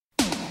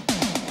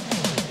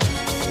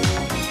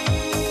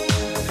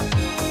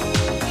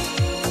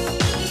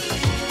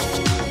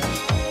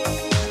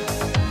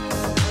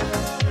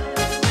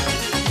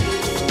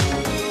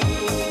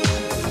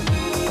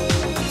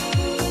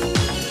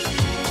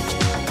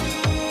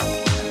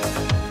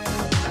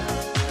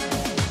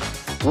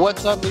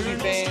What's up, movie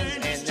fans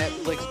and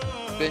Netflix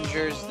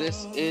bingers?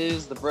 This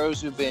is the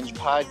Bros Who Binge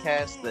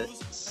podcast, the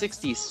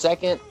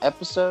 62nd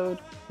episode.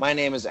 My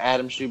name is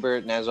Adam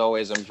Schubert, and as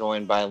always, I'm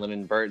joined by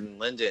Lyndon Burton.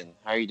 Lyndon,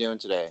 how are you doing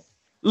today?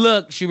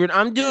 Look, Schubert,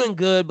 I'm doing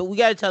good, but we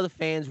got to tell the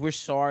fans we're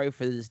sorry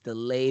for this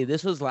delay.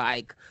 This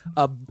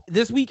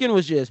weekend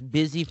was just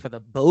busy for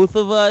the both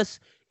of us.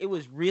 It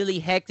was really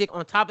hectic.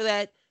 On top of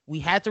that, we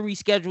had to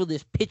reschedule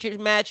this pitch it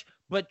match,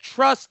 but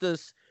trust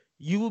us,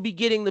 you will be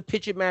getting the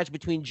pitch it match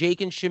between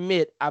Jake and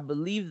Schmidt. I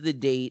believe the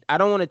date. I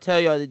don't want to tell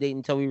y'all the date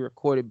until we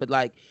record it, but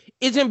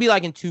it's gonna be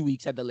in 2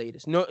 weeks at the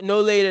latest. No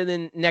later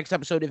than next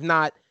episode, if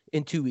not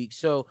in 2 weeks.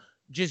 So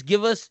just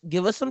give us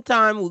some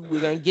time.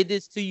 We're gonna get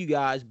this to you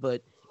guys,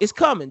 but it's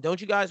coming.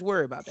 Don't you guys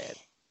worry about that.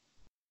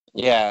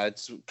 Yeah,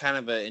 it's kind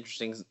of an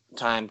interesting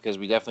time because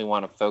we definitely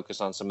want to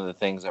focus on some of the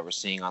things that we're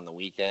seeing on the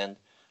weekend.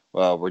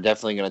 Well, we're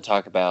definitely going to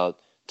talk about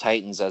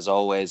Titans as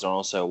always, and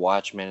also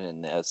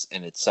Watchmen in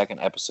its second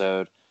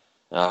episode.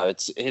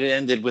 It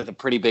ended with a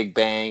pretty big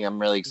bang.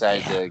 I'm really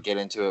excited to get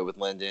into it with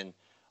Lyndon.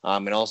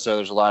 And also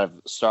there's a lot of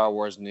Star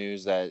Wars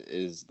news that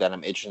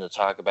I'm itching to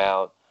talk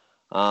about.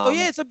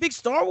 It's a big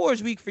Star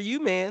Wars week for you,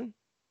 man.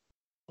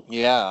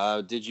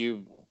 Yeah. Did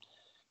you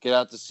get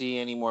out to see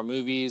any more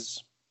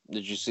movies?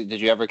 Did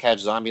you ever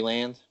catch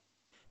Zombieland?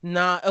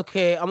 Nah,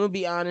 okay. I'm gonna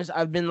be honest.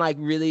 I've been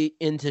really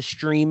into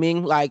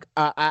streaming. I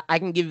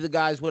can give the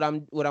guys what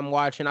I'm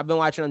watching. I've been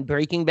watching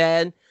Breaking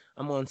Bad.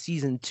 I'm on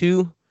season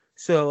 2.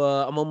 So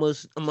I'm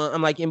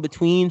in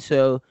between.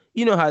 So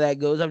you know how that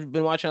goes. I've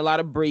been watching a lot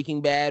of Breaking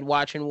Bad,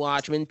 watching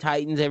Watchmen,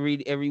 Titans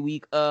every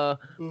week. I'm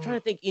trying to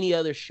think any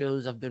other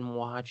shows I've been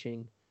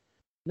watching.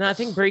 No, I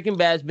think Breaking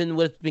Bad's been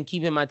what's been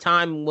keeping my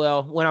time.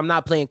 Well, when I'm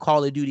not playing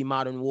Call of Duty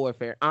Modern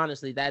Warfare,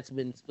 honestly, that's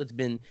been what's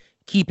been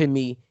keeping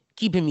me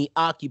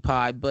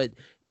occupied. But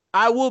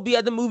I will be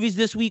at the movies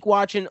this week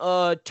watching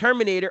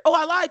Terminator. Oh,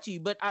 I lied to you,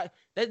 but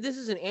this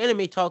is an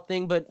anime talk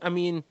thing. But I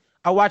mean,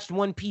 I watched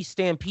One Piece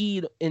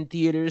Stampede in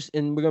theaters,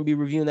 and we're gonna be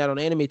reviewing that on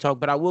Anime Talk.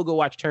 But I will go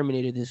watch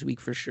Terminator this week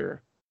for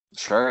sure.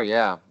 Sure,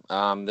 yeah.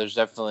 There's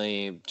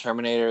definitely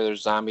Terminator.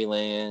 There's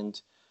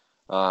Zombieland,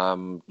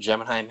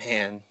 Gemini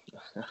Man.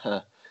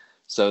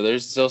 So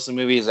there's still some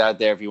movies out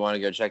there if you want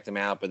to go check them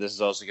out. But this is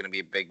also going to be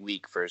a big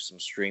week for some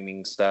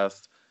streaming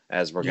stuff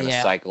as we're going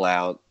to cycle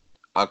out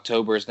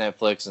October's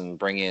Netflix and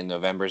bring in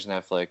November's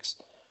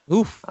Netflix.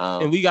 Oof!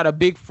 And we got a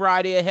big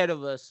Friday ahead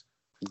of us.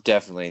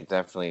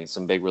 Definitely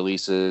some big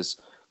releases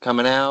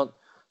coming out.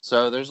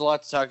 So there's a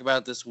lot to talk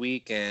about this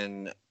week,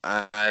 and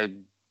I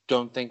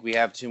don't think we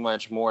have too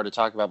much more to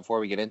talk about before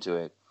we get into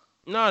it.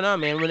 No,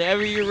 man.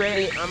 Whenever you're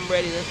ready, I'm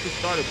ready. Let's get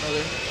started,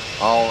 brother.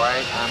 All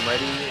right, I'm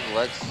ready.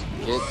 Let's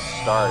get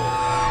started.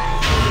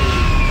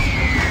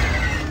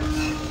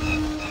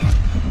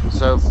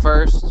 So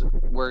first,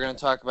 we're going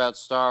to talk about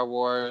Star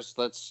Wars.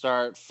 Let's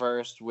start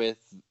first with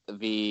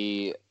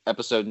the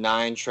Episode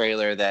 9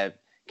 trailer that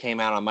came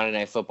out on Monday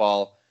Night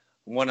Football.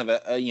 One of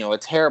a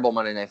terrible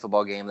Monday Night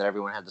Football game that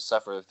everyone had to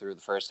suffer through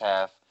the first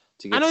half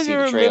to get to see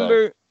the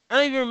trailer. I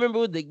don't even remember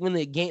when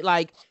the game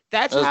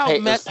that's it how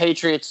was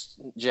Patriots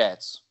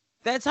Jets.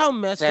 That's how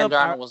messed Sam up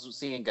Darnold was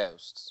seeing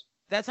ghosts.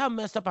 That's how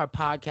messed up our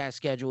podcast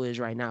schedule is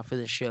right now for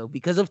this show.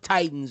 Because of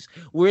Titans,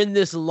 we're in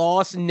this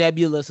lost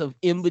nebulous of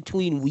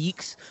in-between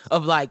weeks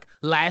of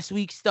last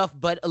week's stuff,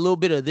 but a little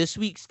bit of this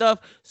week's stuff.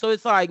 So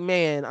it's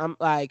man,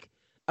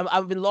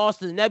 I've been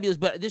lost in the nebulous,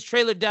 but this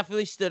trailer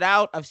definitely stood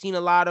out. I've seen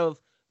a lot of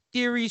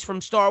theories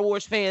from Star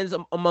Wars fans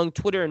among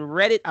Twitter and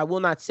Reddit. I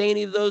will not say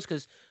any of those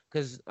because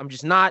I'm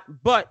just not.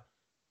 But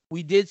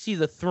we did see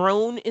the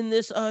throne in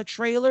this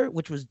trailer,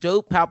 which was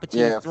dope.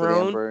 Palpatine's throne.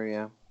 For the Emperor,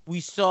 yeah. We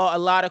saw a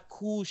lot of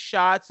cool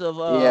shots of.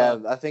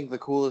 I think the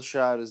coolest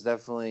shot is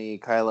definitely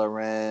Kylo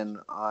Ren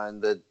on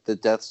the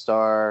Death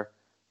Star.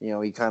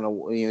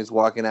 He's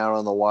walking out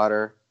on the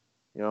water.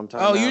 You know what I'm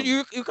talking about?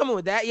 You're coming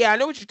with that? Yeah, I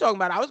know what you're talking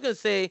about. I was gonna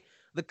say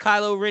the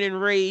Kylo Ren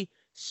and Rey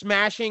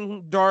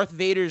smashing Darth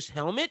Vader's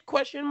helmet?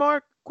 Question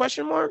mark.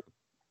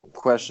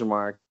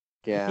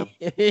 Yeah.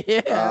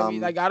 Yeah.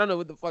 I don't know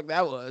what the fuck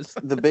that was.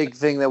 The big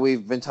thing that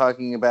we've been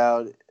talking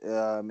about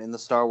in the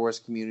Star Wars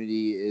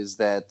community is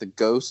that the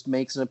Ghost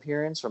makes an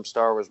appearance from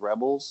Star Wars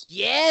Rebels.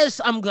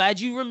 Yes, I'm glad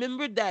you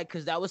remembered that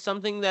because that was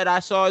something that I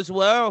saw as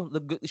well.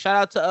 Shout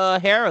out to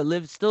Hera,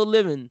 still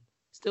living.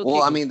 Well,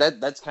 kicking. I mean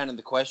that's kind of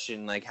the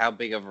question. How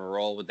big of a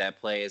role would that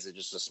play? Is it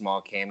just a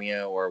small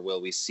cameo, or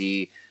will we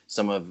see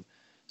some of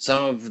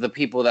the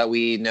people that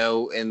we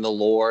know in the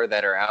lore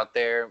that are out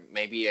there?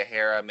 Maybe a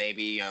Hera,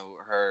 maybe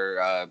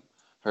her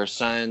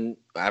son.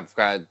 I've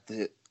got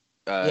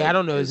I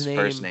don't know his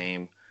first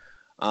name.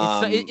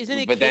 Isn't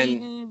it? But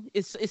Caden?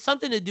 It's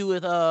something to do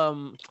with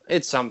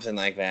It's something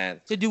like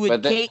that. To do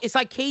with it's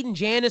like Caden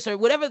Janice or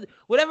whatever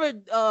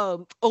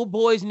old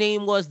boy's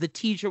name was. The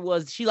teacher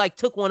was. She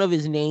took one of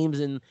his names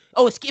and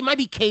it might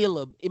be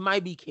Caleb.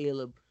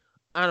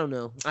 I don't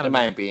know. It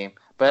might be.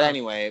 But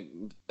anyway,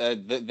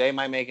 they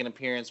might make an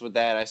appearance with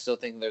that. I still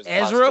think there's a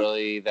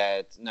possibility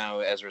that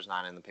Ezra's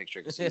not in the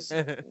picture because he's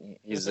in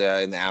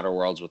the Outer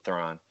Worlds with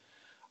Thrawn.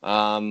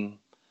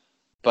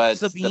 But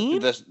Sabine?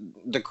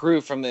 the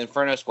crew from the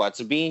Inferno Squad,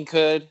 Sabine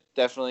could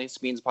definitely.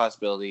 Sabine's a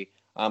possibility.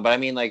 But I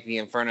mean, like the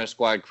Inferno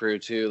Squad crew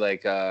too,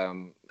 like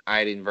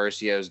Aiden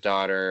Versio's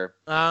daughter,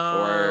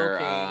 or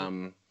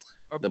Okay.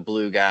 Or, the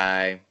blue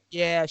guy,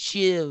 yeah,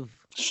 Shiv.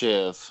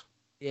 Shiv.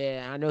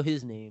 Yeah, I know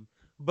his name.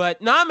 But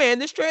nah, man,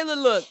 this trailer,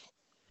 look,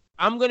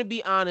 I'm gonna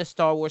be honest,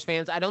 Star Wars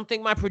fans. I don't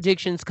think my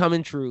prediction's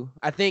coming true.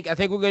 I think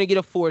we're gonna get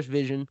a Force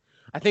vision.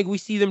 I think we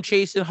see them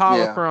chasing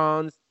Yeah.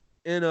 holocrons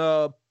and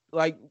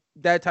like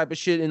that type of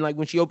shit. And like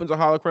when she opens a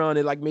holocron,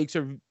 it like makes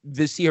her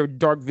see her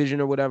dark vision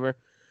or whatever.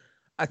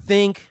 I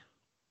think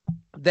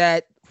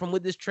that from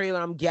what this trailer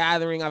I'm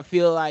gathering, I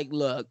feel like,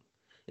 look,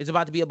 it's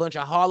about to be a bunch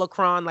of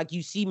holocron. Like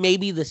you see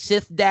maybe the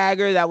Sith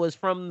dagger that was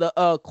from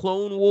the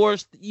Clone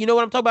Wars. You know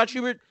what I'm talking about,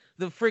 Schubert?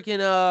 The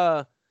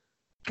freaking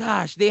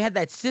gosh, they had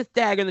that Sith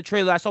dagger in the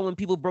trailer. I saw when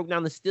people broke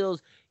down the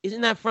stills.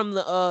 Isn't that from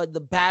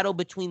the battle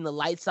between the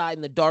light side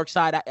and the dark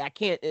side? I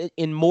can't,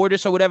 in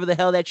Mortis or whatever the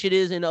hell that shit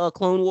is in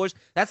Clone Wars.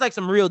 That's like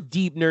some real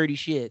deep nerdy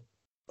shit.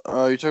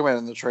 Oh, you're talking about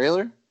in the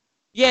trailer?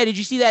 Yeah, did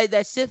you see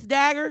that Sith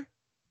dagger?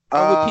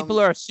 Or what people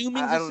are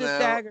assuming is a Sith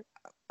dagger?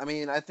 I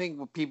mean, I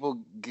think people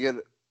get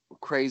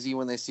crazy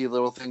when they see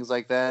little things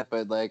like that,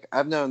 but like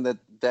I've known that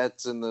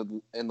that's in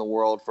the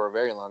world for a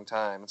very long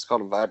time. It's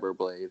called a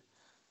vibroblade.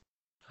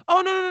 Oh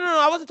no!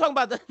 I wasn't talking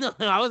about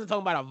I wasn't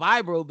talking about a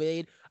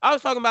vibroblade. I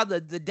was talking about the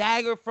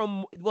dagger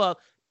from, well,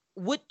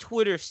 what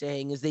Twitter's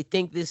saying is they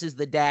think this is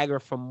the dagger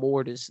from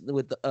Mortis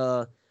with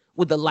the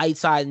light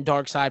side and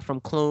dark side from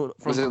Clone.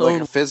 Is it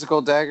like a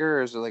physical dagger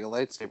or is it like a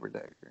lightsaber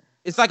dagger?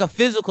 It's like a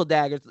physical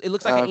dagger. It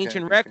looks like an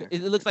ancient record. Okay.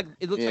 It looks like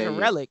a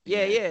relic.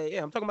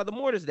 Yeah. I'm talking about the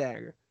Mortis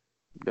dagger.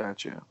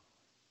 Gotcha.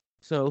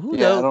 So who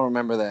knows? I don't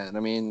remember that. I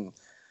mean,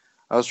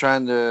 I was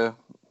trying to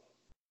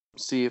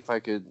see if I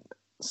could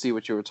see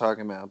what you were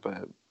talking about,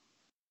 but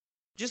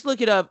just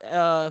look it up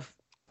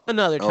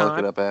another time. I'll look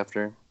it up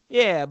after.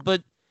 Yeah,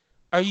 but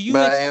are you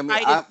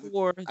excited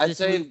for this I'd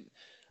say, movie?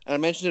 I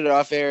mentioned it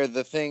off air,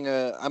 the thing,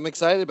 I'm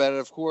excited about it,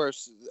 of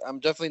course. I'm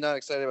definitely not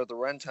excited about the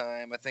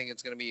runtime. I think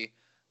it's going to be a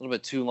little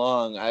bit too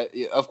long.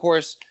 Of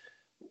course,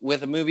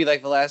 with a movie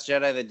like The Last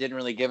Jedi that didn't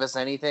really give us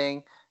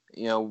anything,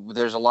 you know,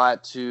 there's a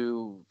lot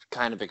to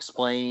kind of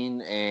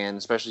explain, and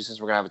especially since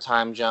we're going to have a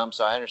time jump,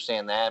 so I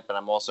understand that, but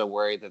I'm also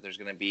worried that there's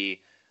going to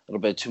be a little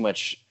bit too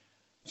much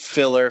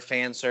filler,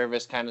 fan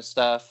service kind of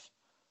stuff.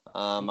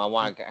 I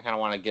kind of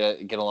want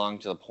to get along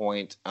to the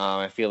point.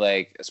 I feel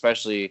like,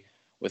 especially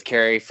with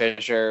Carrie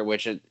Fisher,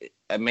 which it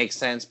makes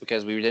sense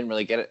because we didn't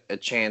really get a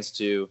chance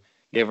to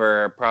give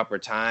her proper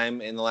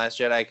time in The Last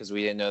Jedi because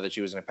we didn't know that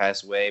she was going to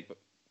pass away.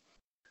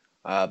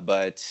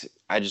 But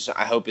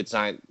I hope it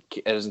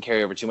doesn't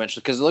carry over too much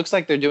because it looks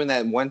like they're doing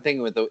that one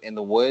thing in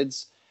the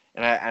woods,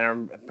 and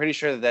I'm pretty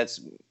sure that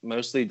that's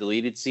mostly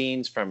deleted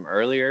scenes from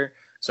earlier.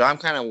 So I'm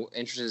kind of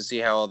interested to see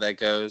how all that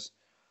goes.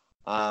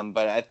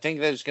 But I think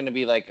there's going to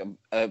be like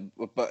a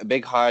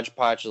big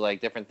hodgepodge of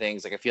like different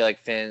things. Like I feel like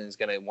Finn is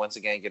going to once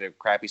again get a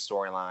crappy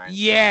storyline.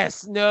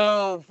 Yes,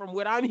 no. From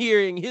what I'm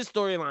hearing, his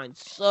storyline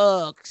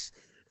sucks.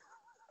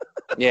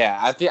 Yeah,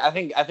 I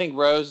think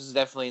Rose is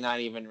definitely not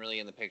even really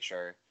in the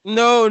picture.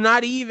 No,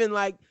 not even.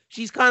 Like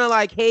she's kind of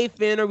like, "Hey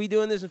Finn, are we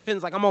doing this?" And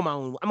Finn's like, "I'm on my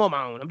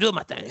own. I'm doing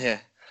my thing." Yeah,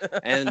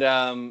 and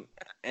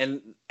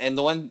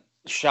the one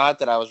shot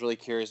that I was really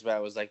curious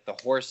about was like the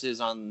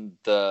horses on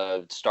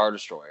the Star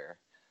Destroyer.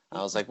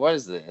 I was like, what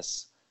is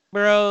this?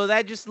 Bro,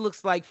 that just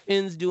looks like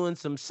Finn's doing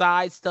some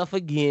side stuff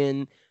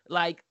again.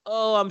 Like,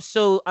 oh, I'm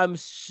so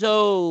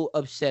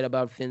upset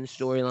about Finn's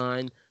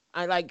storyline.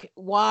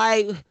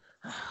 Why?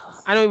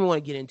 I don't even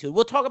want to get into it.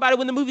 We'll talk about it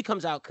when the movie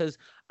comes out because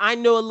I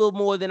know a little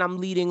more than I'm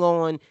leading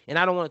on, and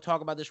I don't want to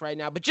talk about this right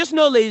now. But just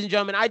know, ladies and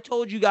gentlemen, I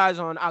told you guys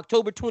on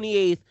October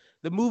 28th,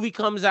 the movie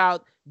comes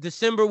out,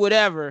 December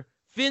whatever.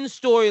 Finn's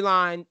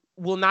storyline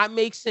will not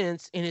make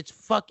sense, and it's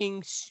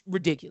fucking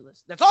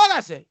ridiculous. That's all I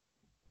gotta say.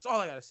 That's all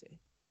I gotta say.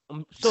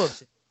 I'm so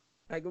upset.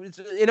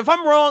 And if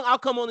I'm wrong, I'll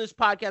come on this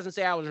podcast and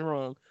say I was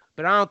wrong.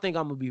 But I don't think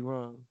I'm gonna be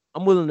wrong.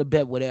 I'm willing to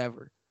bet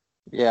whatever.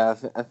 Yeah,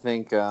 I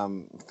think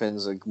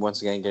Finn's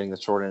once again getting the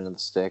short end of the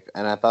stick,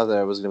 and I thought that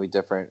it was gonna be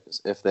different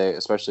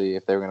especially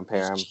if they were gonna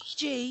pair him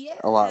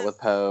a lot with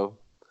Poe.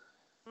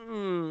 I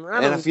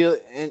don't even feel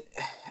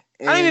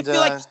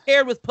like he's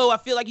paired with Poe. I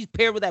feel like he's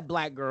paired with that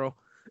black girl,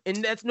 and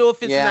that's no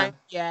offense to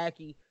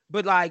Jackie,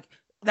 but like.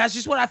 That's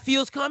just what I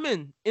feel is coming.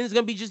 And it's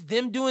going to be just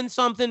them doing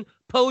something,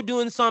 Poe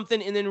doing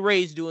something, and then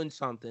Rey's doing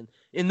something.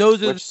 And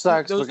which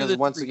sucks because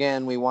once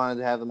again, we wanted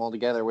to have them all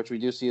together, which we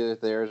do see that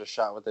there's a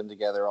shot with them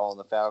together all in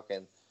the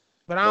Falcon.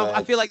 But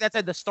I feel like that's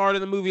at the start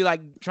of the movie,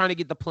 like trying to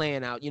get the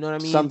plan out. You know what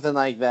I mean? Something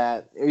like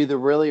that. Either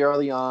really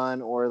early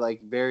on or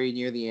like very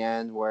near the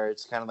end where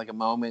it's kind of like a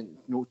moment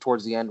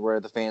towards the end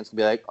where the fans can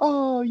be like,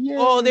 oh, yeah.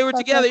 Oh, they were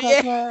together.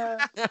 Yeah.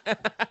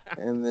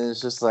 And then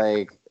it's just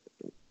like,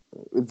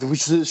 we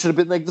should have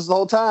been like this the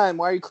whole time.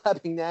 Why are you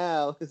clapping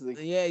now?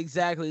 Yeah,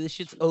 exactly. This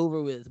shit's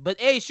over with. But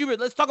hey, Schubert,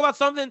 let's talk about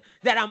something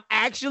that I'm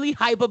actually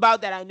hype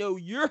about, that I know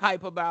you're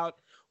hype about.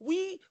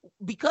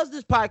 because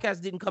this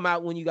podcast didn't come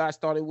out when you guys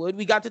thought it would,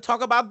 we got to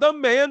talk about the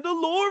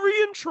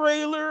Mandalorian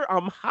trailer.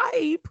 I'm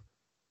hype.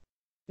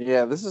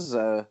 Yeah, this is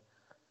an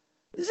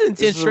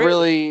intense trailer. A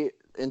really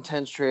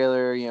intense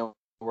trailer. You know,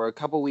 we're a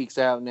couple weeks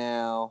out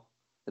now.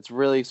 It's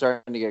really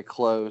starting to get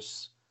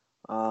close.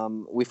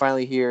 We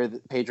finally hear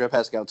Pedro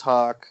Pascal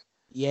talk.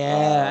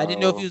 Yeah, I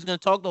didn't know if he was going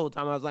to talk the whole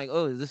time. I was like,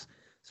 oh, is this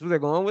what they're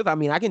going with? I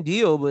mean, I can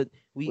deal, but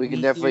we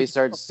can definitely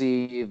start to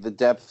see the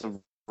depth of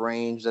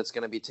range that's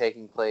going to be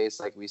taking place.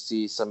 Like, we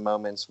see some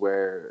moments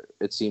where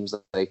it seems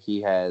like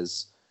he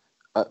has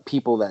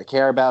people that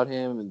care about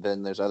him, and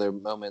then there's other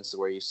moments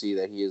where you see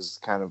that he is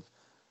kind of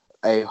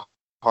a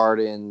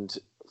hardened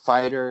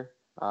fighter.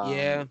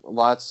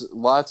 Lots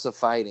of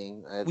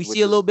fighting. We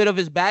see a little bit of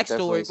his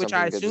backstory, which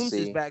I assume is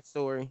his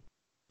backstory.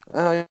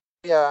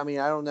 Yeah, I mean,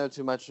 I don't know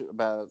too much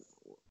about.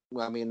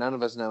 Well, I mean, none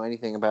of us know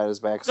anything about his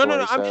backstory.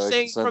 No. I'm just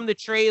saying from the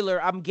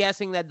trailer, I'm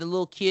guessing that the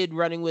little kid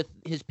running with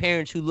his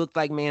parents who looked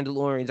like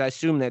Mandalorians, I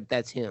assume that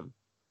that's him.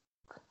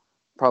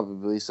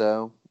 Probably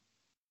so.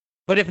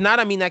 But if not,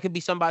 I mean, that could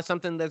be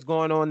something that's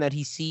going on that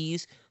he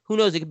sees. Who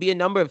knows? It could be a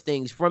number of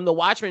things. From the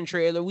Watchmen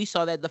trailer, we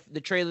saw that the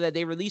trailer that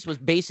they released was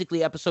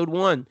basically episode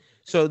 1.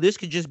 So this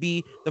could just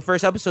be the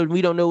first episode.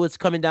 We don't know what's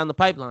coming down the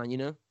pipeline, you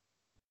know?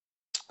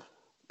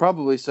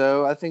 Probably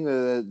so. I think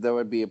that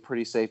would be a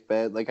pretty safe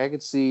bet. Like, I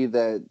could see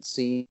that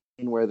scene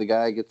where the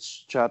guy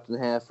gets chopped in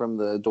half from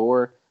the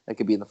door. That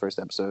could be in the first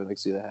episode. I could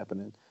see that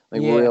happening.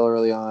 Like, real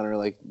early on or,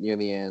 like, near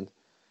the end.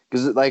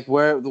 Because, like,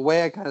 the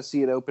way I kind of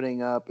see it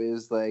opening up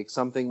is, like,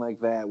 something like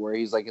that, where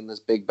he's, like, in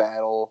this big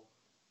battle.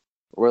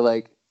 Where,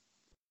 like,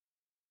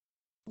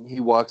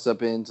 he walks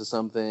up into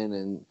something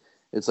and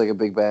it's, like, a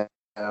big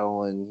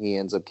battle and he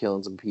ends up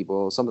killing some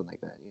people. Something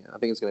like that. You know, I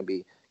think it's going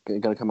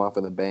to come off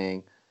with a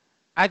bang.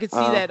 I could see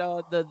that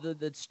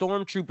the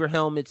stormtrooper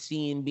helmet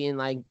scene being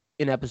like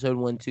in episode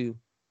 1 too,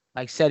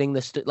 like setting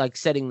the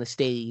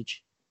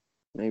stage.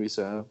 Maybe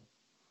so.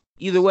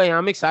 Either way,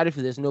 I'm excited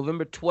for this.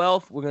 November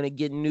 12th, we're gonna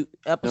get new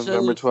episodes.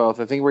 November 12th,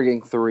 I think we're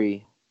getting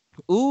 3.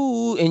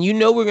 Ooh, and you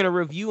know we're gonna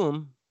review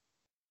them.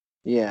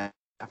 Yeah,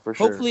 for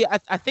sure. Hopefully,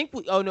 I think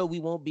we. Oh no, we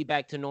won't be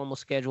back to normal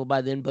schedule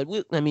by then. But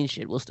we'll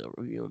still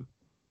review them.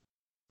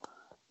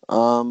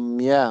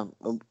 Yeah,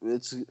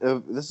 this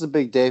is a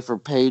big day for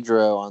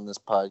Pedro on this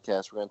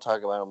podcast. We're going to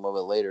talk about him a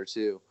little bit later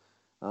too.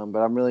 But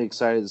I'm really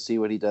excited to see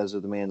what he does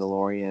with the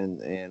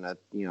Mandalorian. And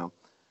you know,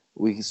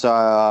 we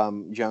saw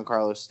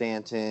Giancarlo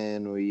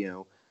Stanton.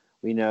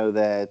 We know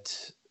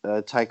that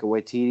Taika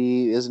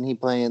Waititi, isn't he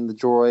playing the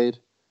droid?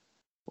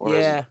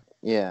 Yeah.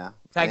 Yeah.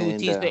 Taika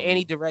Waititi, and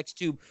he directs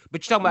too.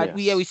 But you're talking about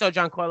we saw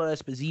Giancarlo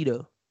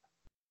Esposito.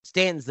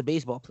 Stanton's the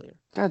baseball player.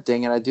 God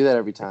dang it! I do that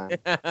every time.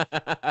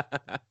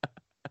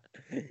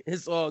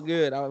 It's all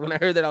good. When I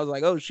heard that, I was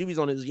like, "Oh, Shuby's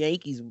on his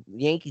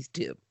Yankees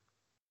tip."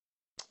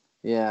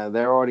 Yeah,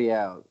 they're already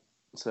out,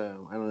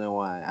 so I don't know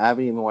why. I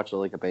haven't even watched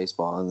a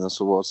baseball in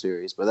this World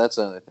Series, but that's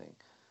another thing.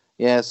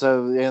 Yeah,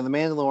 so the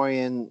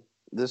Mandalorian.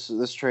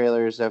 This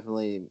trailer is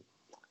definitely.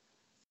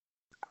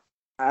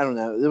 I don't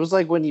know. It was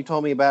like when you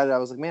told me about it, I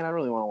was like, man, I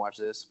really want to watch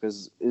this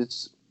because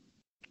it's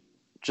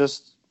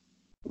just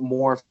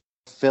more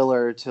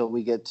filler till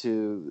we get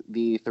to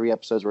the 3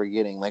 episodes we're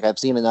getting. Like, I've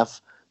seen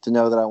enough to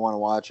know that I want to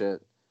watch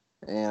it,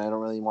 and I don't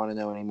really want to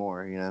know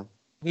anymore, you know?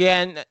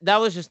 Yeah, and that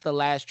was just the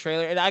last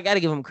trailer, and I got to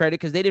give them credit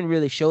because they didn't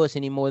really show us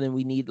any more than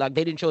we need. Like,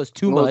 they didn't show us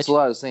too much. It's a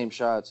lot of the same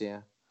shots,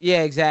 yeah.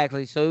 Yeah,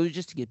 exactly. So it was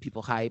just to get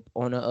people hype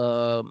on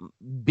a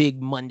big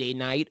Monday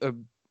night,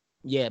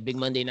 big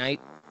Monday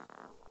night.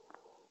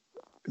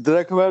 Did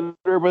that come out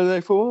during Monday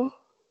Night Football?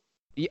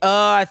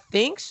 I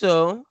think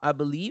so. I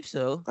believe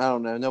so. I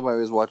don't know. Nobody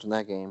was watching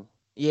that game.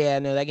 Yeah,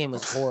 no, that game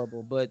was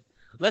horrible, but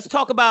let's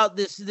talk about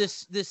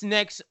this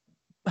next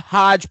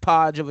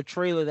hodgepodge of a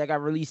trailer that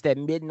got released at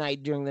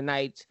midnight during the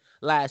night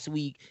last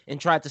week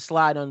and tried to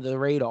slide under the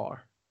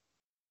radar.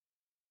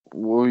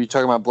 Were you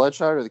talking about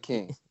Bloodshot or The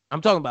King? I'm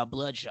talking about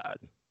Bloodshot.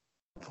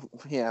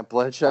 Yeah,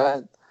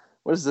 Bloodshot.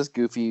 What is this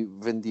goofy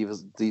Vin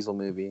Diesel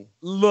movie?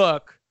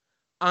 Look,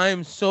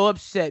 I'm so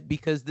upset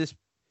because this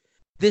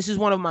is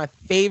one of my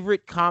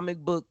favorite comic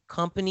book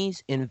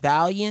companies in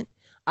Valiant.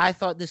 I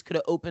thought this could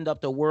have opened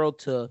up the world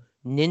to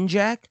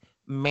Ninjak,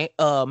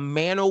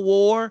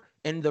 Man-O-War,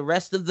 and the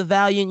rest of the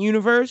Valiant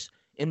universe.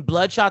 And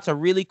Bloodshot's a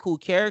really cool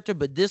character,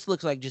 but this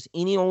looks like just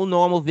any old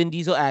normal Vin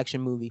Diesel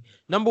action movie.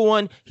 Number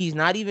one, he's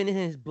not even in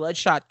his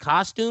Bloodshot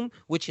costume,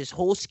 which his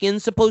whole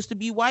skin's supposed to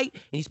be white,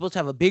 and he's supposed to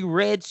have a big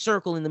red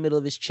circle in the middle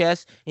of his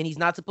chest, and he's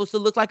not supposed to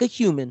look like a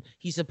human.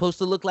 He's supposed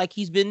to look like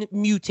he's been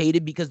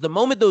mutated, because the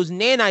moment those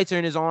nanites are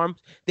in his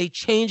arms, they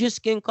change his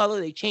skin color,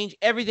 they change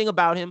everything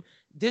about him.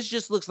 This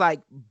just looks like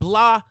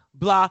blah,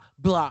 blah,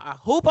 blah. I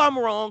hope I'm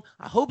wrong.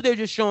 I hope they're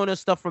just showing us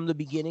stuff from the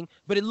beginning,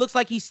 but it looks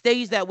like he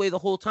stays that way the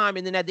whole time.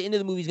 And then at the end of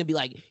the movie, he's going to be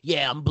like,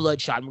 yeah, I'm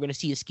Bloodshot. And we're going to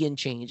see his skin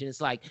change. And it's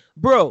like,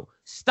 bro,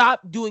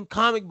 stop doing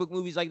comic book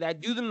movies like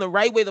that. Do them the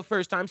right way the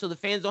first time so the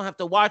fans don't have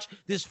to watch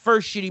this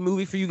first shitty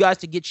movie for you guys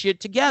to get shit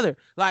together.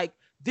 Like,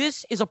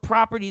 this is a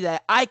property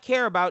that I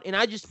care about, and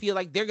I just feel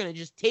like they're going to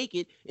just take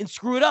it and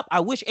screw it up. I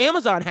wish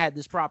Amazon had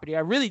this property. I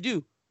really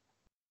do.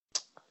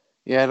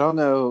 Yeah, I don't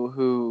know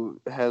who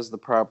has the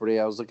property.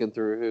 I was looking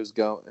through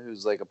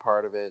who's like a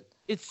part of it.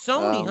 It's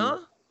Sony, Um, huh?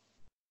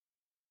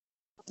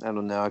 I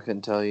don't know. I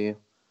couldn't tell you.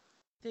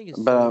 I think it's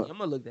But Sony. I'm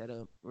gonna look that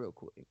up real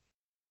quick.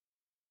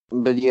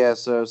 yeah,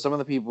 so some of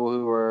the people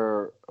who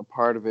were a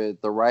part of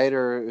it, the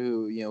writer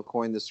who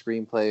coined the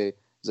screenplay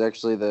is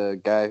actually the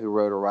guy who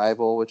wrote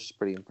Arrival, which is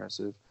pretty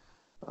impressive.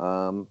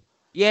 Um,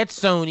 Yeah, it's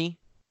Sony.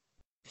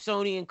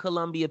 Sony and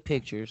Columbia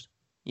Pictures.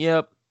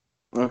 Yep.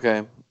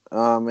 okay.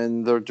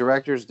 And the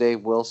director's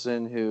Dave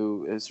Wilson,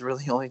 who has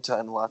really only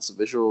done lots of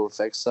visual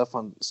effects stuff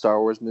on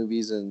Star Wars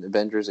movies and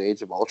Avengers: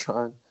 Age of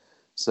Ultron.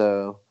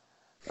 So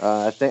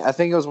I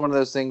think it was one of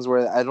those things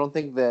where I don't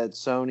think that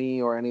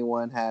Sony or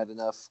anyone had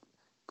enough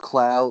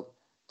clout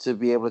to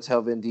be able to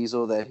tell Vin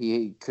Diesel that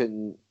he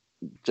couldn't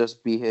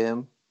just be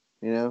him,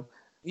 where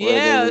they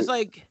Yeah, it's would.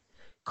 like,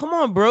 come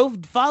on, bro,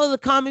 follow the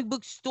comic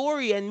book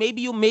story, and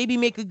maybe you'll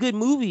make a good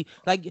movie.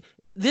 Like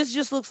this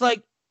just looks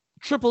like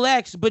Triple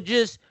X, but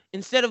just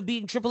instead of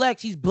being Triple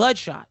X, he's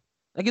Bloodshot.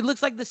 Like it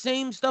looks like the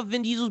same stuff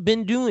Vin Diesel's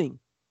been doing.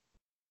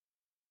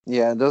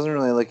 Yeah, it doesn't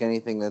really look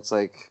anything that's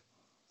like,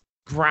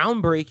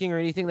 Groundbreaking or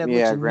anything that looks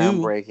yeah, new.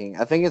 groundbreaking.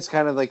 I think it's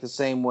kind of like the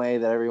same way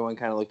that everyone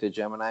kind of looked at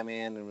Gemini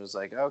Man and was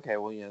like, okay,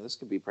 well, this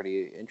could be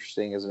pretty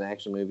interesting as an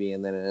action movie,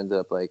 and then it ended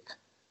up like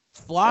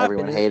Flopping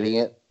everyone it. hating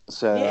it.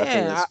 So I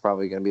think Yeah, it's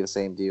probably going to be the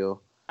same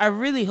deal. I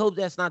really hope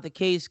that's not the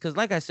case because,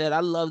 like I said, I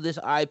love this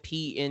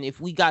IP, and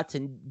if we got to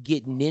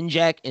get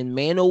Ninjak and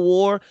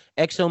Manowar,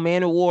 Exo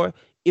Manowar,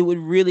 it would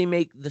really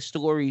make the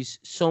stories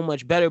so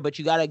much better. But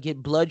you got to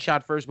get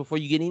Bloodshot first before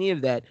you get any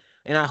of that.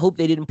 And I hope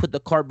they didn't put the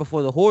cart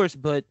before the horse.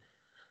 But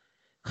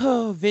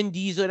oh, Vin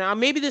Diesel. Now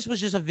maybe this was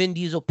just a Vin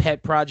Diesel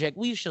pet project.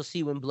 We shall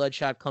see when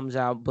Bloodshot comes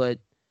out. But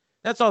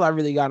that's all I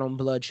really got on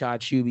Bloodshot,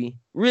 Shuby.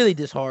 Really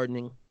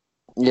disheartening.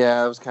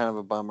 Yeah, it was kind of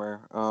a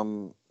bummer.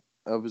 And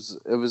it was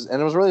a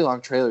really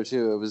long trailer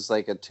too. It was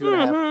like a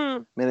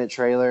 2.5 minute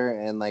trailer,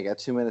 and like at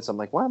 2 minutes, I'm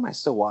like, why am I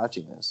still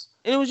watching this?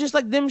 And it was just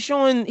like them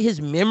showing his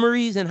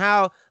memories and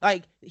how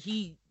like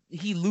he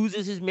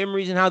loses his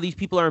memories and how these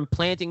people are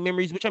implanting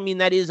memories, which I mean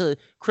that is a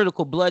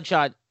critical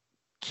Bloodshot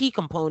key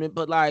component,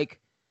 but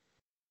like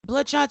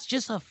Bloodshot's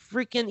just a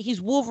freaking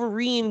he's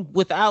Wolverine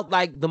without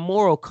like the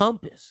moral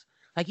compass.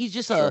 Like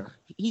Sure.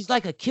 he's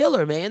like a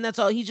killer, man. That's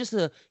all. He's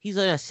an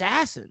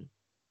assassin.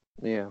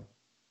 Yeah.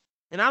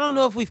 And I don't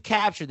know if we've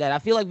captured that. I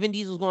feel like Vin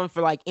Diesel's going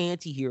for like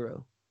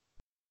anti-hero.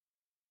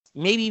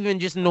 Maybe even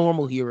just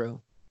normal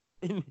hero.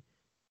 I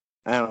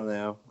don't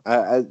know.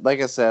 I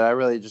like I said, I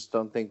really just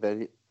don't think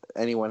that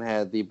anyone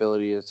had the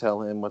ability to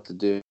tell him what to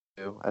do.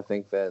 I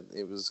think that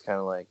it was kind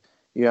of like,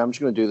 yeah, I'm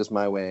just going to do this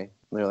my way. And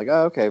they're like,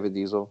 oh, okay, Vin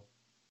Diesel.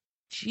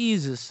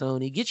 Jesus,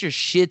 Sony, get your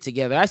shit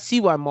together. I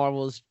see why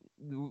Marvel's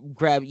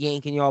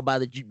yanking y'all by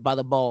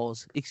the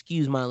balls.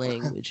 Excuse my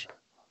language.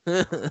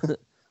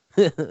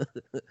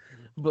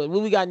 But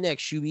what we got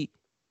next, Shuby?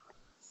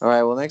 All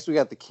right. Well, next we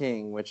got The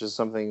King, which is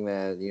something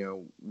that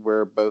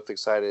we're both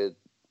excited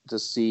to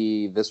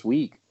see this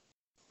week.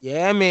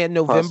 Yeah, man.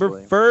 November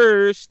Possibly.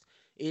 1st.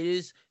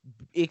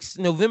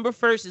 November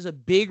 1st is a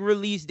big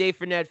release day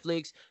for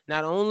Netflix.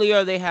 Not only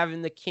are they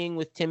having The King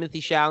with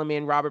Timothy Chalamet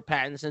and Robert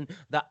Pattinson,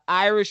 The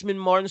Irishman,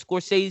 Martin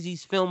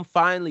Scorsese's film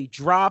finally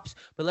drops.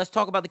 But let's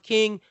talk about The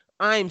King.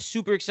 I am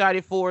super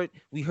excited for it.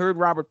 We heard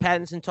Robert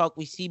Pattinson talk.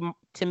 We see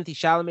Timothy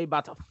Chalamet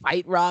about to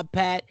fight Rob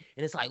Pat.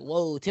 And it's like,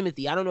 whoa,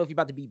 Timothy, I don't know if you're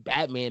about to be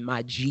Batman,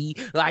 my G.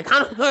 Like, I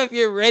don't know if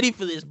you're ready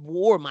for this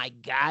war, my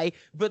guy.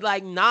 But,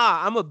 like,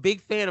 nah, I'm a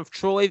big fan of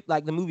Troy,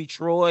 like the movie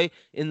Troy.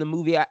 In the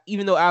movie,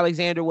 even though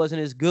Alexander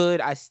wasn't as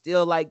good, I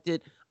still liked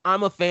it.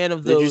 I'm a fan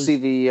of Did you those. see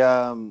the,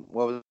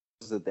 what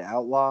was it, The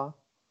Outlaw?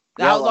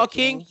 The Outlaw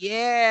King?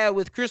 Yeah,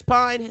 with Chris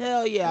Pine.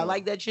 Hell yeah, I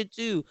like that shit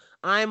too.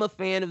 I'm a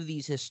fan of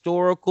these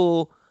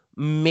historical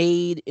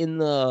made in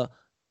the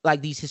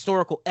like these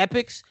historical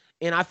epics,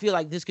 and I feel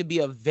like this could be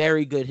a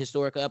very good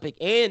historical epic.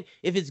 And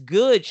if it's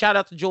good, shout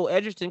out to Joel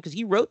Edgerton because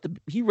he wrote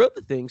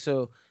the thing.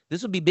 So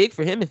this would be big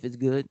for him if it's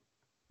good.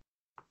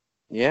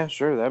 Yeah,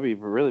 sure, that'd be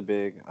really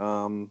big.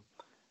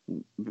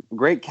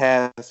 Great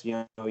cast.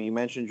 You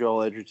mentioned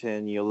Joel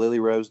Edgerton. Lily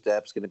Rose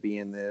Depp's going to be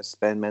in this.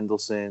 Ben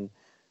Mendelsohn,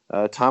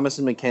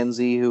 Thomasin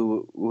McKenzie,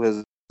 who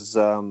was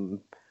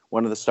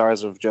one of the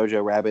stars of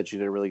Jojo Rabbit. She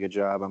did a really good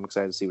job. I'm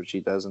excited to see what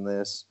she does in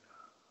this.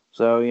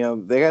 So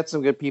they got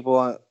some good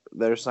people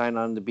that are signed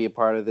on to be a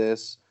part of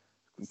this.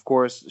 Of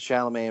course,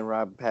 Chalamet and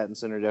Rob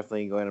Pattinson are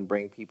definitely going to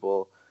bring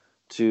people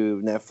to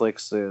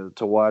Netflix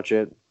to watch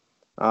it.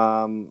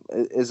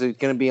 Is it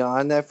going to be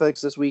on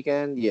Netflix this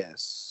weekend?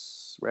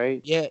 Yes,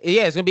 right? Yeah,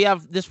 it's gonna be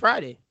out this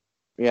Friday.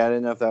 Yeah, I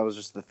didn't know if that was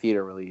just the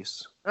theater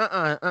release. It's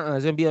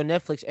gonna be on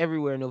Netflix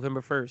everywhere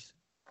November 1st.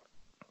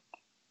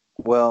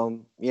 Well,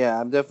 yeah,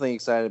 I'm definitely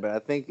excited, but I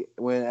think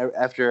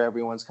after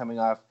everyone's coming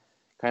off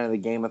kind of the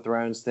Game of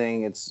Thrones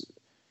thing,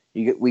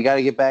 we got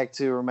to get back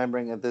to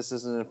remembering that this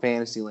isn't a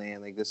fantasy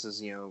land. Like this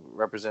is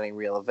representing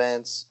real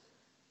events.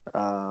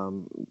 I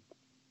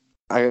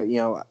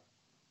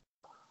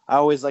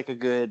always like a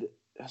good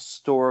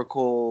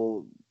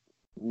historical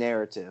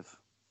narrative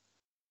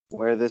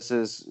where this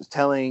is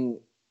telling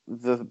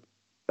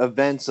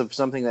events of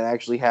something that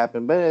actually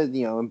happened, but it,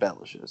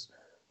 embellishes.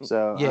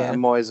 So Yeah.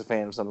 I'm always a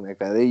fan of something like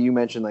that. You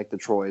mentioned like the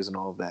Troys and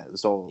all of that.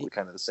 It's all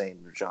kind of the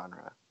same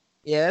genre.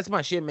 Yeah, that's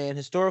my shit, man.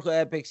 Historical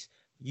epics,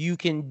 you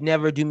can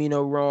never do me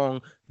no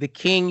wrong. The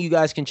King, you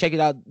guys can check it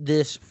out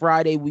this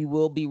Friday. We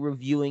will be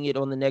reviewing it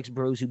on the next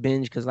Bros Who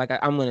Binge because, like,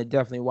 I'm going to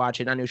definitely watch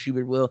it. I know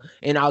Schubert will.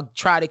 And I'll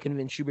try to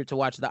convince Schubert to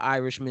watch The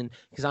Irishman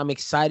because I'm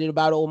excited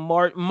about old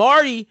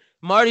Marty.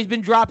 Marty's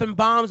been dropping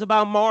bombs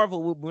about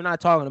Marvel. We're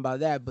not talking about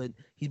that, but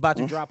he's about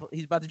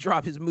to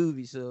drop his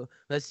movie. So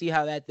let's see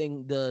how that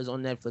thing does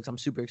on Netflix. I'm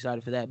super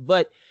excited for that.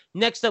 But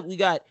next up, we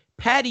got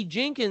Patty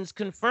Jenkins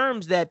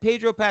confirms that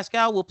Pedro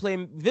Pascal will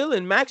play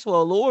villain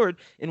Maxwell Lord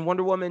in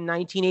Wonder Woman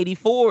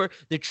 1984.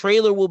 The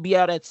trailer will be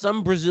out at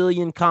some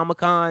Brazilian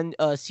Comic-Con,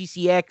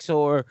 CCX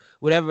or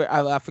whatever.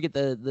 I forget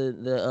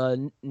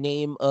the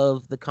name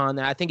of the con.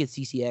 I think it's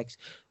CCX.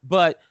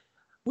 But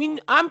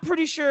I'm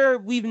pretty sure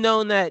we've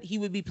known that he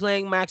would be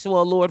playing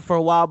Maxwell Lord for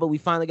a while, but we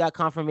finally got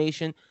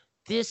confirmation.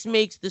 This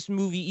makes this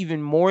movie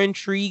even more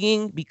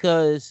intriguing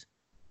because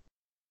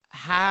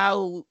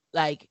how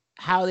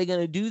are they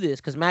going to do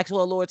this? Because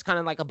Maxwell Lord's kind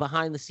of like a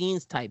behind the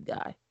scenes type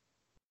guy.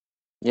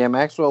 Yeah,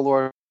 Maxwell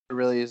Lord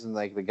really isn't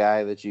like the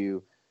guy that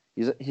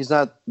he's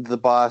not the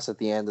boss at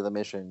the end of the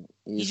mission.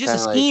 He's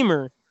just a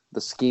schemer. Like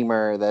the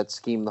schemer that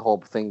schemed the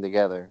whole thing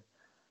together.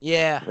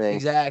 Yeah,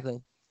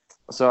 exactly.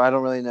 So I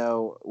don't really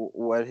know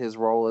what his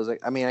role is.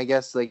 I mean, I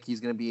guess like he's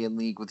going to be in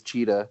league with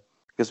Cheetah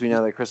because we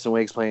know that Kristen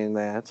Wiig's playing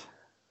that.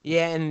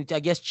 Yeah, and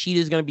I guess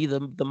Cheetah's going to be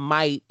the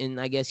might,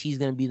 and I guess he's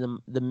going to be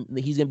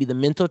he's going to be the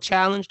mental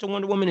challenge to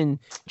Wonder Woman, and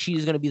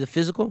Cheetah's going to be the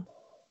physical.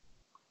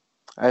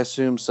 I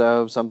assume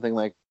so, something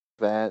like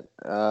that.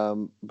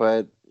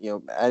 But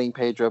adding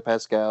Pedro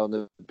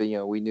Pascal,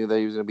 we knew that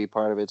he was going to be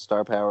part of it.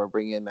 Star power,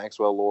 bring in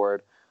Maxwell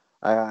Lord.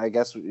 I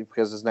guess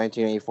because it's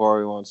 1984,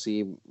 we won't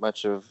see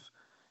much of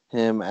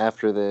him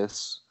after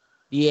this.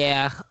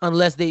 Yeah,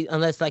 unless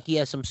like he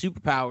has some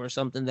superpower or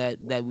something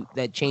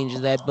that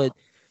changes that. But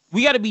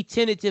we got to be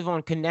tentative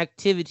on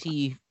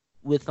connectivity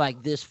with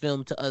like this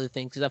film to other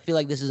things because I feel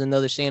like this is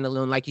another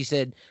standalone, like you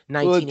said, 1984.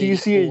 Well,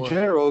 DC in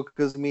general,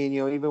 because I mean,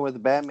 even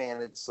with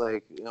Batman, it's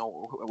like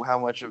how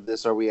much of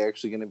this are we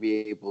actually going to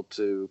be able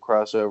to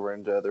cross over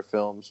into other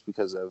films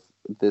because of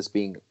this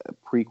being a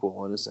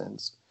prequel in a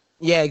sense.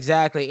 Yeah,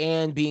 exactly,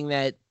 and being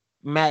that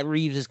Matt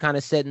Reeves is kind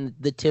of setting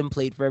the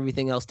template for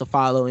everything else to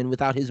follow, and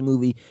without his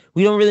movie,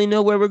 we don't really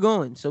know where we're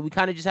going. So we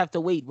kind of just have to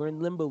wait. We're in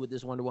limbo with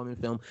this Wonder Woman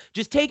film.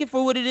 Just take it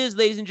for what it is,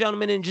 ladies and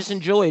gentlemen, and just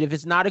enjoy it. If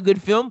it's not a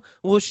good film,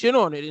 we'll shit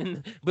on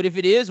it. But if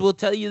it is, we'll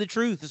tell you the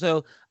truth.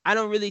 So I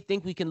don't really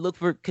think we can look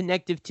for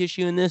connective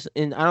tissue in this,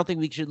 and I don't think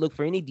we should look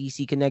for any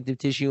DC connective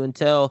tissue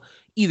until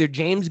either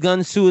James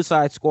Gunn's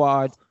Suicide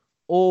Squad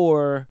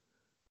or,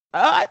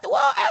 actually,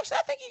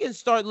 I think you can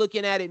start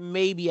looking at it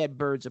maybe at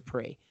Birds of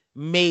Prey.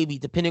 Maybe,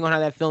 depending on how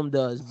that film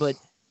does. But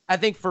I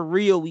think for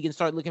real, we can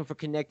start looking for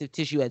connective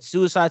tissue at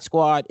Suicide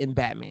Squad and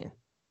Batman.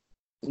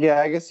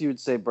 Yeah, I guess you would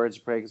say Birds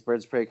of Prey because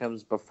Birds of Prey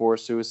comes before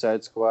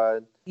Suicide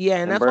Squad. Yeah,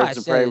 and that's Birds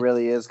of Prey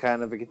really is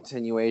kind of a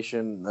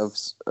continuation of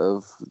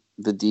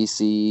the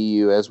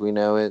DCEU as we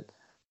know it.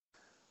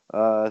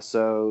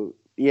 So,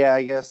 yeah,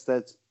 I guess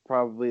that's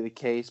probably the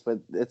case. But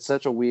it's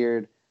such a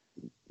weird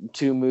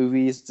two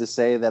movies to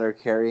say that are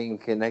carrying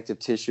connective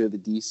tissue of the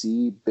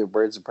DC,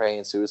 Birds of Prey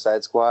and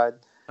Suicide Squad.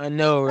 I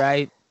know,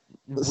 right?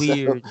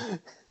 Weird.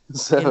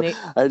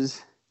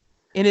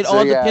 It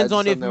all depends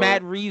on if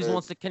Matt Reeves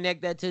wants to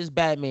connect that to his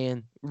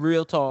Batman.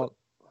 Real talk.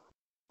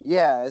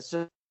 Yeah, it's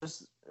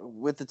just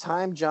with the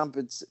time jump,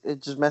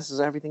 it just messes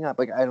everything up.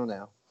 Like, I don't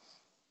know.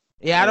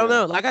 Yeah, I don't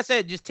know. Like I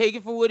said, just take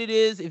it for what it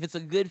is. If it's a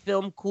good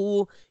film,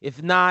 cool.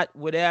 If not,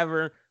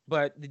 whatever.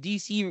 But the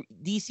DC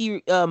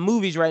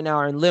movies right now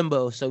are in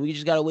limbo, so we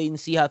just gotta wait and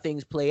see how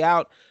things play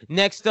out.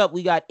 Next up,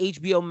 we got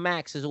HBO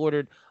Max has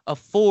ordered a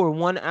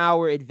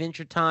 1-hour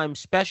Adventure Time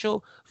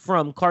special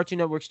from Cartoon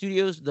Network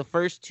Studios, the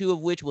first two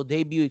of which will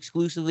debut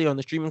exclusively on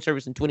the streaming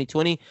service in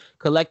 2020,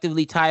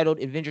 collectively titled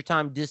Adventure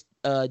Time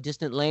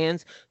Distant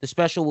Lands. The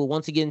special will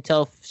once again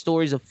tell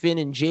stories of Finn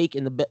and Jake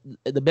and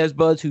the best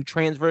buds who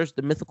transverse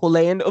the mythical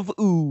land of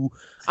Ooo.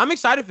 I'm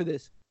excited for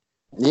this.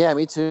 Yeah,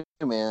 me too,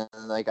 man.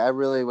 Like, I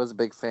really was a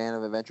big fan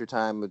of Adventure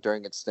Time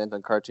during its stint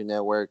on Cartoon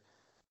Network.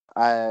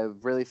 I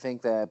really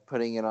think that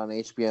putting it on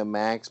HBO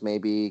Max may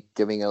be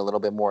giving it a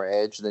little bit more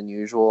edge than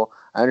usual.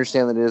 I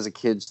understand that it is a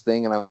kid's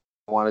thing, and I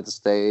want it to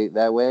stay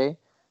that way.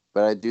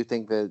 But I do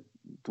think that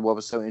what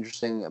was so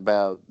interesting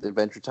about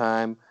Adventure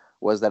Time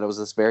was that it was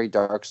this very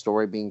dark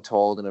story being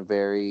told in a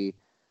very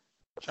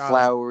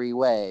flowery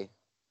way.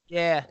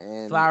 Yeah,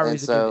 flowery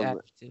is a good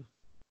adjective.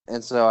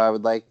 And so I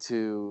would like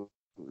to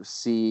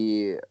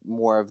see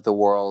more of the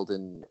world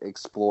and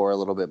explore a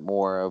little bit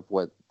more of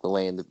what the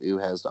land of Ooo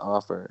has to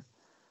offer.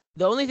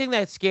 The only thing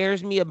that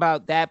scares me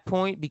about that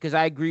point, because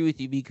I agree with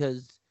you,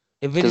 because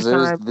Adventure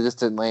Time, the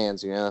distant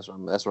lands,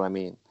 that's what I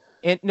mean.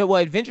 And no,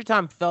 Adventure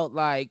Time felt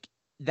like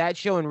that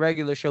show and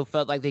regular show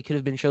felt like they could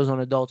have been shows on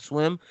Adult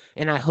Swim,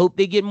 and I hope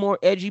they get more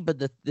edgy. But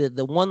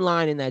the one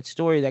line in that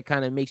story that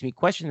kind of makes me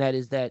question that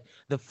is that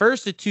the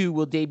first of two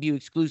will debut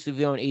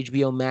exclusively on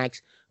HBO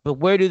Max. But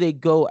where do they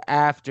go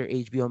after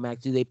HBO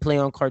Max? Do they play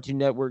on Cartoon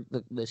Network,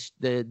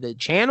 the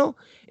channel?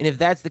 And if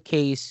that's the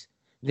case,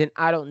 then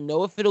I don't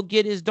know if it'll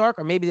get as dark,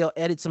 or maybe they'll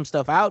edit some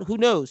stuff out. Who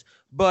knows?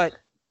 But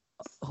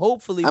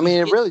hopefully, I mean,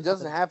 it really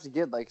doesn't have to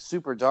get like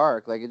super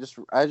dark. Like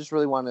I just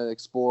really want to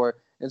explore,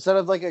 instead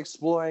of like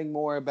exploring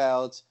more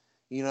about,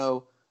 you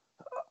know,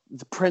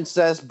 the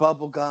Princess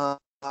Bubblegum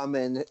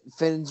and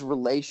Finn's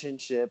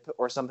relationship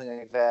or something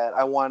like that.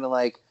 I want to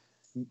like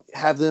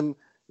have them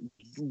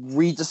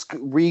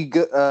rediscover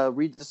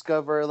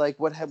like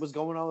what was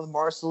going on with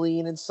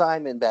Marceline and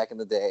Simon back in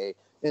the day,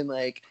 and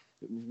like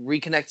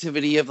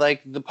reconnectivity of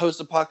like the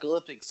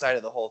post-apocalyptic side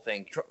of the whole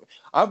thing.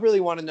 I really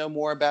want to know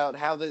more about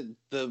how the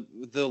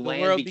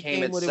land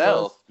became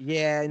itself.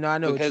 Yeah, no, I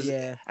know. Because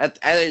yeah, at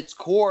its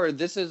core,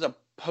 this is a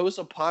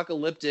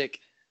post-apocalyptic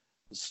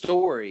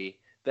story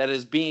that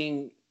is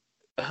being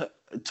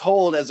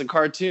told as a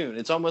cartoon.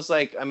 It's almost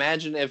like,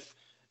 imagine if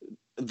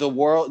the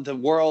world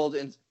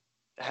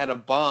had a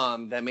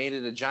bomb that made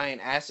it a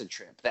giant acid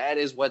trip. That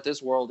is what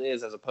this world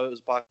is, as a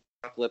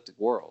post-apocalyptic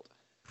world.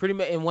 Pretty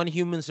much, and one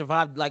human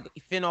survived. Like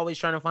Finn always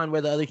trying to find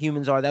where the other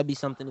humans are. That'd be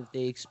something if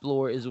they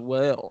explore as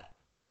well.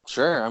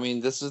 Sure. I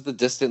mean, this is the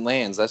distant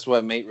lands. That's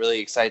what really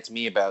excites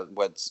me about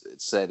what's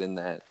said in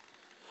that.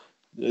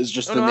 It's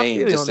just the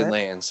name, Distant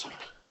Lands.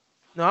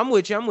 No, I'm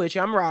with you.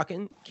 I'm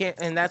rocking.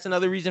 And that's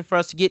another reason for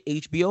us to get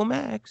HBO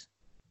Max.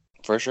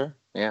 For sure.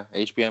 Yeah.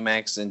 HBO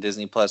Max and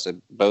Disney Plus are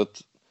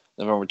both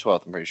November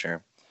 12th, I'm pretty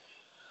sure.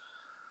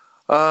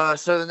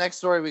 So the next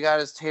story we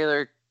got is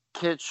Taylor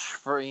Kitsch,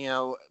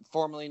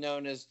 formerly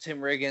known as Tim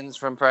Riggins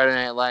from Friday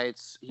Night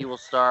Lights. He will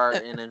star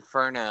in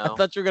Inferno. I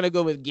thought you were gonna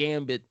go with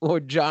Gambit or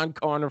John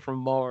Connor from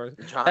Mars.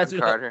 That's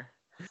Carter.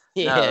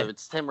 Yeah. No,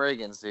 it's Tim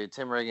Riggins, dude.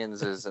 Tim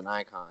Riggins is an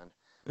icon.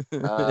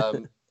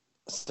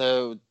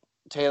 So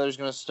Taylor's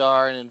gonna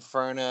star in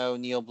Inferno,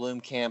 Neil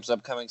Blomkamp's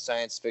upcoming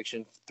science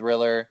fiction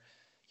thriller.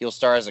 He'll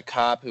star as a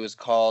cop who is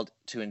called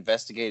to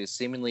investigate a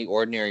seemingly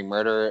ordinary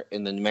murder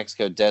in the New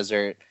Mexico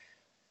desert.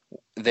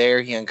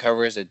 There, he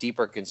uncovers a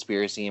deeper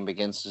conspiracy and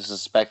begins to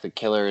suspect the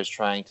killer that he's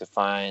trying to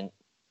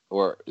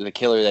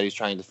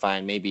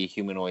find may be a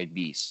humanoid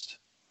beast.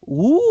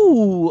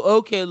 Ooh,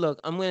 okay, look,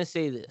 I'm going to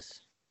say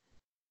this.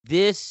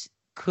 This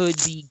could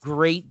be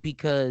great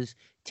because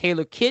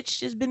Taylor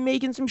Kitsch has been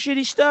making some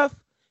shitty stuff.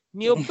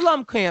 Neil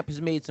Blomkamp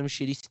has made some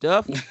shitty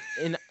stuff.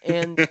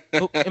 And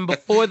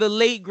before the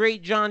late,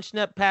 great John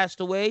Schnepp passed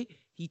away,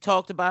 he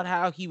talked about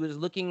how he was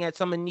looking at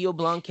some of Neil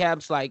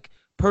Blomkamp's, like,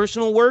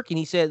 personal work, and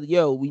he said,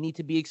 "Yo, we need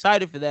to be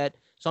excited for that."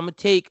 So I'm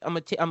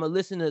gonna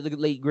listen to the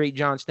late great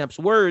John Schnepp's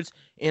words,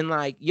 and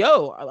like,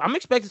 yo, I'm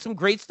expecting some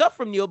great stuff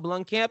from Neil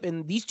Blomkamp,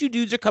 and these two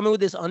dudes are coming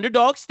with this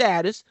underdog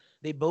status.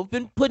 They've both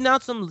been putting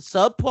out some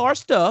subpar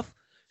stuff,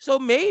 so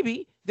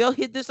maybe they'll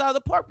hit this out of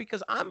the park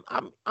because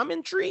I'm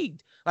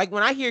intrigued. Like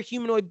when I hear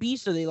humanoid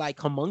beasts, are they like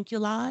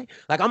homunculi?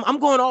 Like I'm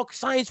going all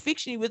science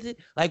fiction-y with it.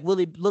 Like, will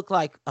it look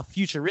like a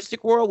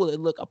futuristic world? Will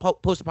it look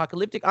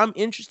post-apocalyptic? I'm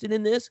interested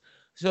in this.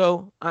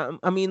 So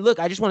I mean, look,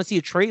 I just want to see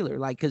a trailer,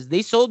 like, because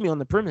they sold me on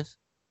the premise.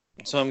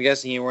 So I'm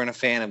guessing you weren't a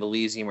fan of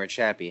Elysium or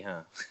Chappie,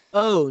 huh?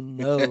 Oh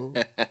no,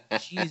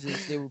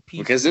 Jesus, they were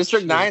people. Because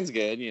District 9's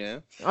good, you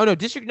know. Oh no,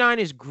 District 9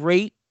 is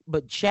great,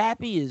 but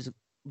Chappie is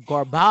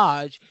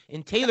garbage,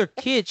 and Taylor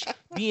Kitsch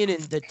being in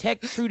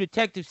True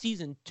Detective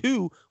season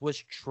 2 was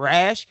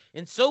trash,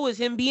 and so is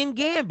him being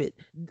Gambit.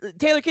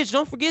 Taylor Kitsch,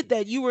 don't forget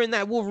that you were in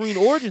that Wolverine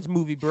Origins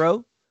movie,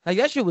 bro. Like,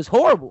 that shit was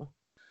horrible.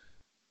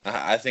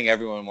 I think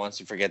everyone wants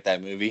to forget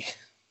that movie.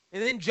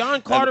 And then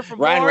John Carter from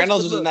Ryan Mars,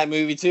 Reynolds was in that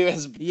movie too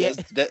as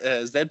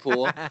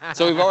Deadpool.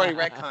 So we've already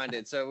retconned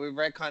it. So we've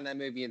retconned that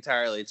movie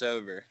entirely. It's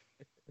over.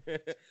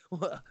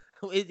 Well,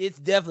 it's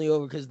definitely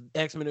over because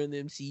X-Men are in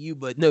the MCU.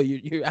 But no,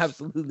 you're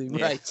absolutely right.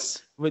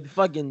 Yes. With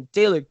fucking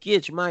Taylor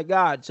Kitsch, my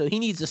God. So he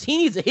needs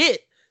a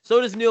hit.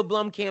 So does Neil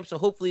Blomkamp. So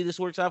hopefully this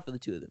works out for the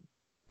two of them.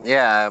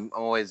 Yeah, I'm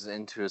always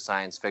into a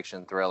science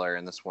fiction thriller,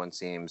 and this one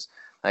seems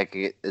like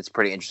it's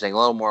pretty interesting. A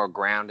little more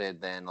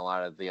grounded than a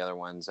lot of the other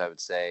ones, I would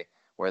say,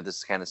 where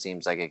this kind of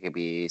seems like it could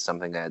be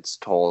something that's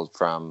told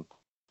from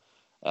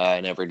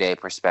an everyday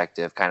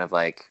perspective, kind of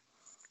like,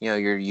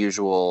 your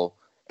usual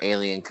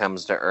alien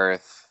comes to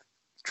Earth,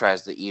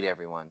 tries to eat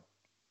everyone.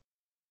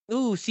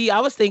 Ooh, see, I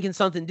was thinking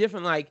something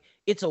different, like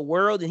it's a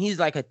world and he's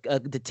like a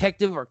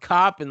detective or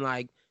cop, and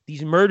like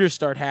these murders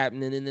start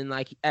happening, and then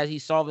like as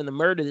he's solving the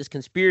murder, this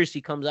conspiracy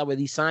comes out where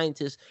these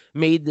scientists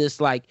made this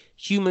like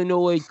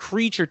humanoid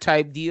creature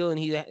type deal, and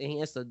he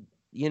has to,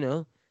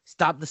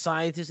 stop the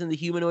scientist and the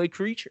humanoid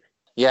creature.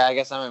 Yeah, I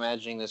guess I'm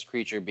imagining this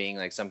creature being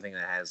like something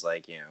that has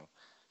like,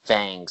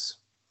 fangs.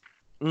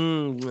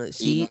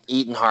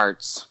 Eating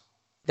hearts.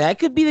 That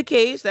could be the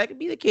case.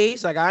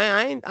 Like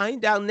I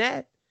ain't doubting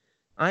that.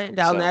 I ain't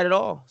doubting that at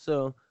all.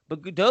 So,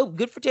 but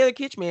good for Taylor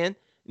Kitsch, man.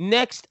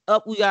 Next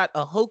up, we got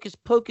a Hocus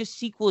Pocus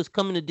sequel is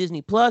coming to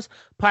Disney Plus.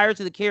 Pirates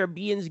of the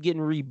Caribbean is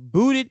getting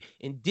rebooted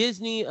in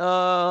Disney.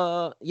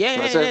 That's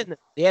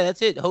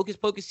it. Hocus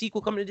Pocus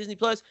sequel coming to Disney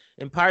Plus,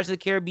 and Pirates of the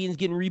Caribbean is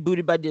getting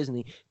rebooted by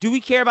Disney. Do we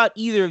care about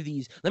either of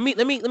these? Let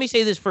me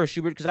say this first,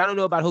 Schubert, because I don't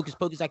know about Hocus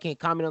Pocus. I can't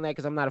comment on that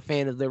because I'm not a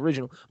fan of the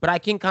original, but I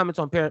can comment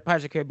on Pirates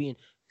of the Caribbean.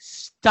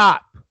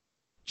 Stop.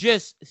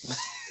 Just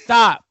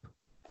stop.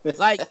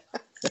 Like,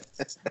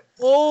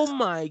 oh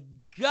my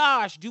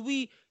gosh,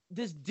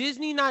 does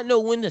Disney not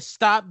know when to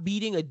stop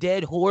beating a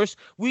dead horse?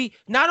 We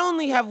not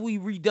only have we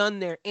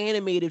redone their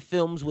animated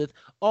films with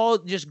all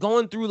just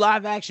going through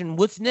live action.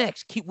 What's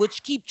next?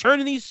 Keep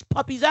churning these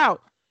puppies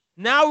out.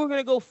 Now we're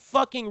gonna go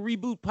fucking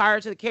reboot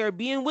Pirates of the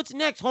Caribbean. What's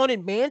next?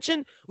 Haunted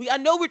Mansion? I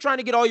know we're trying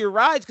to get all your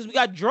rides because we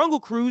got Jungle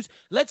Cruise.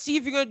 Let's see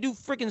if you're gonna do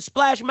freaking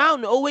Splash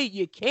Mountain. Oh wait,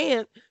 you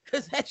can't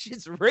because that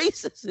shit's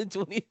racist in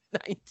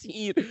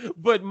 2019.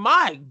 But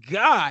my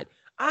God.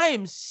 I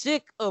am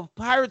sick of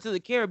Pirates of the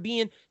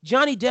Caribbean.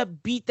 Johnny Depp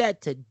beat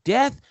that to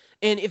death.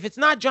 And if it's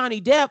not Johnny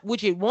Depp,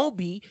 which it won't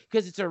be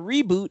because it's a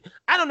reboot,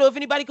 I don't know if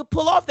anybody could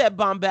pull off that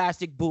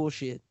bombastic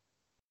bullshit.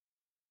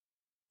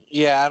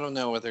 Yeah, I don't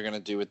know what they're going to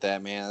do with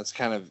that, man. That's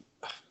kind of...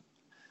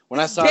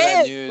 When I saw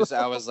that news,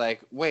 I was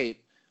like,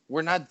 wait,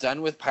 we're not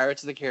done with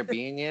Pirates of the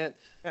Caribbean yet?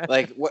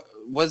 Like,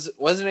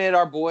 wasn't it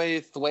our boy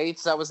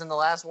Thwaites that was in the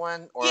last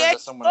one? Or is it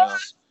someone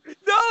else? No,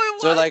 it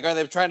wasn't. So, like, are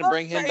they trying to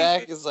bring him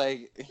back? It's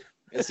like...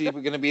 Is he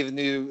going to be the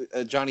new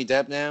Johnny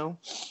Depp now?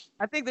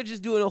 I think they're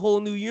just doing a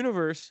whole new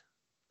universe.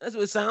 That's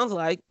what it sounds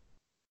like.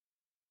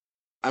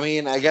 I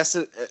mean, I guess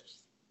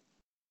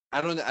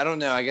I don't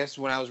know. I guess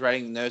when I was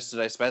writing the notes,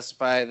 did I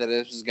specify that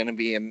this was going to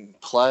be in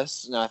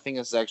Plus? No, I think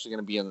it's actually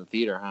going to be in the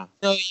theater, huh?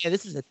 No, yeah,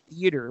 this is a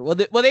theater. Well,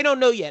 they don't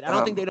know yet. I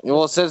don't think they don't.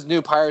 Well, it says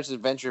new Pirates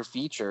Adventure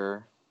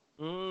feature.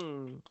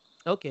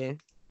 Okay.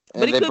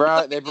 And they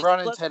brought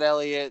in Ted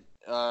Elliott,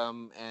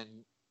 and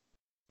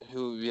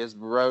who has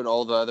wrote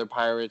all the other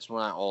pirates, well,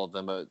 not all of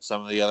them, but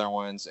some of the other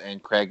ones,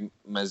 and Craig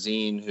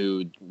Mazin,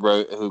 who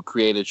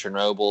created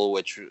Chernobyl,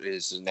 which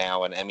is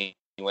now an Emmy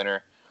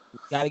winner.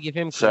 Gotta give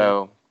him credit.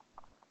 So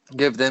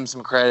give them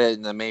some credit,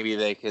 and then maybe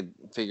they could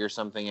figure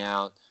something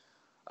out.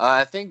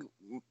 I think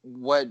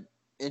what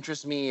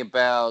interests me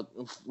about,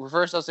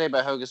 first I'll say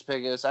about Hocus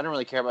Pocus, I don't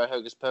really care about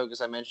Hocus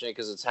Pocus. I mentioned it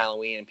because it's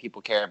Halloween and people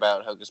care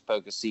about Hocus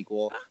Pocus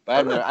sequel.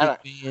 But I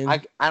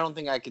don't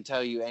think I could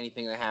tell you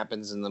anything that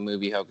happens in the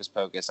movie Hocus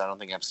Pocus. I don't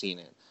think I've seen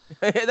it.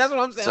 That's what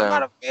I'm saying. So, I'm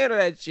not a fan of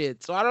that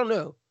shit, so I don't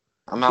know.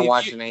 I'm not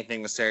watching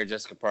anything with Sarah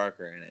Jessica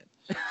Parker in it.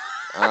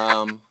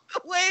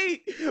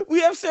 Wait, we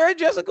have Sarah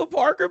Jessica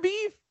Parker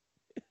beef?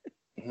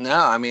 No,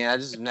 I mean, I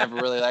just never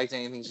really liked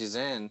anything she's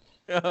in.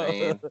 I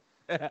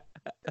mean...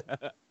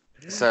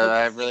 So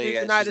I really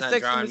she's not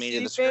drawing me to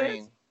the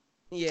screen.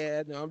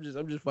 Yeah, no, I'm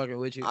just fucking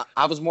with you.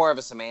 I was more of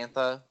a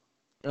Samantha.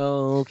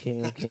 Oh,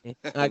 okay.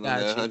 I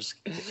got you. I'm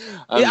just kidding.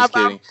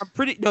 I'm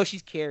pretty. No,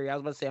 she's Carrie. I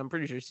was about to say I'm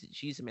pretty sure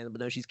she's Samantha, but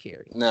no, she's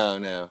Carrie.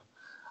 No,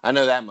 I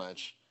know that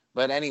much.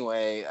 But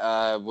anyway,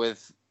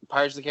 with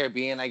Pirates of the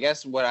Caribbean, I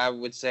guess what I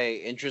would say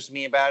interests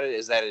me about it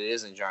is that it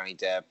isn't Johnny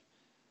Depp.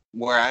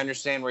 Where I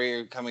understand where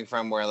you're coming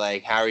from, where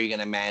like, how are you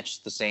going to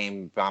match the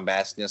same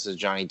bombasticness as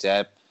Johnny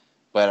Depp?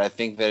 But I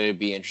think that it'd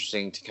be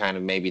interesting to kind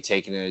of maybe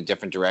take it in a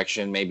different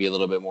direction, maybe a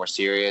little bit more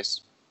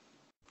serious.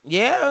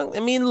 Yeah, I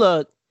mean,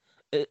 look.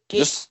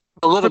 Just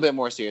a little bit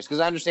more serious, because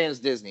I understand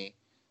it's Disney.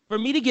 For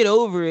me to get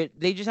over it,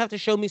 they just have to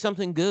show me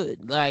something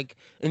good. Like,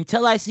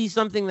 until I see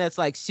something that's,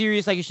 like,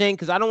 serious, like you're saying,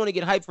 because I don't want to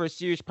get hyped for a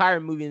serious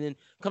pirate movie and then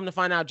come to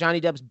find out Johnny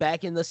Depp's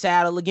back in the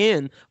saddle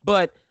again.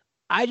 But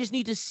I just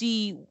need to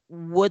see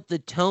what the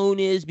tone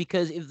is,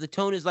 because if the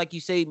tone is, like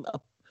you say,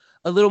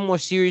 a little more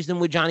serious than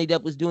what Johnny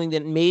Depp was doing,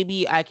 then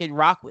maybe I could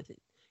rock with it.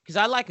 Because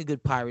I like a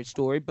good pirate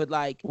story, but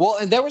like... Well,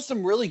 and there was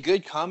some really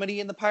good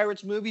comedy in the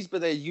Pirates movies, but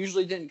they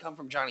usually didn't come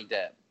from Johnny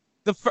Depp.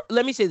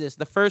 Let me say this.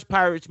 The first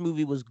Pirates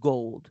movie was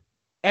gold.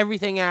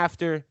 Everything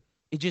after,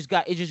 it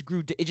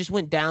just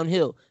went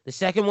downhill. The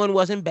second one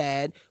wasn't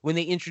bad when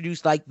they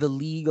introduced like the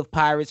League of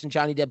Pirates and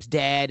Johnny Depp's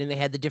dad, and they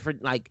had the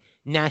different like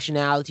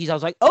nationalities. I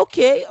was like,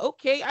 okay,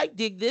 I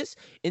dig this.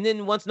 And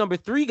then once number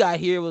 3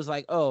 got here, it was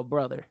like, oh,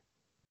 brother,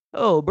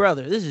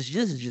 this is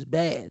just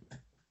bad.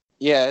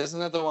 Yeah, isn't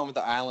that the one with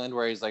the island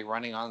where he's like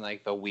running on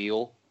like the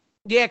wheel?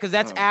 Yeah, because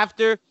that's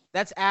after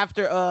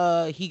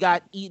he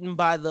got eaten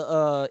by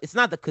the it's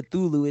not the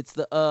Cthulhu, it's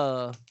the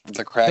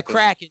Kraken. The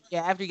Kraken.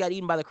 Yeah, after he got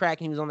eaten by the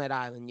Kraken, he was on that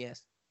island.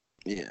 Yes.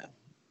 Yeah,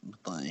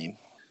 lame.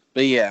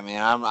 But yeah,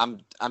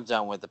 man, I'm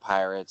done with the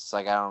Pirates.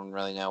 Like, I don't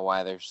really know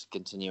why they're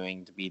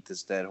continuing to beat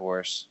this dead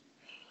horse.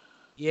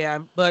 Yeah,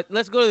 but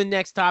let's go to the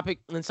next topic,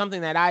 and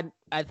something that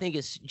I think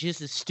is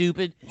just as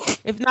stupid,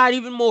 if not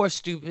even more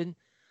stupid.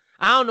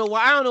 I don't know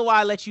why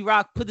I let you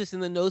put this in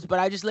the notes, but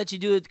I just let you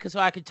do it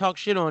so I could talk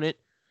shit on it.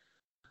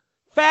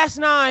 Fast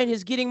 9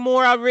 is getting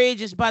more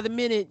outrageous by the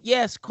minute.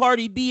 Yes,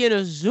 Cardi B and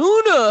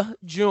Ozuna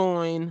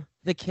join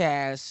the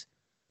cast.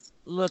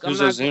 Look,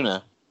 who's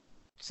Ozuna?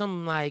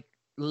 Some like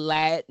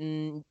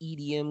Latin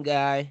EDM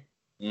guy.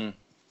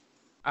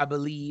 I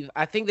believe.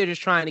 I think they're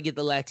just trying to get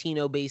the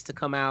Latino base to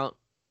come out.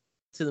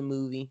 to the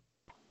movie.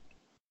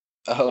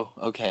 Oh,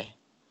 okay.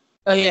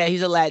 Oh yeah,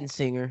 he's a Latin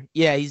singer.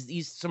 Yeah,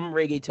 he's some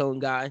reggaeton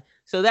guy.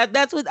 So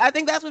that's what I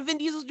think. That's what Vin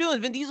Diesel's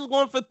doing. Vin Diesel's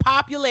going for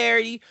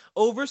popularity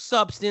over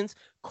substance.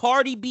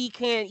 Cardi B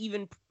can't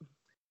even.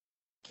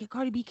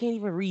 Cardi B can't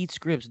even read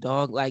scripts,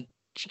 dog. Like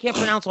she can't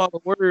pronounce all the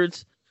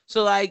words.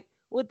 So like,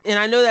 what? And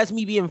I know that's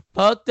me being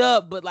fucked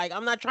up, but like,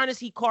 I'm not trying to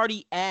see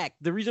Cardi act.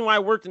 The reason why I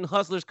worked in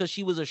Hustlers because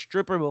she was a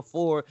stripper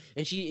before,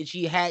 and she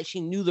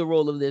knew the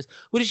role of this.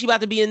 What is she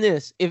about to be in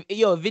this? If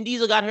Vin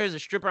Diesel got her as a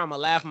stripper, I'm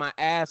gonna laugh my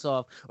ass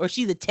off. Or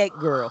she's a tech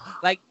girl.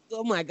 Like,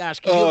 oh my gosh,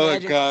 can you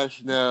imagine? Oh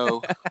gosh,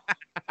 no.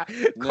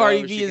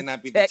 Cardi No, B she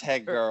cannot be the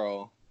tech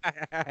girl.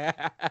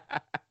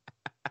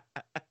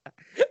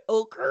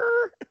 Okay.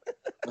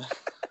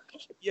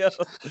 Yo.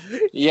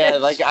 Yeah,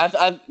 like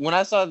I when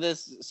I saw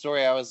this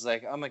story, I was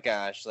like, oh my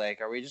gosh,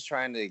 like, are we just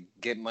trying to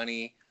get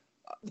money,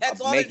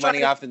 make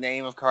money off the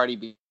name of Cardi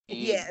B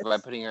by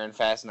putting her in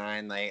Fast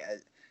 9?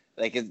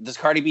 Does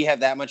Cardi B have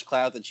that much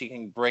clout that she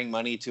can bring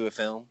money to a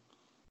film?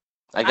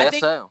 I guess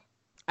so.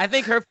 I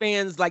think her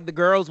fans, like the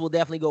girls, will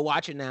definitely go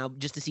watch it now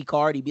just to see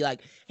Cardi. Be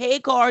like, hey,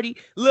 Cardi,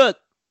 look,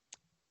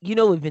 you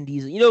know what Vin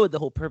Diesel, you know what the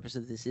whole purpose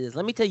of this is.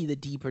 Let me tell you the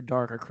deeper,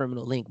 darker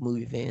Criminal Link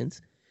movie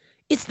fans.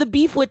 It's the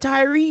beef with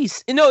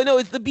Tyrese. No,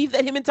 it's the beef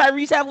that him and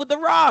Tyrese have with The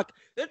Rock.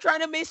 They're trying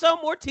to make sell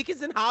more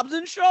tickets than Hobbs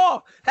and Shaw.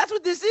 That's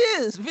what this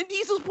is. Vin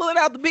Diesel's pulling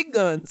out the big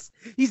guns.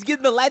 He's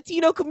getting the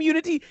Latino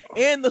community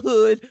and the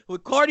hood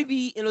with Cardi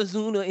B and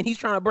Ozuna, and he's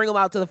trying to bring them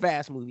out to the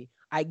Fast movie.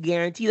 I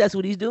guarantee that's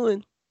what he's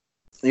doing.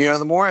 You know,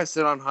 the more I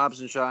sit on Hobbs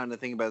and Shaw and I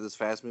think about this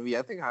Fast movie,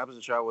 I think Hobbs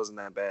and Shaw wasn't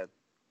that bad.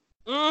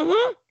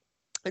 Mm-hmm.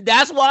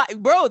 That's why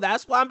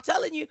I'm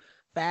telling you,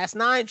 Fast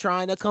 9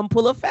 trying to come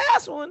pull a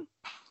fast one.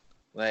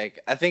 Like,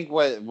 I think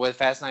what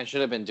Fast 9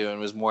 should have been doing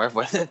was more of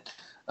what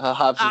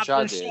Hobbs and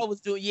Shaw did. Shaw was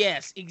doing,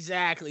 yes,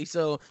 exactly.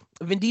 So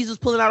Vin Diesel's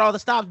pulling out all the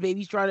stops, baby.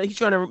 He's trying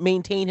to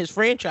maintain his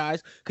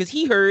franchise because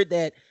he heard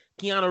that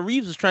Keanu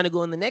Reeves was trying to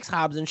go in the next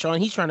Hobbs and Shaw,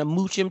 and he's trying to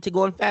mooch him to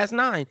go in Fast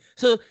 9.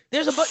 So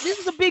this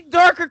is a big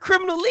darker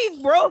criminal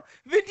league, bro.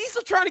 Vin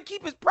Diesel trying to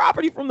keep his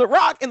property from The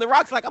Rock, and The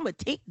Rock's like, I'm gonna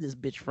take this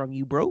bitch from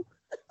you, bro.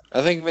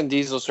 I think Vin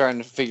Diesel's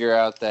starting to figure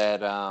out that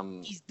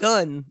he's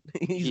done.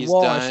 He's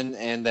done,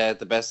 and that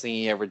the best thing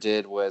he ever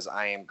did was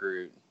I Am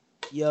Groot.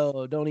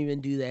 Yo, don't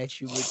even do that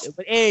shit.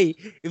 But hey,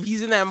 if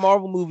he's in that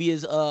Marvel movie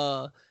as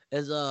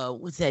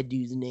what's that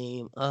dude's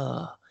name?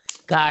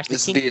 Gosh,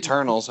 this is the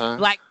Eternals, huh?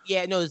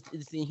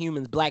 It's the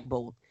Inhumans. Black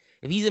Bolt.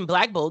 If he's in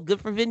Black Bolt, good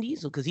for Vin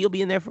Diesel because he'll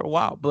be in there for a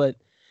while. But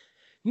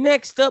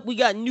next up, we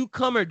got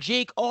newcomer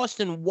Jake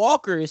Austin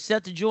Walker is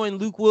set to join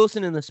Luke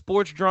Wilson in the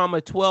sports drama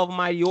 12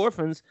 Mighty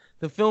Orphans.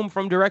 The film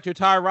from director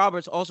Ty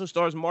Roberts also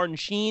stars Martin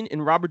Sheen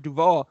and Robert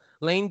Duvall.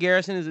 Lane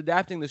Garrison is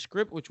adapting the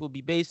script, which will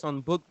be based on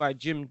the book by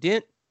Jim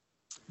Dent.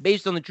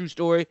 Based on the true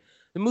story,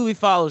 the movie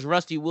follows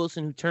Rusty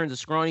Wilson, who turns a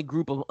scrawny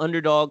group of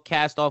underdog,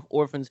 cast-off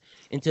orphans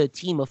into a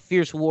team of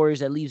fierce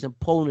warriors that leaves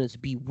opponents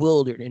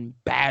bewildered and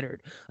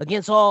battered.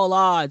 Against all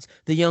odds,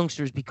 the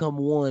youngsters become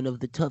one of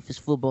the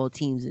toughest football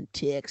teams in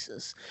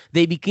Texas.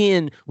 They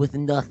begin with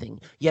nothing,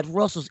 yet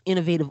Russell's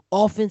innovative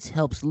offense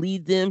helps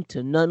lead them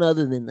to none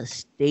other than the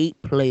state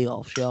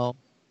playoffs, y'all.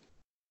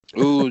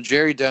 Ooh,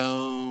 Jerry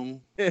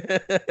Dome.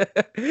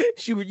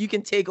 Schubert, you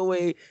can take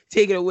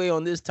it away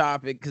on this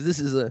topic because this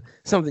is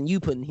something you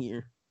put in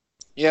here.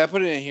 Yeah, I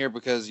put it in here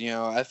because,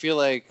 I feel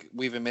like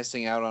we've been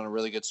missing out on a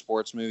really good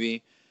sports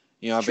movie.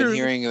 I've been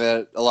hearing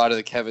that a lot of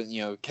the Kevin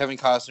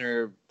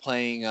Costner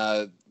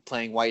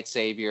playing White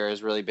Savior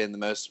has really been the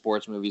most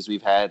sports movies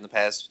we've had in the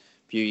past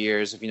few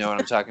years, if you know what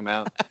I'm talking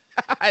about.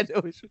 I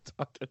know what you're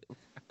talking about.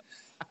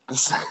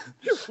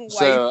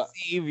 White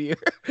Savior.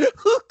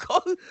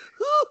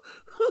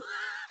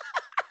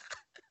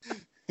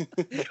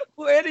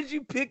 Where did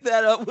you pick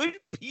that up? Which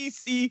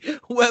PC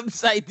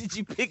website did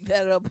you pick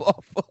that up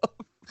off of?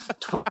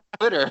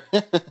 Twitter.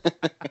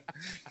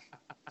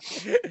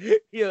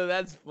 Yo,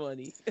 that's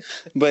funny.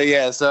 But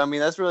yeah, so I mean,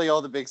 that's really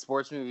all the big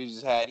sports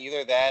movies had.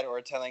 Either that,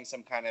 or telling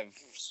some kind of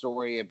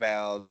story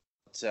about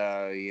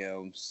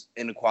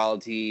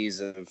inequalities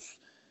of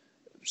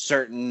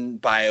certain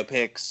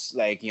biopics,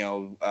 like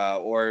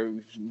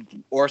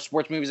or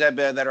sports movies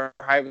that are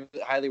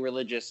highly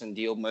religious and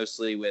deal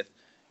mostly with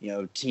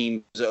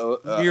teams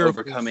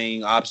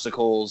overcoming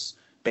obstacles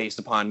based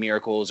upon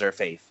miracles or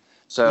faith.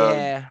 So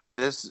yeah.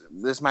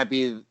 This might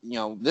be,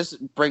 this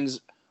brings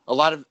a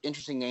lot of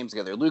interesting names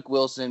together. Luke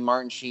Wilson,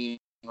 Martin Sheen,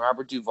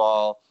 Robert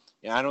Duvall.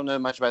 I don't know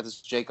much about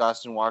this Jake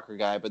Austin Walker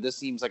guy, but this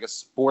seems like a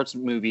sports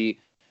movie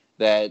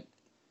that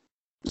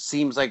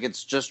seems like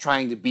it's just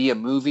trying to be a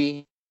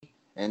movie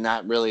and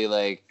not really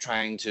like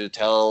trying to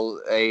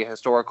tell a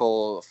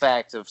historical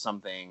fact of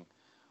something,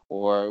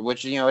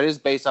 which it is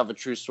based off a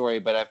true story,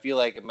 but I feel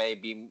like it may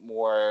be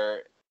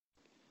more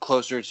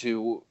closer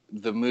to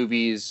the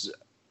movies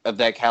of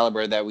that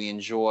caliber that we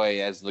enjoy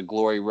as the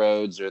Glory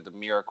Roads or the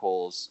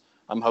Miracles.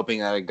 I'm hoping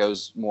that it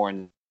goes more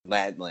in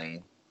that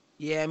lane.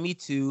 Yeah, me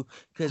too.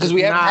 Because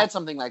we haven't had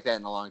something like that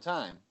in a long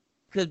time.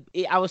 because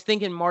I was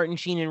thinking Martin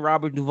Sheen and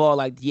Robert Duvall,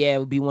 like, yeah, it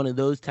would be one of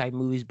those type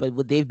movies. But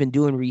what they've been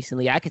doing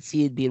recently, I could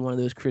see it being one of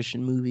those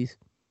Christian movies.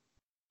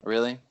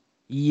 Really?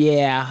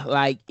 Yeah,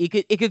 like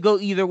it could go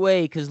either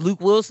way because Luke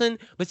Wilson,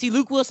 but see,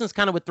 Luke Wilson's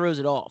kind of what throws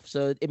it off.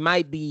 So it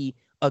might be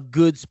a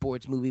good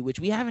sports movie, which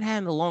we haven't had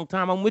in a long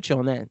time. I'm with you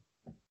on that.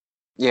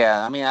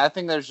 Yeah, I mean, I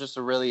think there's just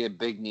a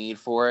big need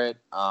for it.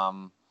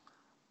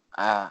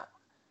 I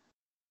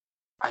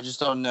just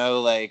don't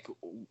know like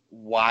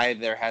why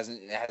it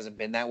hasn't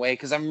been that way.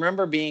 Because I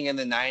remember being in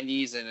the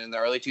 '90s and in the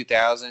early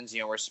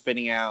 2000s, we're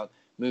spitting out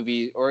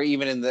movies, or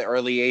even in the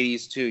early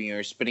 '80s too.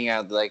 You're spitting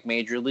out like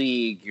Major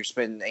League. You're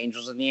spitting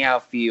Angels in the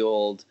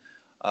Outfield,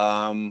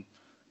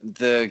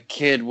 the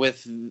kid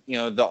with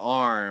the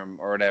arm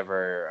or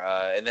whatever,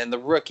 and then the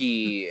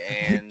rookie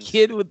and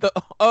kid with the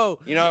what I'm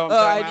talking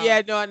about?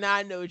 Yeah, no, now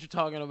I know what you're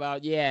talking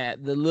about. Yeah,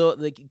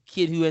 the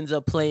kid who ends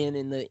up playing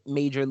in the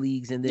major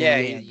leagues and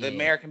then the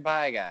American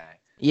Pie guy.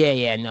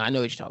 Yeah, no, I know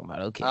what you're talking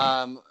about. Okay.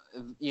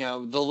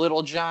 The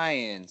Little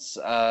Giants.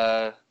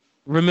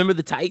 Remember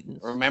the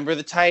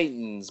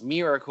Titans.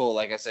 Miracle,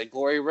 like I said,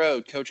 Glory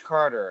Road, Coach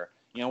Carter.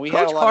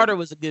 Coach Carter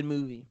was a good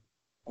movie.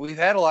 We've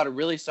had a lot of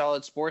really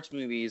solid sports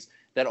movies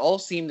that all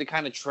seem to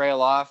kind of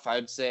trail off,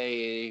 I'd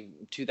say,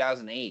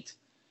 2008.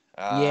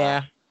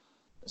 Yeah.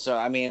 So,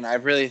 I mean, I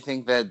really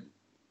think that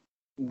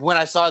when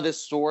I saw this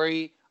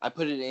story, I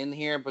put it in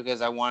here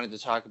because I wanted to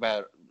talk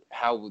about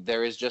how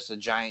there is just a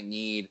giant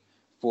need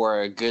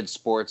for a good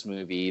sports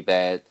movie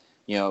that,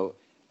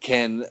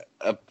 can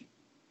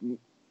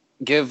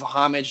give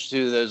homage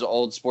to those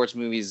old sports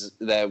movies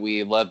that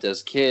we loved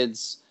as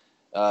kids,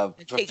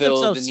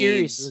 fulfill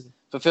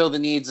the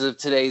needs of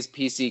today's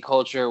PC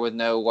culture with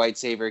no white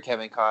savior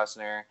Kevin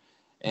Costner,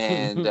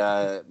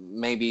 and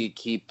maybe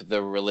keep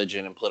the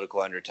religion and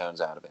political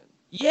undertones out of it.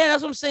 Yeah,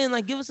 that's what I'm saying.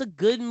 Like, give us a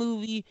good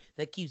movie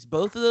that keeps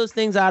both of those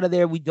things out of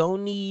there. We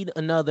don't need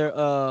another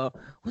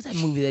what's that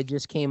movie that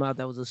just came out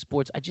that was a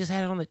sports? I just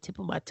had it on the tip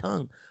of my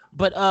tongue.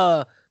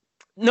 But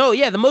no,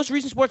 yeah, the most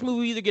recent sports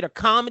movie we either get are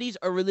comedies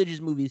or religious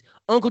movies.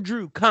 Uncle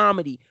Drew,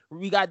 comedy.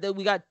 We got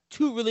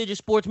 2 religious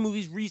sports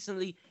movies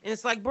recently, and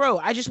it's like, bro,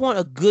 I just want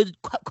a good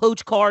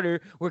Coach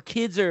Carter where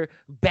kids are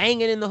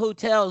banging in the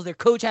hotels. Their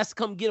coach has to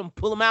come get them,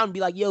 pull them out, and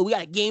be like, "Yo, we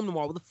got a game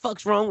tomorrow. What the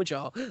fuck's wrong with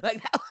y'all?"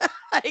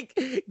 Like,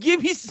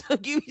 give me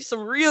some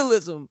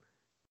realism.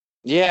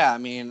 Yeah, I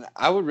mean,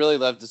 I would really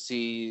love to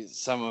see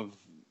some of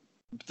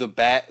the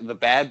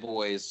bad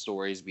boys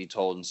stories be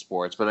told in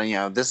sports, but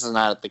this is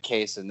not the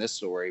case in this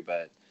story.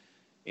 But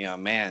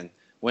man,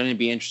 wouldn't it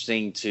be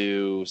interesting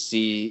to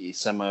see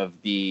some of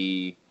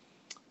the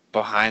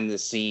behind the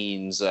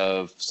scenes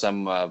of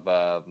some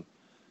of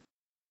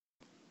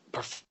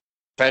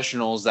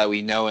professionals that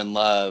we know and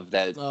love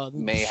that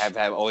may have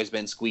always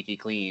been squeaky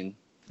clean?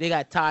 They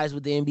got ties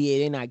with the NBA.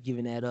 They're not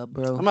giving that up,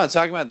 bro. I'm not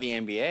talking about the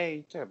NBA.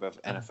 You talk about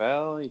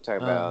NFL. You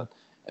talk about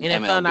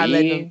NFL not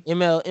letting them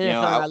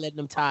not letting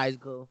them ties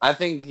go. I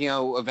think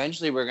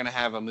eventually we're gonna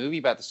have a movie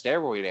about the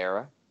steroid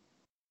era.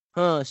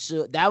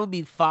 So that would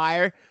be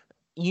fire.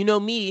 You know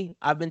me.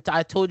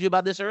 I told you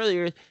about this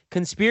earlier.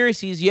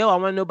 Conspiracies. Yo, I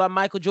want to know about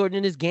Michael Jordan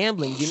and his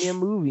gambling. Give me a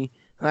movie.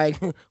 Like,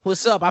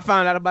 what's up? I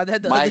found out about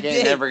that the other day. Mike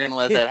ain't never gonna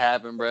let that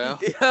happen, bro.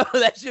 Yo,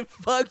 that shit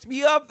fucked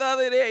me up the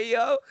other day,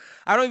 yo.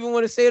 I don't even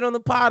want to say it on the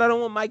pod. I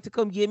don't want Mike to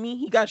come get me.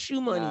 He got shoe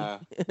money. Nah,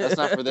 that's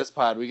not for this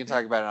pod. We can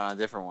talk about it on a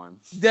different one.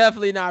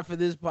 Definitely not for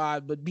this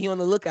pod, but be on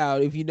the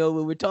lookout if you know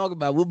what we're talking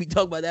about. We'll be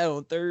talking about that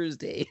on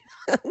Thursday.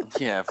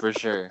 Yeah, for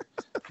sure.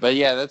 But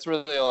yeah, that's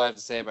really all I have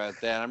to say about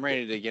that. I'm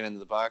ready to get into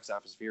the box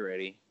office if you're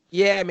ready.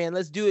 Yeah, man,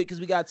 let's do it because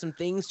we got some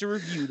things to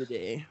review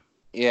today.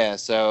 Yeah,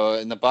 so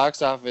in the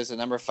box office at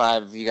number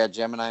 5, you got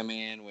Gemini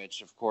Man,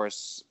 which of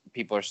course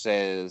people are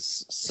saying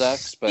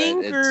sucks, but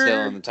it's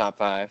still in the top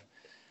 5.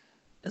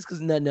 That's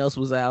because nothing else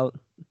was out.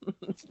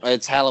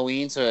 It's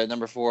Halloween, so at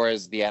number 4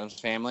 is The Addams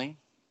Family.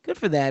 Good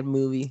for that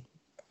movie.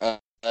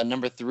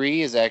 Number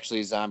 3 is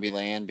actually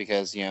Zombieland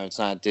because it's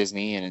not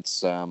Disney and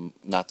it's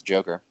not the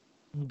Joker.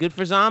 Good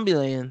for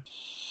Zombieland.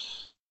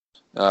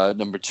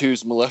 Number 2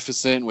 is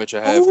Maleficent, which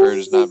I have heard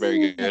is not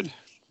very good.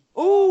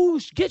 Oh,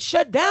 get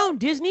shut down,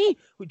 Disney.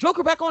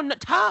 Joker back on the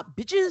top,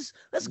 bitches.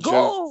 Let's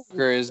go.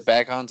 Joker is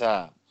back on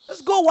top.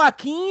 Let's go,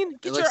 Joaquin.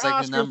 Get it looks your like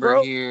Oscar, the number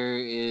bro. here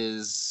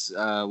is,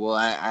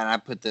 I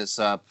put this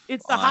up.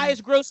 It's the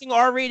highest grossing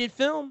R-rated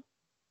film.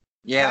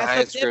 Yeah, the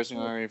highest grossing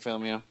R-rated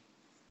film, yeah.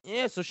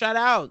 Yeah, so shout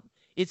out.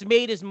 It's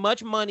made as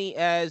much money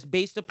as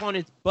based upon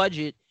its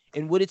budget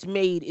and what it's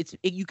made.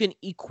 You can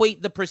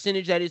equate the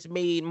percentage that it's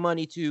made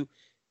money to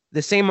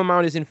the same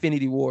amount as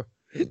Infinity War.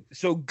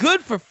 So good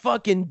for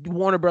fucking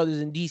Warner Brothers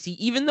and DC,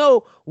 even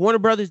though Warner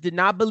Brothers did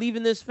not believe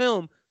in this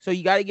film. So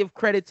you got to give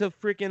credit to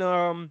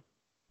freaking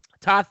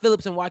Todd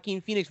Phillips and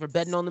Joaquin Phoenix for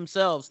betting on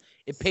themselves.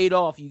 It paid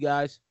off, you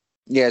guys.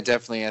 Yeah,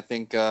 definitely. I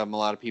think a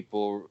lot of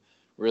people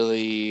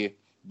really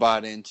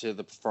bought into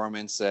the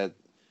performance that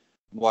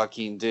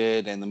Joaquin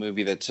did and the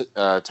movie that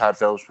Todd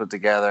Phillips put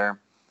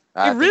together.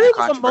 It really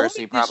was a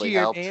moment this year,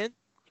 helped. Man.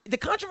 The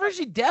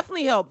controversy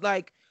definitely helped.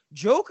 Like,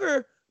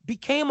 Joker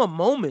became a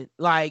moment.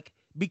 Like,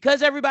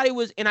 because everybody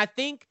was, and I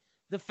think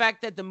the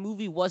fact that the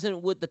movie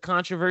wasn't what the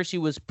controversy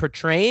was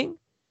portraying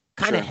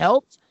kind of Sure.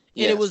 helped.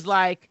 And Yes. it was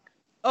like,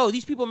 oh,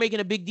 these people are making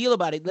a big deal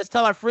about it. Let's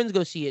tell our friends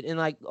go see it. And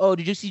like, oh,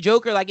 did you see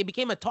Joker? Like, it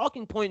became a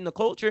talking point in the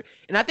culture.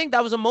 And I think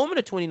that was a moment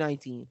of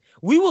 2019.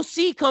 We will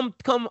see come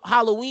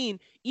Halloween,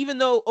 even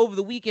though over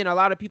the weekend, a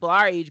lot of people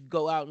our age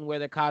go out and wear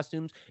their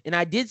costumes. And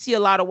I did see a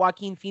lot of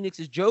Joaquin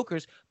Phoenix's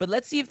Jokers, but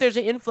let's see if there's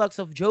an influx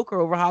of Joker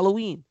over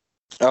Halloween.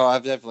 Oh,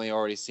 I've definitely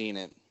already seen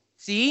it.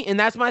 See, and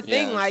that's my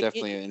thing. Yeah, like,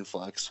 definitely an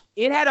influx.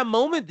 It had a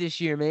moment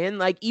this year, man.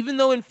 Like, even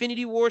though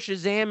Infinity War,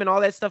 Shazam, and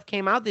all that stuff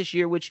came out this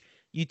year, which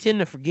you tend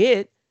to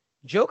forget,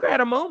 Joker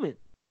had a moment.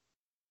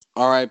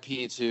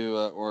 R.I.P.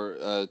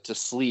 to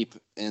sleep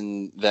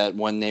in that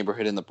one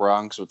neighborhood in the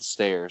Bronx with the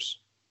stairs.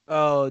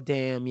 Oh,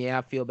 damn. Yeah,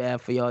 I feel bad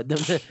for y'all.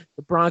 The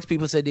Bronx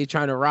people said they're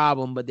trying to rob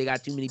them, but they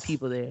got too many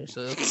people there.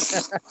 So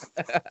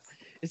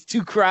it's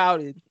too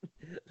crowded.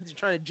 They're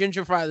trying to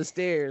gentrify the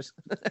stairs.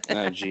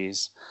 Oh,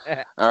 jeez.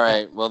 All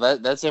right. Well,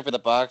 that's it for the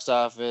box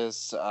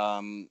office.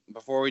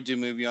 Before we do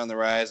Movie on the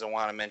Rise, I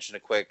want to mention a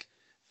quick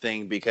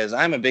thing because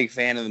I'm a big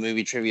fan of the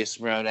Movie Trivia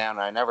Schmoedown.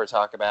 I never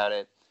talk about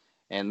it.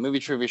 And Movie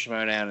Trivia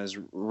Schmoedown is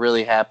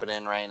really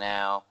happening right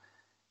now.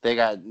 They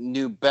got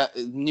new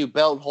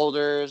belt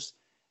holders.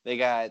 They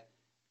got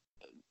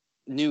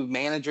new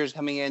managers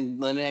coming in.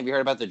 Lyndon, have you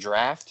heard about the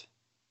draft?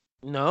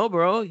 No,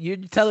 bro. You're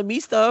telling me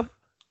stuff.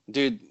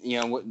 Dude,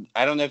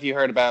 I don't know if you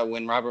heard about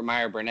when Robert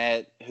Meyer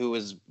Burnett, who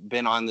has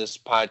been on this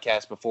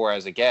podcast before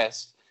as a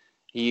guest,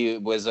 he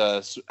was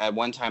at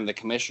one time the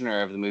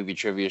commissioner of the Movie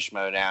Trivia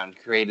Schmoedown,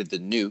 created the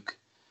Nuke.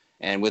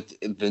 And with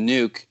the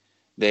Nuke,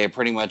 they're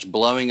pretty much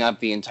blowing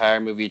up the entire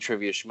Movie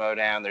Trivia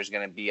Schmoedown. There's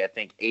going to be, I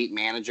think, 8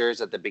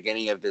 managers at the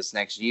beginning of this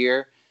next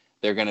year.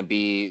 They're going to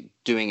be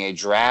doing a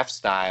draft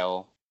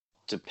style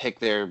to pick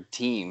their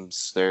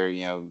teams,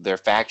 their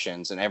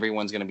factions, and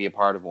everyone's going to be a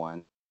part of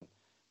one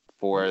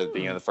for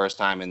the first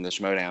time in the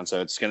Schmoedown.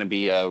 So it's going to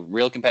be a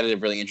real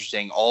competitive, really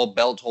interesting. All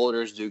belt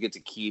holders do get to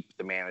keep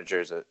the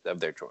managers of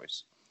their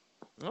choice.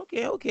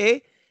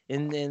 Okay.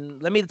 And then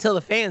let me tell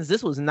the fans,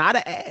 this was not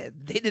an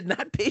ad. They did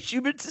not pay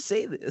Schubert to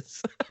say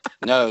this.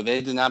 No,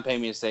 they did not pay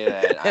me to say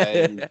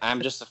that.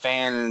 I'm just a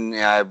fan, and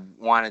I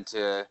wanted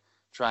to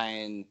try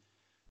and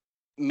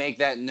make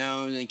that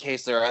known in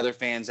case there are other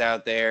fans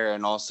out there,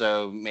 and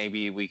also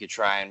maybe we could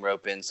try and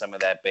rope in some of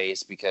that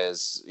base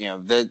because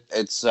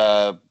it's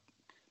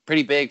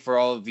pretty big for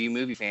all of you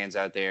movie fans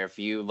out there. If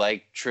you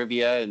like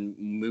trivia and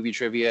movie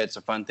trivia, it's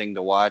a fun thing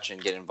to watch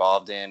and get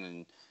involved in,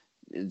 and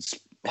it's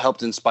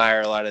helped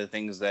inspire a lot of the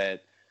things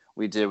that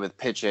we did with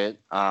Pitch It,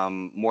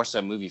 more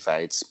so movie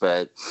fights,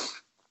 but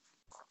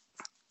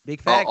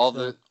big facts.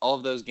 All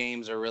of those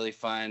games are really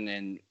fun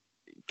and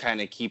kind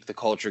of keep the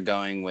culture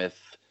going with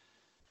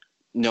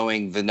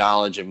knowing the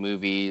knowledge of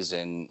movies,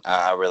 and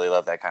I really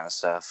love that kind of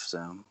stuff.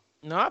 So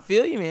no, I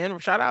feel you, man.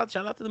 Shout out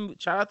to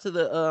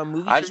the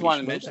movie. I just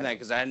wanted to mention that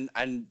because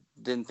I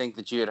didn't think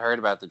that you had heard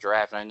about the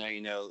draft, and I know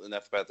you know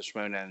enough about the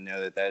Schmoedown to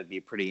know that would be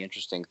a pretty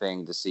interesting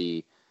thing to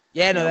see.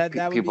 Yeah, no,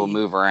 that people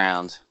move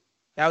around.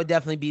 That would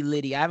definitely be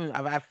litty.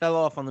 I fell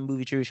off on the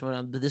movie trivia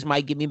Schmoedown, but this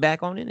might get me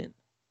back on in it.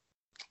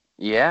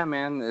 Yeah,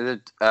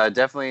 man.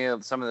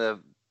 Definitely some of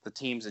the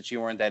teams that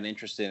you weren't that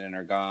interested in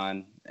are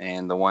gone,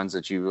 and the ones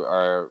that you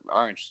are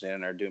interested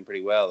in are doing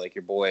pretty well. Like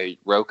your boy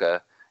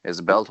Roca is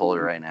a belt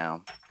holder right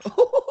now.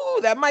 Ooh,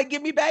 that might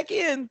get me back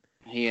in.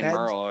 He and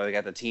Merle, they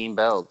got the team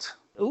belt.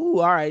 Ooh,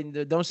 all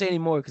right. Don't say any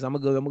more because I'm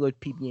gonna go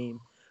peep game.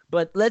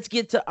 But let's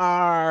get to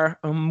our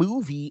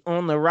movie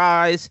on the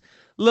rise.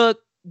 Look,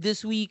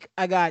 this week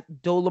I got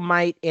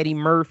Dolomite, Eddie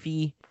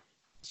Murphy.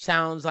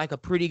 Sounds like a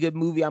pretty good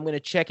movie. I'm gonna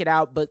check it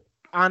out, but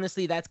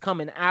honestly, that's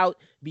coming out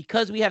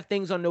because we have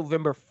things on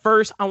November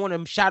 1st. I want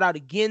to shout out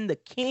again The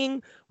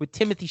King with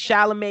Timothée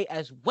Chalamet,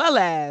 as well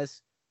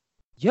as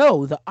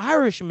The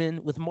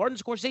Irishman with Martin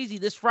Scorsese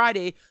this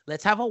Friday.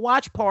 Let's have a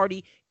watch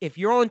party. If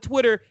you're on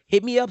Twitter,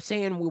 hit me up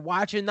saying we're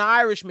watching The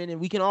Irishman,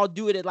 and we can all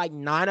do it at like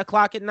 9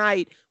 o'clock at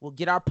night. We'll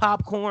get our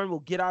popcorn, we'll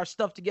get our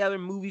stuff together,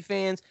 movie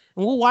fans,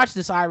 and we'll watch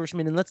this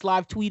Irishman, and let's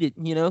live tweet it.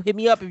 Hit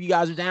me up if you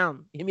guys are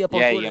down. Hit me up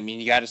on Twitter. Yeah, I mean,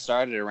 you got to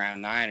start it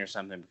around 9 or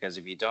something, because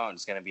if you don't,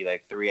 it's going to be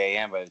like 3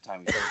 a.m. by the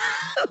time you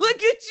finish.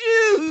 Look at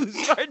you!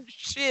 Start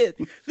shit.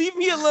 Leave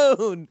me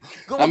alone.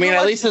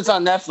 At least it's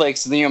on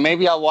Netflix.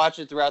 Maybe I'll watch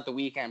it throughout the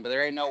weekend, but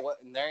there ain't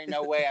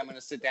no way I'm going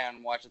to sit down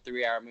and watch a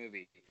 3-hour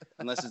movie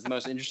unless it's the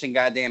most interesting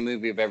goddamn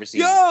movie I've ever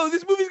seen. Yo,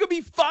 this movie's gonna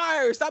be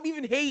fire. Stop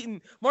even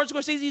hating. Martin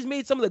Scorsese's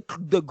made some of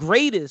the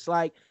greatest.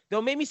 Like,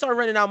 they'll make me start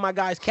running out my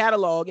guy's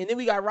catalog. And then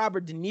we got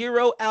Robert De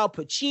Niro, Al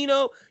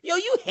Pacino. Yo,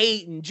 you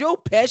hating. Joe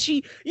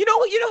Pesci. You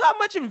know how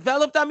much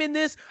enveloped I'm in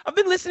this? I've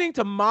been listening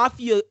to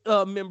Mafia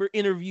member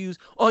interviews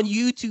on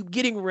YouTube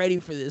getting ready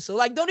for this. So,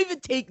 like, don't even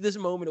take this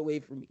moment away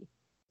from me.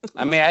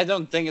 I mean, I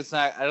don't think it's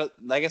not.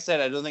 Like I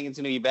said, I don't think it's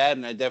gonna be bad,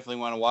 and I definitely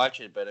want to watch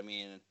it. But I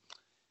mean,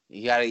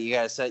 you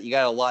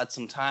gotta allot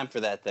some time for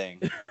that thing.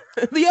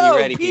 Yo, be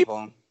ready,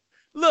 people.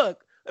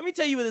 Look, let me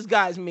tell you what this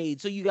guy's made,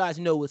 so you guys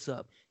know what's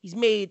up. He's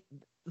made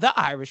The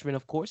Irishman,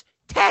 of course,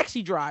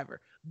 Taxi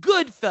Driver,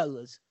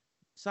 Goodfellas,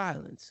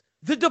 Silence,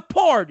 The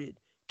Departed,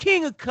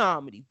 King of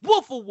Comedy,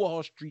 Wolf of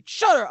Wall Street,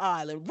 Shutter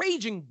Island,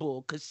 Raging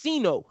Bull,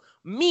 Casino,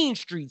 Mean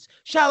Streets,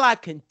 Shall I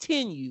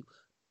Continue,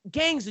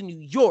 Gangs of New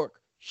York,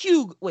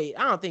 Hugh. Wait,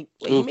 I don't think.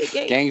 Wait, he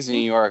made Gangs of New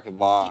York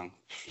long.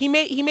 He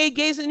made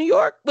Gangs of New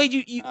York. Wait,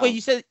 wait,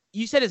 you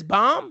said it's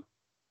bomb?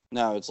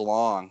 No, it's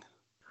long.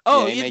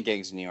 Oh, yeah, he made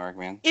Gangs of New York,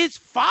 man. It's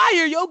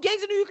fire, yo.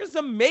 Gangs of New York is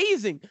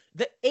amazing.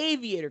 The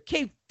Aviator,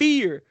 Cape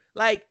Fear,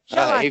 like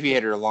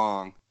Aviator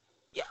long.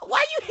 Yeah,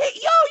 why you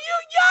hate yo?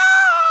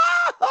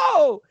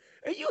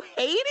 Are you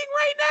hating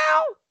right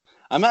now?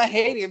 I'm not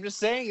hating. I'm just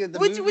saying that the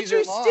movies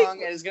are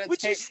long, and it's gonna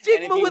take.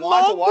 And if you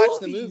want to watch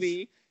the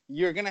movie,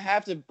 you're gonna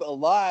have to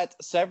allot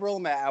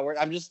several hours.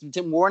 I'm just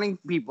warning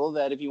people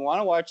that if you want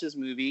to watch this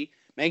movie,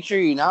 make sure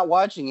you're not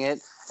watching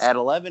it at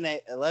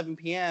 11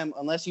 p.m.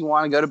 unless you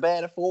want to go to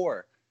bed at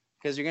 4,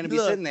 because you're gonna be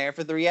sitting there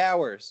for 3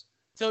 hours.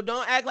 So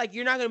don't act like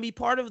you're not gonna be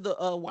part of the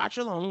watch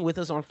along with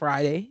us on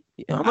Friday.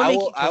 I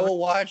will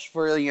watch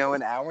for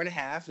an hour and a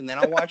half, and then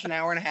I'll watch an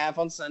hour and a half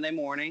on Sunday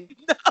morning.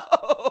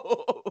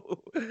 No,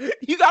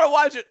 you gotta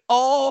watch it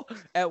all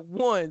at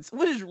once.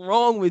 What is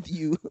wrong with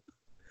you?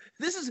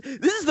 This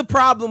is the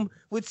problem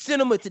with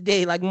cinema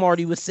today, like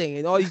Marty was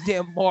saying. All these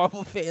damn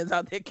Marvel fans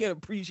out there can't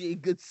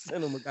appreciate good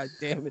cinema. God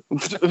damn it!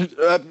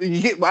 I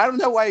don't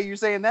know why you're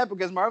saying that,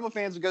 because Marvel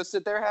fans would go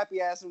sit their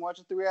happy ass and watch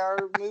a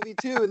 3-hour movie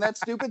too, and that's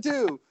stupid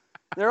too.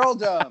 They're all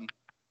dumb.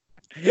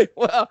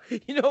 Well,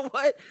 you know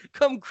what?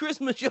 Come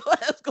Christmas, your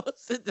ass gonna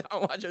sit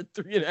down and watch a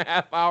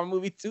 3.5-hour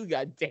movie too.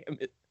 God damn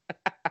it!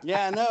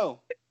 Yeah, I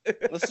know.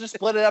 Let's just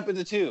split it up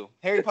into 2.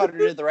 Harry Potter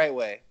did it the right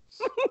way.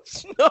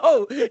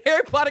 No,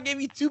 Harry Potter gave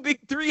me 2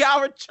 big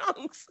 3-hour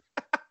chunks.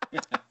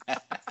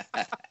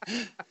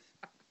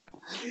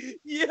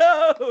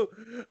 Yo,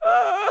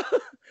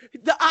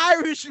 The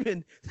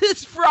Irishman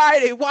this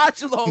Friday.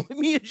 Watch along with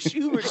me and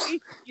Schubert.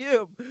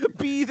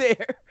 Be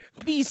there.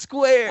 Be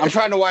square. I'm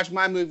trying to watch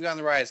my movie on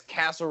the rise,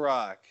 Castle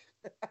Rock.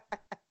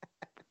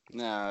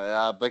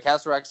 No, but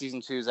Castle Rock season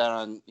 2 is out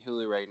on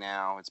Hulu right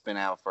now. It's been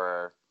out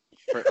for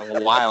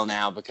a while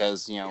now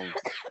because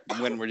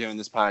when we're doing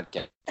this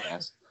podcast.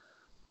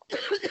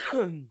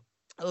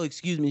 Oh,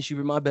 excuse me,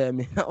 Schubert. My bad,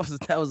 man.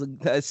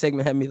 That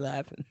segment had me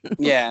laughing.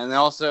 Yeah, and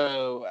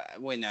also,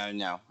 wait,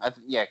 no.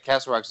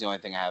 Castle Rock's the only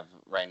thing I have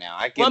right now.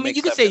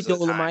 You could say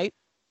Dolomite.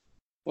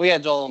 Well, yeah,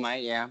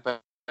 Dolomite, yeah,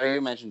 but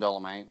you mentioned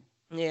Dolomite.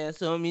 Yeah,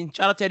 so shout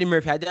out to Eddie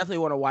Murphy. I definitely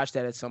want to watch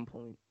that at some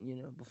point.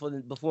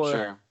 Before.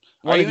 Sure.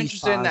 Are you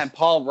interested in that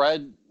Paul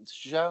Rudd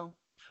show?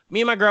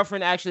 Me and my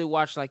girlfriend actually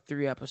watched like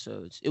 3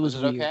 episodes. It was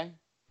weird. Okay?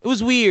 It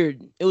was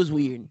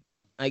weird.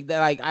 Like that.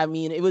 Like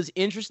it was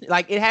interesting.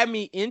 Like it had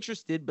me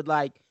interested, but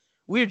like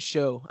weird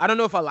show. I don't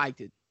know if I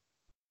liked it.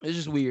 It was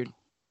just weird.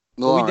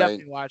 Well, we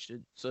definitely watched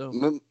it.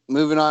 So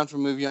moving on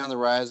from Movie on the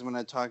Rise, I'm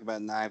going to talk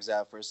about Knives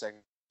Out for a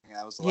second.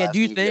 That was the last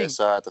movie I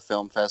saw at the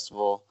film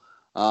festival.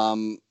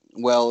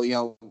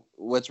 Well,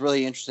 what's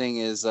really interesting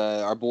is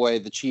our boy,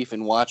 the Chief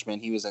in Watchmen,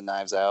 he was in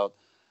Knives Out.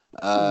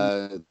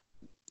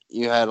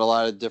 You had a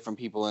lot of different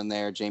people in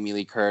there. Jamie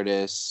Lee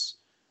Curtis.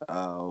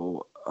 Daniel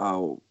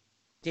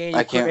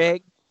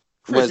Craig.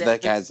 What is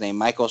that guy's name?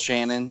 Michael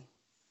Shannon?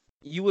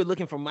 You were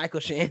looking for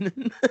Michael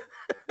Shannon?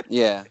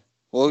 Yeah.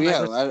 Well,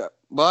 yeah. I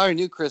already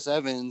knew Chris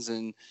Evans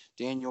and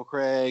Daniel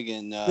Craig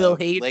and Bill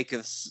Hader.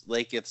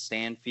 Lakeith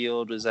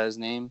Stanfield, was that his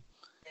name?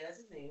 Yeah, that's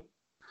his name.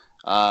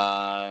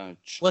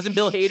 Wasn't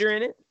Bill Hader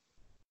in it?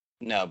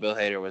 No, Bill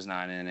Hader was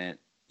not in it.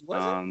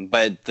 Was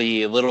but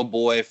the little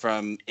boy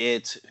from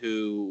It,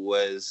 who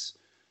was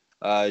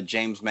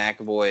James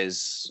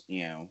McAvoy's,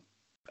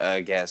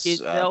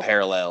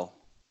 parallel.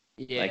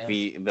 Yeah. Like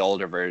the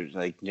older version,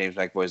 like James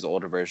McAvoy's the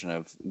older version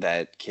of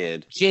that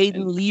kid.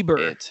 Jaden Lieber.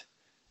 It.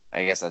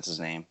 I guess that's his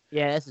name.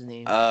 Yeah, that's his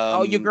name.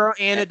 Your girl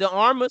Anna de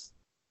Armas.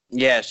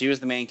 Yeah, she was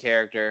the main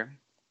character,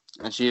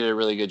 and she did a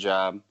really good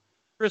job.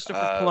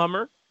 Christopher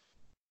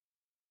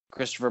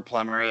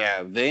Plummer,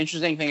 yeah. The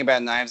interesting thing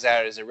about Knives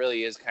Out is it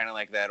really is kind of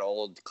like that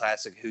old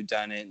classic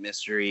whodunit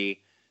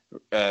mystery,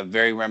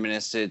 very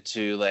reminiscent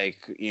to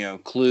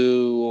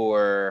Clue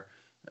or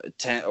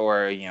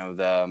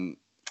the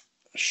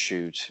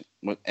shoot,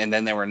 and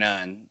then there were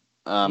none.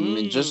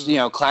 Just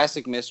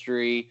classic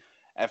mystery.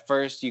 At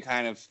first, you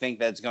kind of think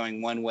that's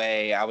going one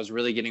way. I was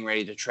really getting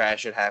ready to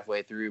trash it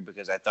halfway through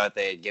because I thought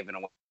they had given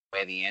away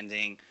the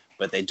ending,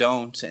 but they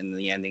don't, and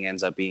the ending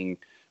ends up being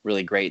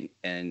really great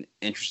and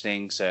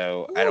interesting.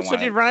 So I don't want.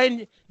 So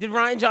did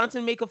Ryan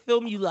Johnson make a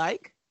film you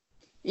like?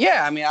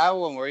 Yeah, I've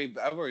already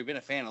been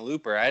a fan of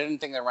Looper. I didn't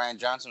think that Ryan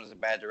Johnson was a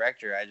bad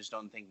director. I just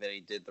don't think that he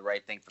did the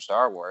right thing for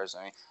Star Wars.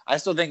 I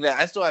still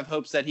have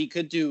hopes that he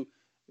could do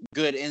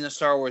good in the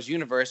Star Wars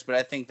universe, but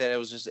I think that it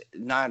was just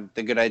not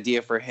the good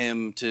idea for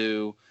him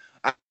to.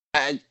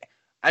 I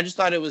just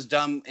thought it was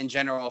dumb in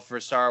general for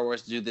Star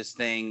Wars to do this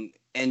thing,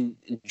 and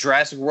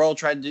Jurassic Park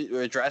tried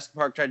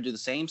to do the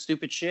same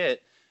stupid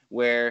shit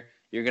where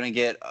you're gonna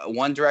get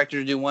one director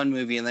to do one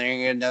movie and then you're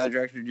gonna get another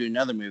director to do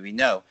another movie.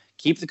 No,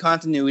 keep the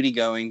continuity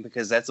going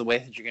because that's the way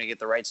that you're gonna get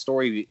the right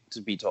story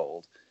to be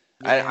told.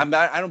 Yeah.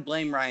 I don't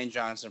blame Ryan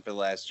Johnson for The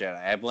Last Jedi.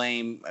 I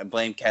blame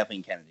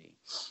Kathleen Kennedy.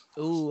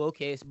 Ooh,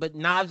 okay. But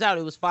Knives Out,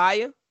 it was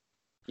fire.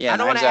 Yeah, I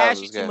don't want Knives to Out ask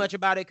you was too good. much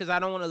about it because I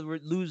don't want to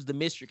lose the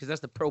mystery because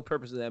that's the pro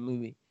purpose of that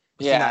movie.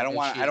 But see, Yeah, not no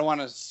I shit. don't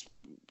want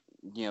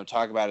to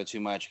talk about it too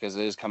much because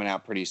it is coming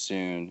out pretty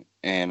soon,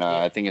 and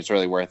Yeah. I think it's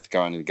really worth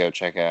going to go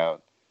check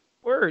out.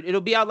 Word. It'll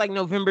be out like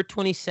November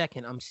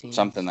 22nd. I'm seeing.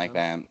 Something like So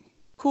that.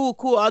 cool,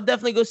 cool. I'll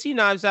definitely go see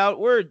Knives Out.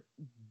 Word.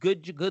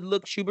 Good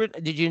look, Schubert.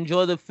 Did you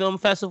enjoy the film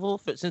festival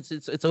since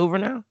it's over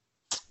now?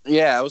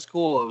 Yeah, it was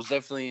cool. It was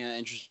definitely an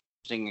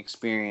interesting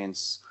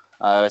experience.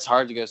 It's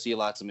hard to go see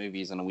lots of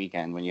movies on a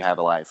weekend when you have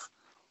a life.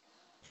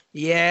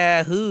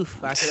 Yeah,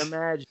 oof, I can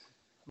imagine.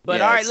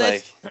 But all Yeah, right,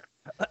 it's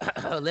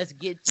like, let's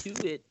get to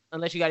it.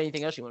 Unless you got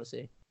anything else you want to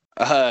say.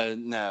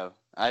 no.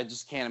 I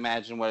just can't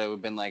imagine what it would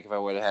have been like if I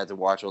would have had to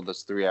watch all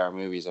those 3-hour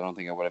movies. I don't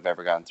think I would have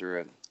ever gotten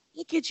through it.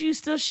 Look at you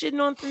still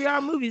shitting on 3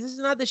 hour movies. This is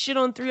not the shit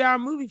on 3 hour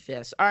movie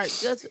fest. All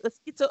right, let's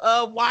get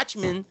to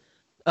Watchmen,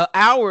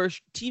 our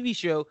TV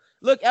show.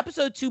 Look,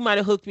 episode 2 might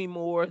have hooked me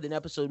more than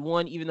episode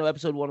 1, even though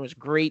episode 1 was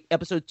great.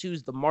 Episode 2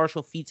 is the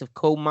martial feats of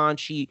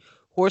Comanche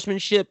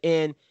horsemanship,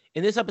 and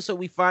in this episode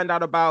we find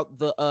out about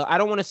the I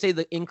don't want to say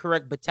the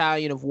incorrect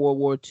battalion of World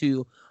War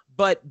II,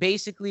 but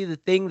basically the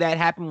thing that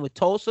happened with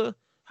Tulsa,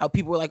 how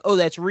people were like, oh,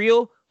 that's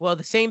real. Well,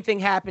 the same thing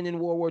happened in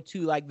World War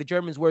II. Like the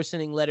Germans were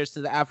sending letters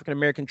to the African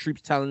American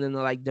troops telling them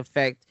to like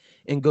defect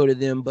and go to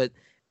them. But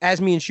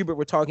as me and Schubert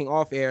were talking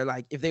off air,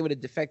 like if they would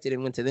have defected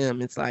and went to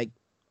them, it's like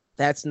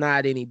that's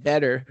not any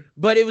better.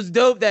 But it was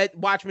dope that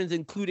Watchmen's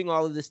including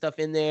all of this stuff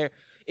in there.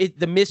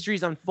 The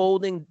mystery's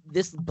unfolding.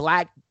 This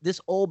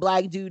old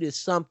black dude is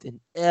something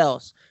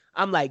else.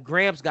 I'm like,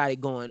 Gramps got it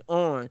going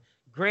on.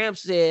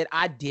 Gramps said,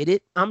 I did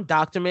it. I'm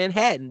Dr.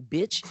 Manhattan,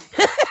 bitch.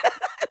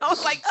 I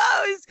was like,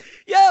 oh,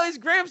 is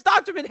Gramps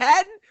Dr.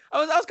 Manhattan?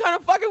 I was kind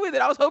of fucking with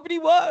it. I was hoping he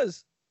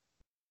was.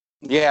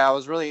 Yeah, I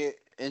was really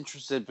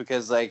interested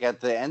because, like,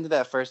 at the end of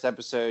that first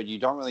episode, you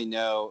don't really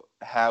know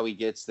how he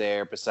gets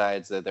there.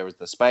 Besides that, there was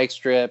the spike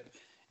strip,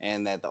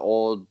 and that the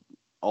old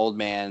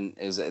man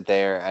is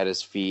there at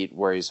his feet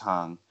where he's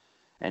hung,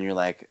 and you're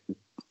like,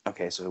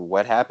 okay, so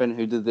what happened?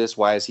 Who did this?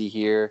 Why is he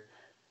here?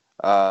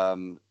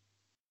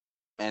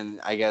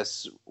 And I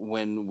guess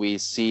when we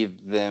see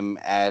them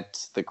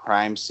at the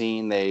crime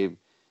scene, they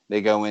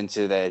go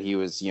into that he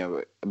was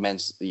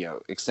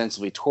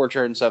extensively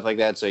tortured and stuff like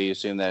that. So you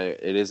assume that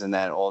it isn't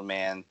that old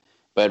man.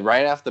 But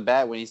right off the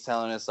bat, when he's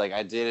telling us like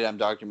I did it, I'm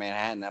Dr.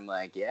 Manhattan, I'm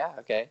like, yeah,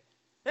 okay,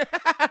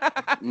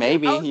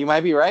 maybe you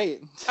might be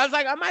right. I was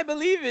like, I might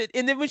believe it.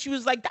 And then when she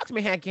was like, Dr.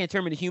 Manhattan can't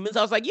turn into humans,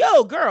 I was like,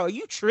 yo, girl, are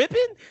you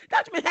tripping?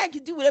 Dr. Manhattan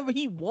can do whatever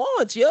he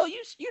wants, yo.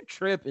 You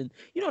tripping.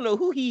 You don't know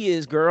who he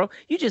is, girl.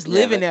 You just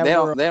live in that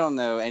world. They don't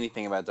know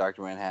anything about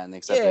Dr. Manhattan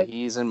except that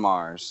he's in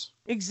Mars.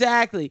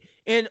 Exactly.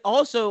 And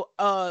also,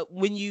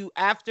 when you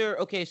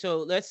okay, so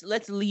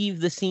let's leave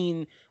the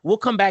scene. We'll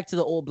come back to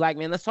the old black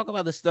man. Let's talk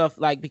about the stuff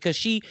like because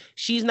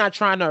she's not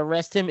trying to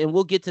arrest him, and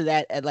we'll get to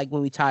that at like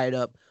when we tie it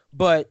up.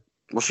 But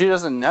well, she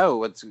doesn't know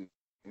what's going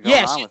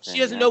on with him. She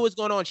doesn't know what's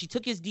going on. She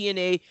took his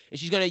DNA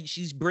and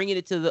she's bringing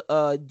it to the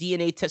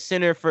DNA test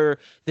center for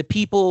the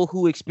people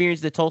who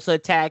experienced the Tulsa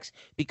attacks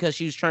because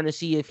she was trying to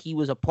see if he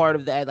was a part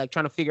of that, like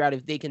trying to figure out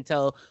if they can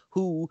tell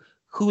who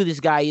this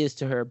guy is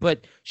to her.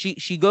 But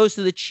she goes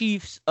to the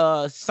chief's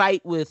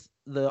site with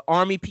the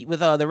army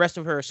with the rest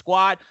of her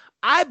squad.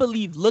 I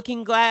believe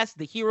Looking Glass,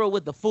 the hero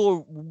with the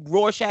full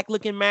Rorschach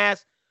looking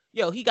mask,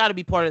 he got to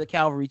be part of the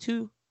cavalry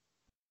too.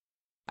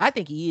 I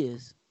think he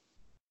is.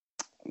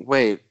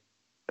 Wait,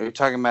 are you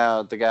talking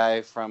about the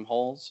guy from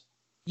Holes?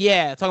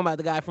 Yeah, talking about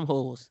the guy from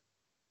Holes.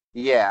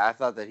 Yeah, I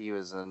thought that he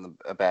was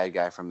a bad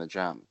guy from the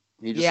jump.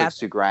 He just looks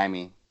too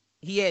grimy.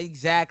 Yeah,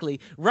 exactly.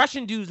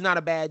 Russian dude's not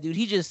a bad dude.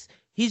 He's just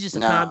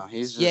a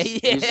he's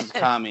just a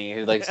commie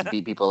who likes to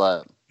beat people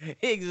up.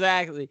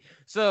 Exactly.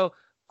 So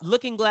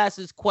Looking Glass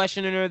is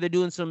questioning her. They're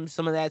doing some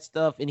of that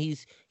stuff, and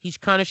he's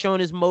kind of showing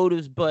his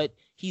motives, but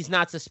he's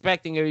not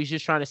suspecting her. He's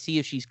just trying to see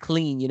if she's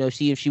clean,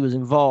 see if she was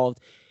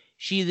involved.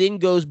 She then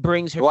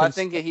brings her. Well, I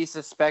think he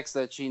suspects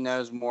that she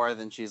knows more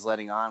than she's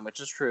letting on, which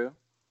is true.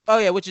 Oh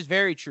yeah, which is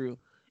very true.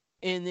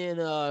 And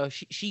then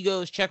she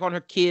goes check on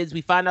her kids.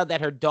 We find out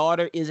that her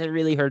daughter isn't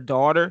really her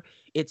daughter.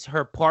 It's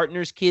her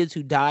partner's kids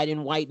who died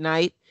in White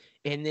Night.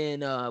 And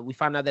then we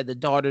find out that the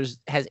daughter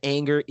has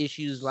anger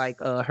issues like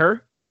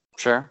her.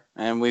 Sure.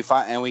 And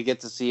we get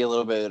to see a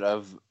little bit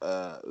of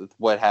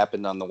what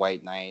happened on the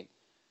White Night.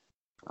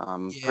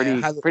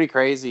 Pretty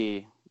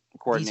crazy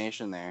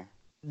coordination there.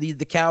 The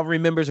cavalry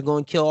members are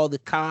going to kill all the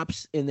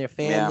cops and their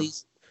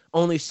families. Yeah.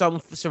 Only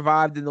some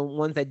survived, and the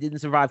ones that didn't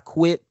survive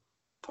quit.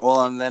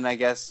 Well, and then I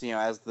guess,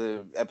 as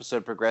the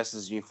episode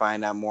progresses, you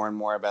find out more and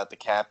more about the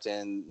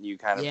captain. You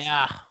kind of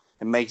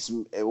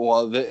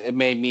it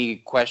made me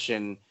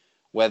question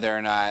whether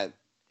or not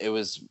it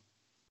was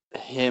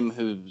him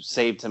who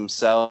saved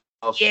himself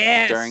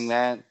during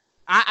that.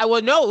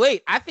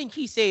 I think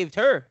he saved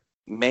her.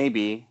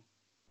 Maybe.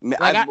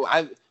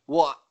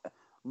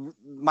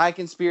 My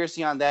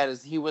conspiracy on that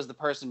is he was the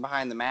person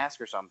behind the mask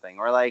or something,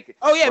 or like,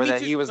 or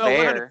that he was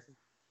there. 100%.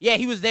 Yeah,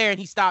 he was there and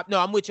he stopped. No,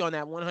 I'm with you on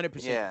that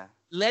 100%. Yeah.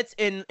 let's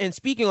and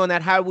speaking on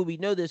that, how would we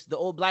know this? The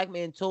old black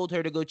man told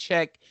her to go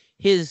check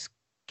his.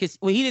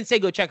 Well, he didn't say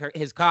go check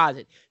his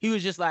closet. He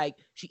was just like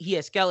he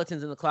had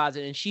skeletons in the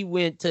closet, and she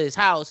went to his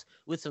house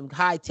with some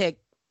high tech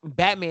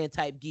Batman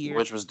type gear,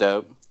 which was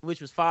dope,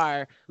 which was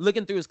fire.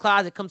 Looking through his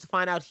closet, comes to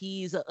find out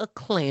he's a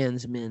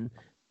Klansman,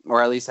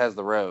 or at least has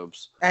the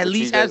robes. At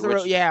least has the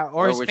robes, yeah.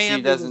 Or his which family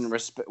she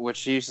doesn't which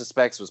she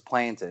suspects was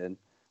planted,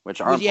 which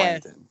aren't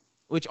planted.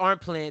 Which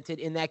aren't planted,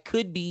 and that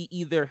could be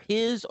either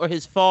his or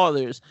his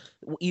father's,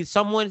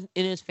 someone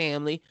in his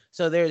family.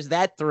 So there's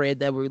that thread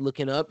that we're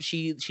looking up.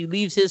 She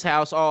leaves his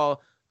house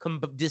all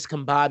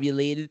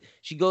discombobulated.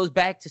 She goes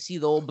back to see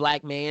the old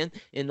black man,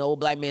 and the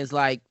old black man's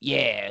like,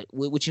 "Yeah,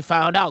 what you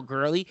found out,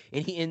 girly?"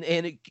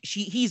 And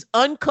he's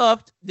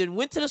uncuffed, then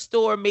went to the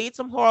store, made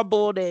some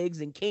hard-boiled eggs,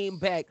 and came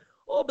back.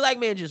 Old black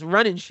man just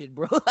running shit,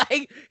 bro.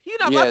 Like, you're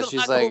not about to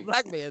lock the old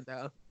black man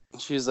down.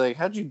 She's like,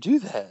 "How'd you do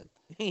that?"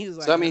 He's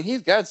like, so I mean,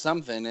 he's got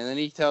something, and then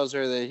he tells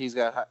her that he's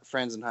got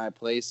friends in high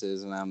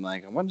places, and I'm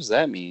like, what does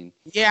that mean?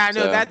 Yeah, I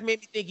know that made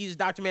me think he's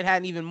Dr.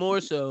 Manhattan even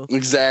more so.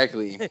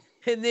 Exactly.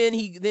 And then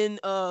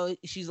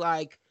she's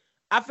like,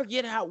 I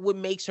forget what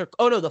makes her.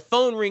 Oh no, the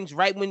phone rings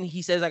right when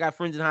he says I got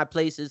friends in high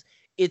places.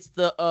 It's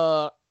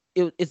the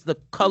it's the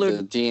colored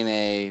the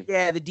DNA.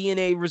 Yeah, the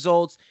DNA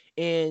results,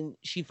 and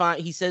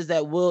he says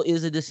that Will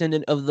is a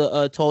descendant of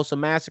the Tulsa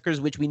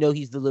massacres, which we know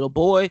he's the little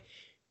boy.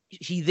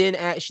 He then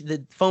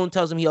the phone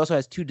tells him he also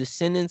has 2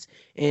 descendants,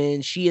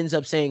 and she ends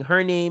up saying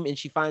her name, and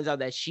she finds out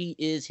that she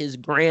is his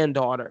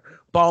granddaughter.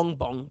 Bong,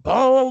 bong,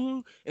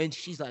 bong. And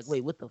she's like,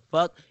 wait, what the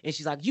fuck? And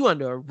she's like, you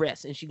under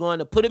arrest. And she's going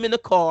to put him in the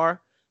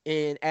car.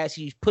 And as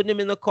she's putting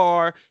him in the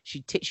car,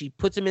 she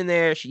puts him in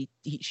there. She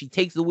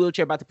takes the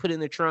wheelchair, about to put it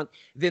in the trunk.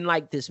 Then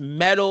like this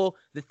metal,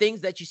 the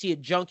things that you see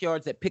at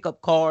junkyards that pick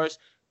up cars.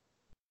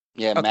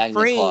 Yeah,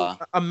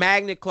 a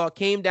magnet claw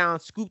came down,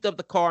 scooped up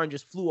the car, and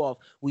just flew off.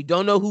 We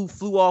don't know who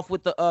flew off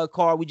with the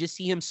car. We just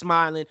see him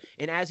smiling.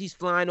 And as he's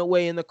flying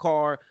away in the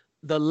car,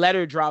 the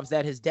letter drops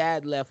that his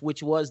dad left,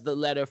 which was the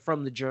letter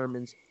from the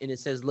Germans. And it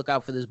says, look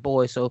out for this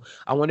boy. So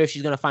I wonder if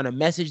she's going to find a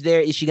message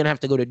there. Is she going to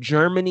have to go to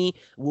Germany?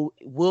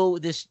 Will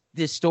this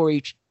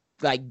story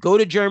like go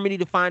to Germany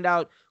to find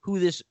out who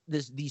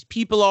these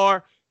people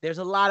are? There's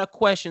a lot of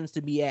questions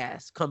to be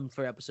asked coming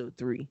for episode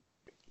 3.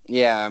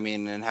 Yeah, I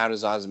mean, and how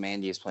does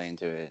Ozymandias play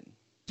into it?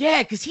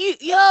 Yeah, because we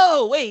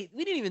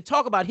didn't even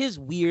talk about his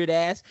weird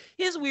ass.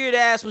 His weird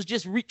ass was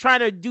just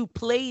trying to do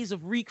plays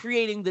of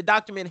recreating the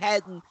Dr.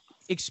 Manhattan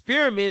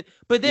experiment,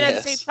 but then at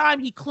the same time,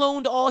 he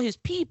cloned all his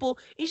people.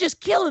 He's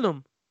just killing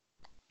them.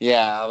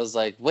 Yeah, I was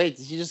like, wait,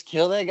 did he just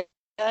kill that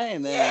guy?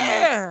 And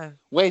then like,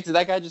 wait, did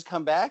that guy just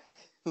come back?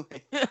 I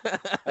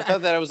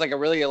thought that it was like a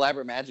really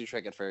elaborate magic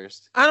trick at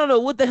first. I don't know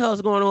what the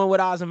hell's going on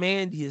with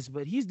Ozymandias,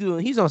 but he's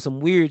on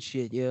some weird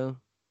shit, yo.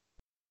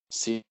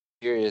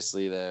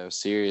 Seriously,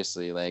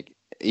 like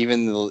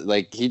even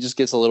like he just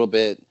gets a little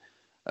bit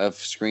of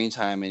screen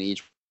time in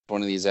each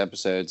one of these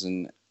episodes,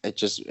 and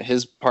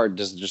his part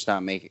does just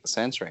not make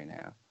sense right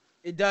now.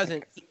 It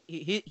doesn't.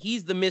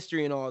 He's the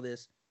mystery in all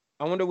this.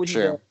 I wonder what he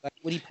does, like,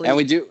 what he plays.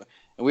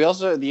 And we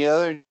also the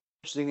other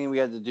interesting thing we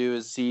had to do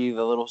is see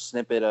the little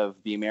snippet of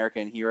the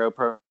American Hero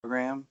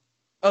program.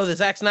 Oh, the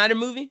Zack Snyder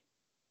movie?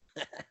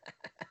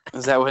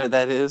 Is that what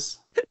that is?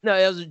 No,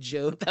 that was a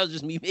joke. That was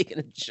just me making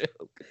a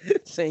joke,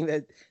 saying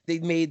that they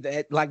made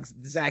that like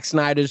Zack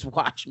Snyder's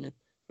Watchmen.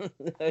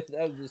 I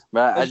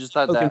just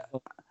thought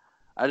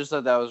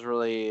that was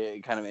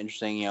really kind of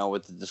interesting,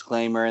 with the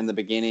disclaimer in the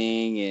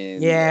beginning,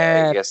 and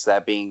I guess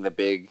that being the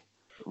big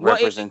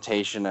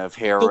representation of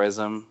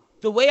heroism.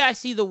 The way I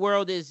see the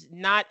world is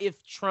not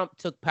if Trump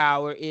took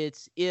power;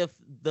 it's if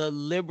the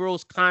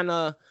liberals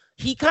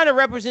he kind of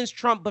represents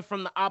Trump, but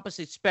from the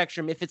opposite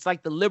spectrum. If it's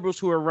like the liberals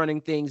who are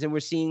running things, and we're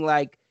seeing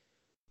like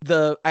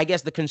the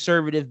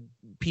conservative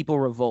people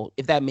revolt,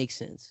 if that makes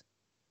sense.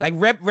 Like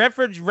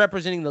Redford's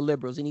representing the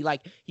liberals, and he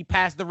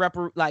passed the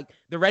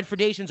the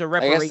Redfordations or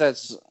reparations. I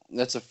guess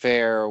that's a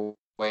fair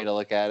way to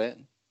look at it.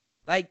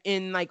 Like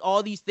in like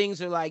all these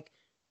things are like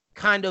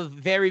kind of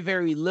very,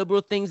 very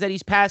liberal things that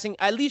he's passing,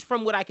 at least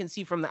from what I can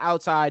see from the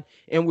outside,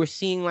 and we're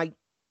seeing like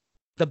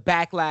the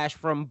backlash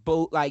from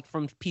both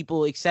from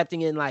people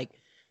accepting it. And, like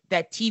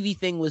that TV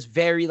thing was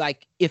very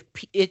like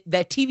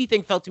that TV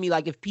thing felt to me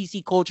like if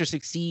PC culture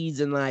succeeds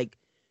and like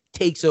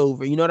takes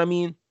over, you know what I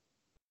mean?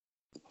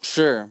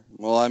 Sure.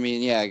 Well, I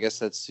mean, yeah, I guess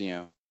that's,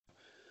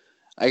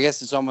 I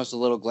guess it's almost a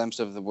little glimpse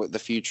of the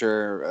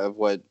future of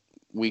what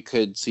we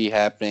could see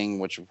happening,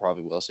 which we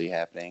probably will see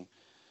happening.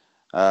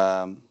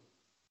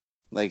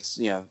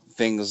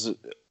 Things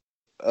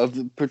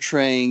of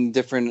portraying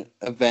different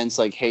events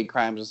like hate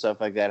crimes and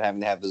stuff like that, having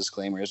to have the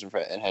disclaimers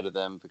ahead of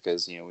them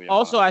because, we don't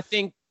also, I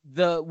think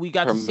we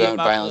got to see about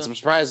violence. I'm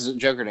surprised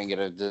Joker didn't get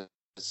a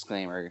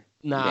disclaimer.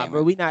 Nah,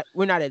 bro, we're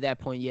not at that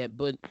point yet,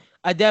 but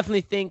I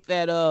definitely think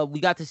that we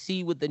got to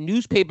see with the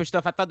newspaper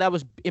stuff. I thought that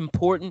was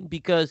important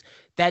because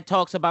that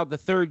talks about the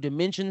third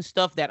dimension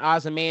stuff that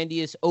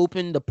Ozymandias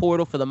opened the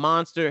portal for the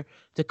monster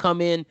to come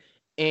in,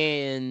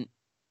 and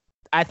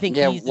I think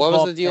what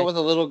was the deal with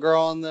the little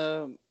girl in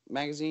the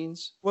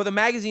magazines? Well, the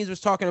magazines was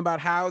talking about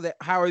how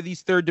are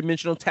these third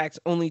dimensional attacks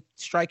only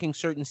striking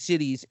certain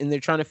cities, and they're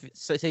trying to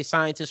say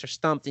scientists are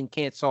stumped and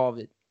can't solve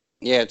it.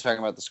 Yeah, talking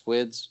about the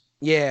squids.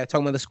 Yeah,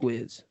 talking about the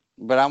squids.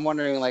 But I'm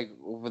wondering, like,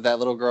 that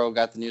little girl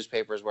got the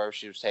newspapers where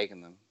she was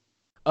taking them.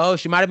 Oh,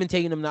 she might have been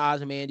taking them to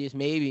Ozymandias,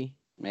 maybe.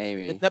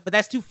 Maybe. But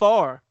that's too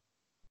far.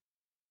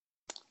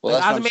 Well,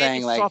 like, that's what I'm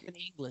saying. Like, off in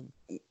England.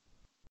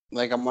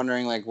 Like, I'm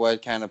wondering, like,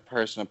 what kind of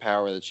person of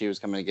power that she was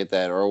coming to get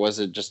that, or was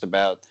it just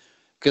about?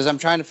 Because I'm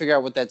trying to figure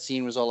out what that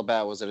scene was all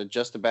about. Was it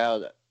just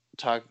about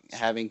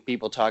having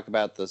people talk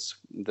about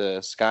the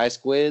sky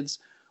squids,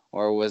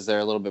 or was there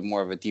a little bit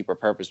more of a deeper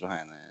purpose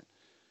behind that?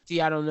 See,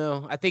 I don't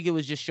know. I think it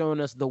was just showing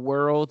us the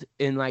world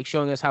and like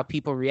showing us how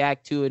people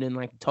react to it and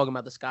like talking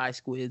about the sky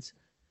squids.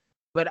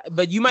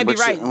 But you might be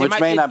right. Which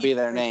may not be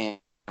their name.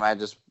 I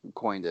just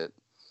coined it.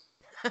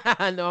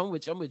 No, I'm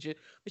with you.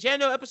 But yeah,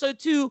 no, episode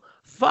 2,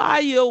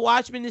 Fire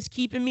Watchmen is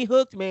keeping me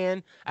hooked,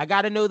 man. I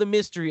got to know the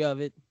mystery of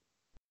it.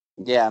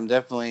 Yeah, I'm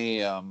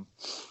definitely, I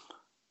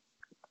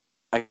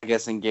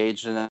guess,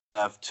 engaged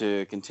enough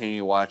to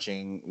continue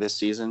watching this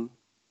season.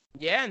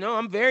 Yeah, no,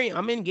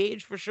 I'm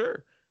engaged for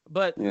sure.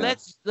 But yeah.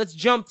 Let's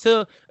jump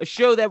to a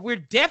show that we're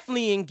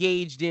definitely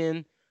engaged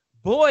in.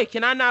 Boy,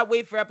 can I not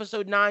wait for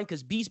episode 9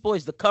 because Beast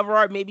Boy's the cover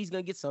art. Maybe he's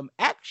gonna get some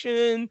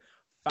action.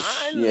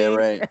 Finally. Yeah,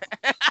 right.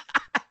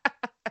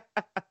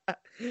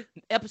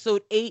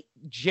 Episode 8,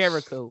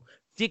 Jericho.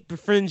 Dick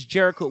befriends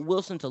Jericho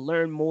Wilson to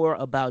learn more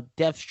about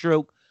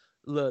Deathstroke.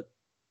 Look,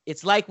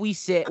 it's like we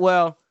said.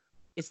 Well,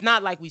 it's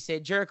not like we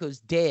said. Jericho's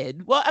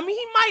dead. Well, I mean,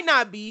 he might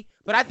not be,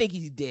 but I think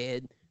he's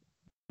dead.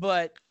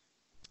 But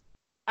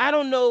I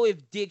don't know if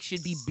Dick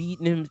should be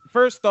beating him.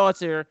 First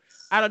thoughts are,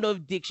 I don't know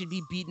if Dick should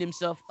be beating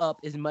himself up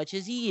as much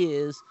as he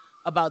is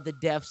about the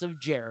deaths of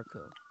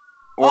Jericho.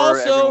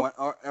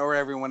 Or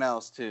everyone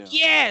else, too.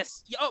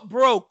 Yes. Yo,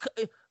 bro,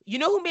 you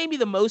know who made me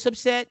the most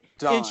upset?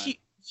 Dawn.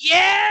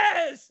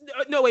 Yes.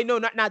 No, wait, no,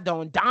 not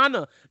Dawn.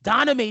 Donna.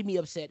 Donna made me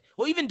upset.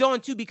 Well, even Dawn,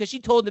 too, because she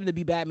told him to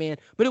be Batman.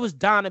 But it was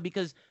Donna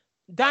because,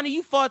 Donna,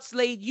 you fought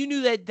Slade. You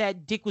knew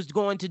that Dick was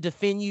going to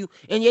defend you.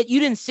 And yet you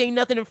didn't say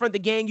nothing in front of the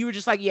gang. You were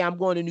just like, yeah, I'm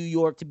going to New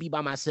York to be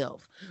by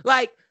myself.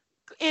 Like,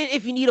 and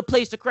if you need a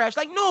place to crash.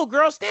 Like, no,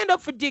 girl, stand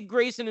up for Dick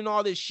Grayson and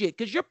all this shit.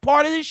 Because you're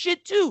part of this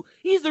shit, too.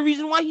 He's the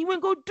reason why he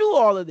went go do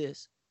all of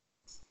this.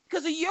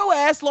 Because of your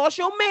ass lost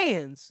your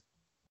mans.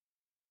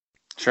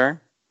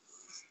 Sure.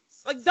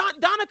 Like,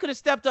 Donna could have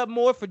stepped up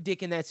more for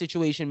Dick in that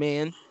situation,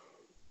 man.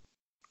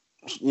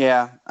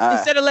 Yeah.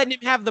 Instead of letting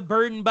him have the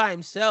burden by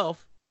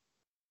himself.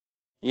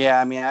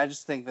 Yeah, I mean, I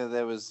just think that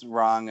was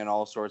wrong in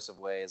all sorts of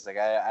ways. Like,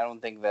 I don't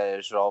think that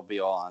it should all be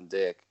all on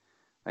Dick.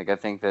 Like, I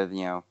think that,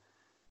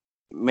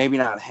 maybe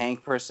not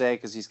Hank per se,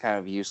 because he's kind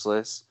of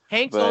useless.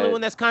 Hank's the only one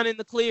that's kind of in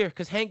the clear,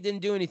 because Hank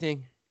didn't do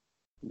anything.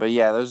 But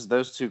yeah,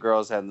 those two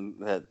girls had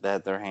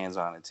their hands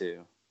on it,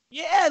 too.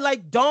 Yeah,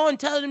 like Dawn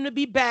telling him to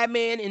be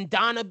Batman, and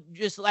Donna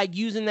just like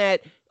using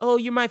that, oh,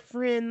 you're my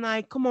friend,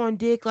 like, come on,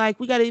 Dick, like,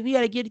 we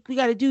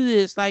gotta do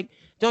this. Like,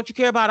 don't you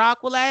care about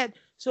Aqualad?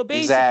 So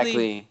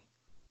basically,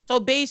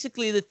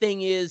 Exactly. The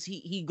thing is,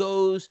 he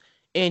goes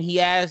and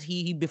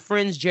he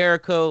befriends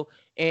Jericho,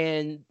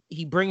 and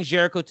he brings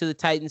Jericho to the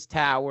Titans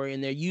Tower,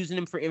 and they're using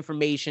him for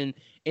information.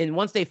 And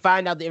once they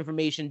find out the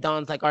information,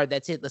 Dawn's like, all right,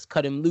 that's it. Let's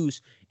cut him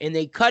loose. And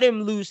they cut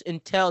him loose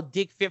until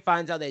Dick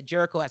finds out that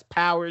Jericho has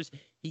powers.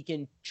 He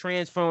can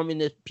transform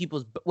into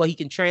he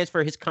can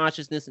transfer his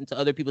consciousness into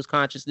other people's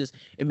consciousness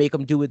and make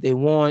them do what they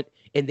want.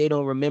 And they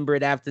don't remember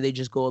it after, they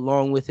just go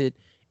along with it.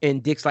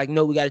 And Dick's like,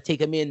 no, we got to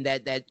take him in.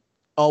 That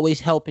always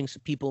helping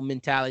people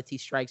mentality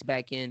strikes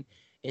back in.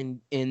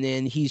 And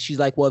then she's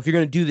like, well, if you're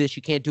going to do this,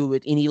 you can't do it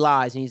with any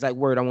lies. And he's like,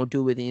 word, I won't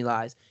do it with any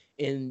lies.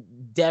 And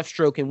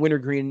Deathstroke and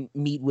Wintergreen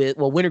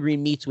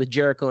Wintergreen meets with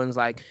Jericho and is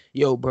like,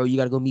 yo, bro, you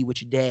got to go meet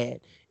with your dad.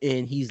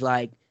 And he's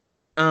like,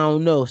 I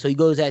don't know. So he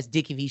goes ask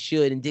Dick if he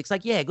should. And Dick's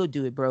like, yeah, go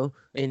do it, bro.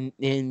 And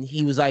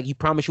he was like, you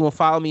promise you won't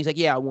follow me? He's like,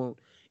 yeah, I won't.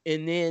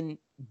 And then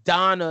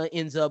Donna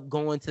ends up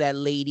going to that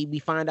lady. We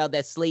find out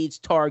that Slade's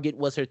target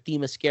was her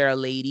Themyscira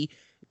lady.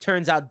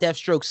 Turns out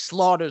Deathstroke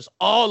slaughters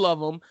all of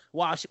them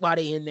while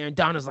they in there. And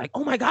Donna's like,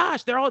 oh my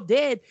gosh, they're all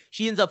dead.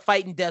 She ends up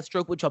fighting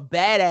Deathstroke, which a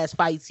badass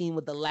fight scene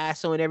with the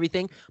lasso and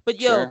everything. But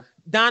Sure.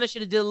 Donna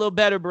should have did a little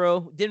better,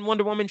 bro. Didn't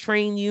Wonder Woman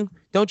train you?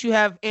 Don't you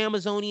have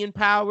Amazonian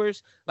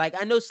powers? Like,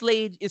 I know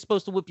Slade is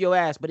supposed to whip your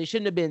ass, but it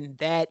shouldn't have been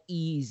that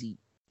easy.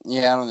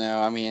 Yeah, I don't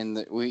know. I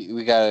mean,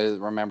 we got to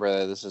remember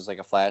that this is like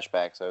a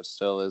flashback, so it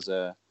still is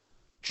a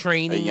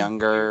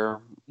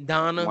younger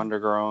Donna Wonder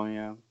Girl,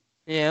 yeah.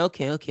 Yeah,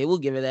 okay, we'll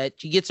give her that.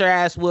 She gets her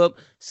ass whooped.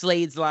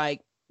 Slade's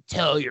like,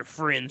 tell your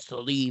friends to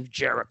leave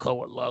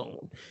Jericho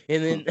alone.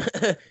 And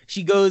then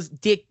she hits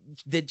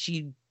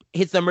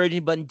the emergency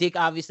button. Dick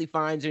obviously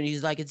finds her, and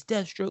he's like, it's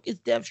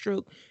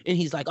Deathstroke. And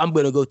he's like, I'm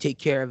going to go take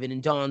care of it.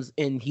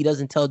 And he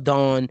doesn't tell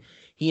Dawn.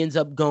 He ends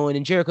up going,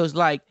 and Jericho's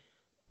like,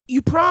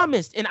 You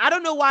promised. And I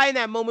don't know why in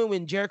that moment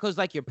when Jericho's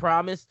like, you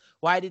promised,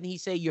 why didn't he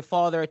say your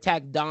father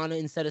attacked Donna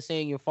instead of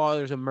saying your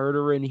father's a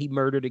murderer and he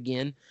murdered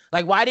again?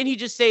 Like, why didn't he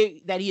just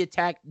say that he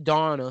attacked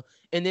Donna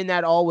and then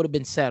that all would have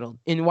been settled?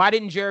 And why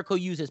didn't Jericho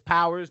use his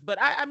powers? But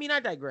I mean,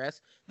 I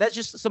digress. That's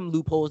just some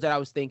loopholes that I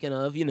was thinking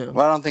of, you know.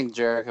 Well, I don't think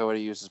Jericho would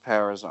have used his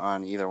powers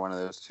on either one of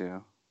those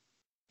two.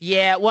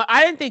 Yeah, well,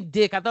 I didn't think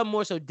Dick. I thought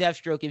more so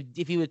Deathstroke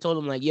if he would have told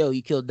him, like, yo,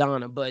 you killed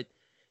Donna. But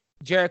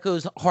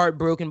Jericho's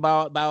heartbroken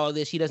by all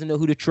this. He doesn't know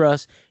who to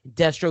trust.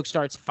 Deathstroke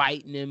starts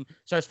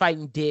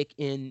fighting Dick,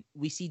 and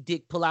we see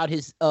Dick pull out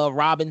his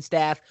Robin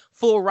staff,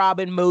 full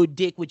Robin mode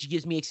Dick, which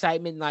gives me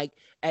excitement. Like,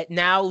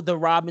 now the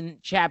Robin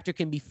chapter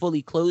can be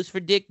fully closed for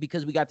Dick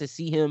because we got to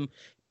see him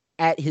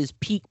at his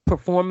peak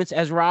performance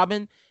as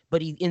Robin,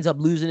 but he ends up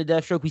losing to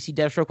Deathstroke. We see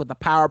Deathstroke with the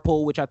power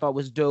pole, which I thought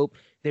was dope.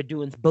 They're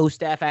doing bow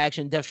staff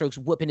action. Deathstroke's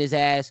whooping his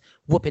ass.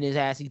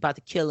 He's about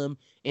to kill him,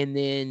 and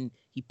then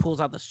he pulls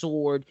out the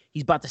sword.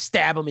 He's about to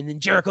stab him, and then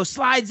Jericho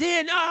slides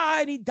in.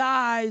 And he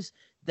dies.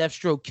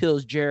 Deathstroke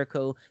kills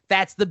Jericho.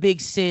 That's the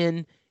big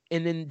sin.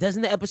 And then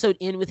doesn't the episode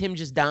end with him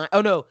just dying?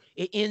 Oh, no.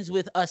 It ends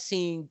with us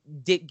seeing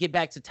Dick get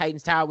back to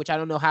Titan's Tower, which I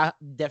don't know how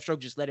Deathstroke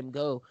just let him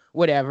go.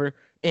 Whatever.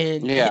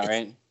 And yeah,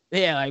 right.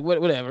 Yeah, like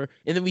whatever.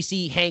 And then we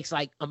see Hank's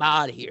like, I'm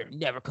out of here,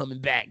 never coming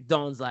back.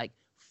 Dawn's like,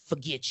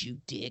 forget you,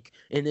 Dick.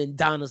 And then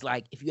Donna's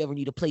like, if you ever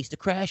need a place to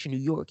crash in New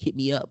York, hit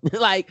me up.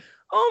 Like,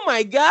 oh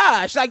my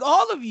gosh. Like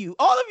all of you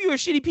are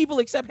shitty people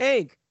except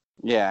Hank.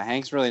 Yeah,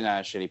 Hank's really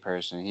not a shitty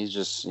person. He's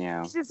just,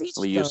 he's just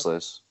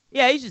useless. Dumb.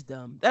 Yeah, he's just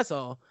dumb. That's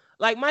all.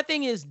 Like my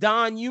thing is,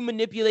 Don, you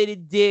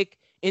manipulated Dick.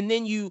 And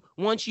then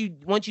once you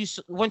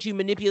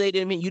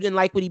manipulated him and you didn't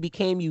like what he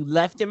became, you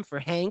left him for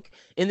Hank.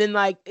 And then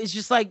like it's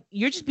just like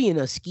you're just being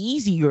a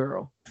skeezy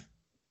girl.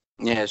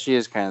 Yeah, she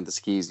is kind of the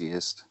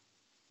skeeziest.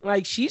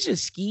 Like she's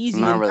just skeezy.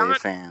 I'm not really a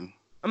fan.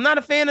 I'm not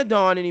a fan of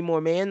Dawn anymore,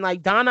 man.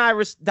 Like Donna,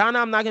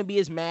 I'm not gonna be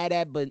as mad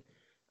at, but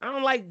I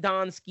don't like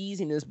Dawn's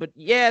skeeziness. But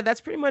yeah,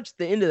 that's pretty much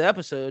the end of the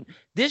episode.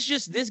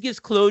 This gives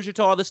closure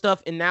to all the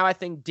stuff, and now I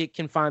think Dick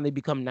can finally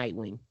become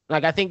Nightwing.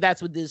 Like I think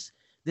that's what this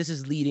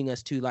is leading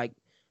us to. Like.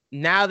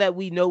 Now that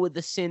we know what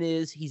the sin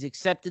is, he's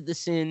accepted the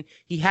sin.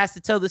 He has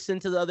to tell the sin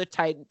to the other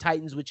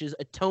Titans, which is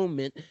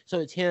atonement. So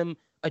it's him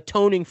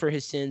atoning for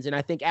his sins. And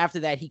I think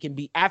after that,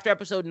 after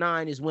episode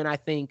 9 is when I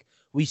think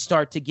we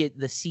start to get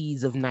the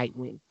seeds of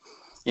Nightwing.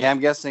 Yeah, I'm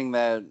guessing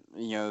that,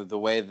 the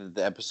way that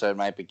the episode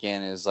might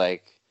begin is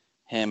like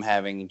him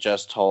having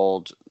just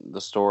told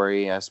the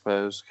story, I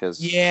suppose, because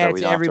so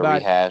we don't have to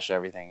rehash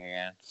everything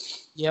again.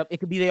 Yep,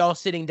 it could be they all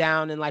sitting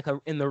down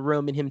in the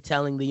room and him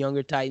telling the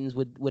younger Titans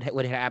what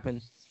had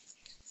happened.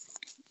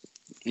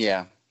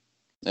 Yeah.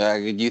 Do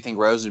you think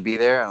Rose would be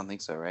there? I don't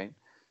think so, right?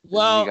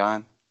 Well, is he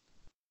gone?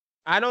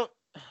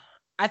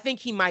 I think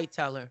he might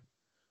tell her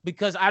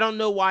because I don't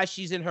know why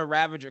she's in her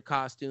Ravager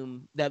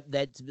costume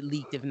that's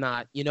leaked if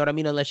not. You know what I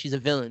mean? Unless she's a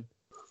villain.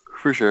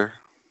 For sure.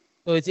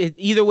 So it's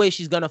either way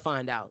she's going to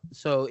find out.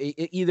 So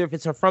either if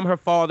it's from her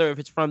father or if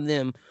it's from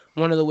them,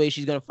 one of the ways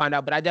she's going to find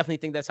out. But I definitely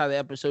think that's how the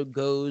episode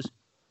goes.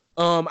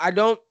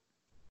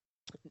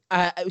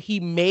 He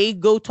may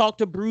go talk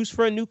to Bruce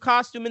for a new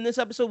costume in this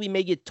episode. We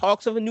may get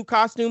talks of a new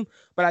costume,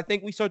 but I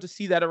think we start to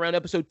see that around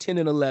episode 10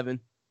 and 11.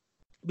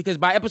 Because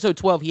by episode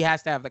 12, he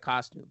has to have the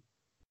costume.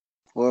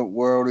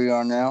 Where are we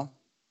on now?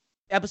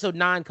 Episode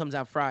 9 comes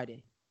out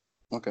Friday.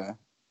 Okay.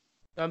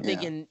 So I'm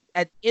thinking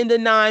at the end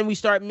of 9, we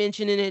start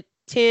mentioning it.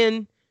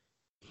 10,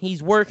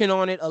 he's working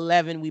on it.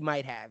 11, we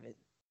might have it.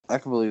 I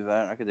can believe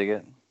that. I could dig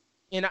it.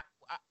 And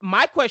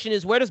my question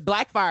is, where does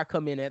Blackfire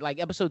come in at? Like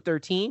episode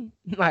 13?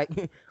 Or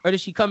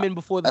does she come in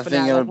before the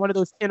finale? Like one of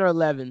those 10 or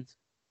 11s?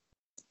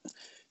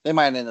 They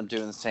might end up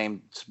doing the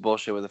same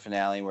bullshit with the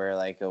finale where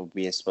it'll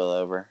be a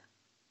spillover.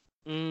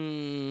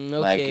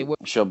 Okay.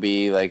 She'll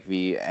be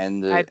the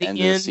end of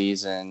the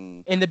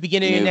season. In the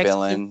beginning of next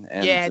villain, season.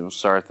 And it'll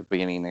start at the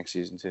beginning of next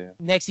season too.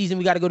 Next season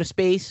we got to go to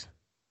space.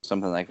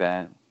 Something like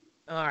that.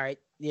 All right.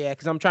 Yeah,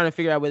 because I'm trying to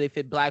figure out where they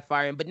fit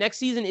Blackfire in. But next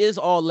season is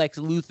all Lex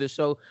Luthor,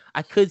 so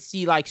I could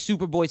see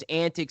Superboy's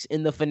antics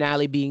in the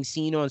finale being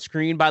seen on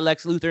screen by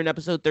Lex Luthor in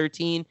episode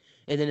 13,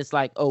 and then it's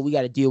we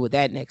got to deal with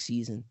that next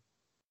season.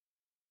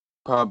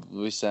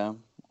 Probably so.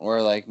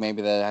 Or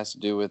maybe that has to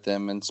do with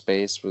them in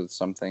space with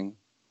something.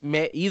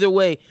 Either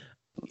way,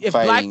 if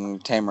fighting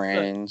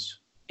Tamarans.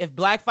 If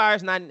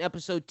Blackfire's not in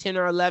episode 10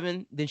 or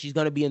 11, then she's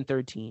going to be in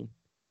 13.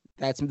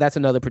 That's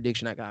another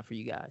prediction I got for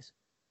you guys.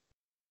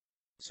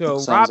 So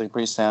sounds like a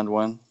pretty sound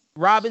one.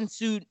 Robin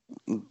suit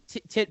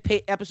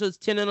episodes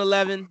 10 and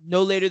 11,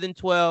 no later than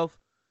 12.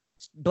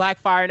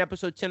 Blackfire in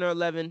episode 10 or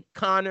 11.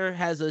 Connor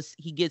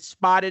he gets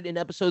spotted in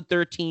episode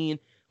 13,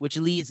 which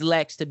leads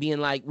Lex to being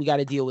we got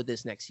to deal with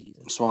this next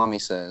season. Swami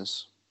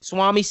says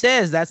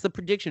that's the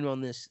prediction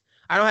on this.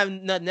 I don't have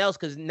nothing else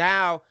because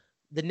now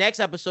the next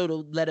episode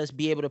will let us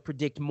be able to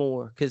predict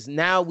more because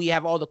now we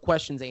have all the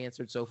questions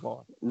answered so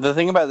far. The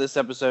thing about this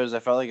episode is I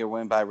felt like it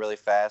went by really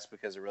fast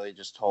because it really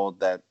just told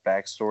that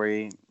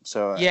backstory.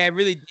 So yeah, it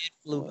really did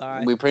flew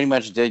by. We pretty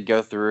much did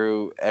go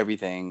through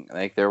everything.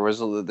 There's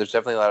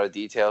definitely a lot of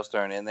details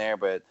thrown in there,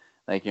 but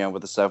like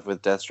with the stuff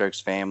with Deathstroke's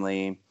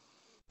family.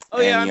 Oh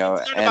yeah, I mean,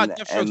 it's not about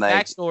Deathstroke's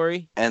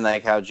backstory, and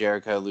like how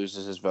Jericho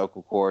loses his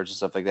vocal cords and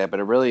stuff like that. But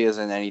it really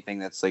isn't anything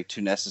that's like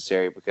too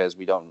necessary because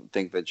we don't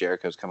think that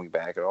Jericho's coming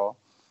back at all.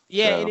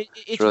 Yeah, so and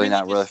it's really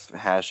not just,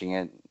 really hashing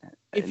it.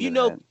 If you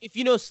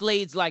know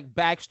Slade's like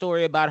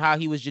backstory about how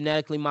he was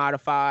genetically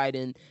modified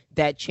and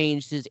that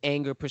changed his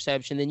anger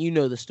perception, then you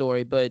know the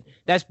story. But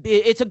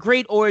it's a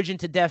great origin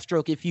to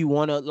Deathstroke if you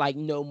want to like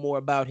know more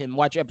about him.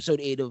 Watch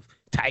episode 8 of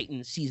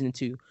Titans season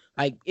 2.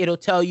 Like it'll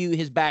tell you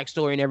his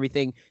backstory and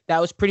everything. That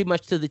was pretty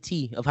much to the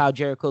T of how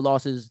Jericho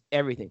lost his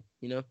everything.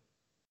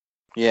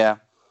 Yeah.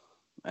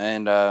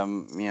 And,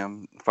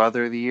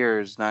 Father of the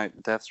Year is not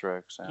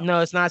Deathstroke. So.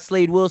 No, it's not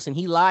Slade Wilson.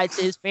 He lied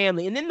to his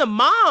family. And then the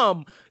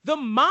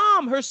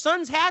mom, her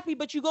son's happy,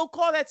 but you go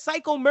call that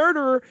psycho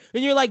murderer,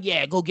 and you're like,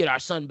 yeah, go get our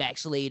son back,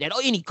 Slade, at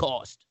any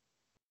cost.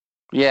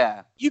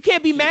 Yeah. You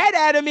can't be mad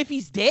at him if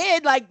he's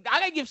dead. Like, I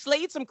gotta give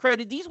Slade some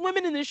credit. These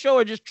women in this show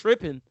are just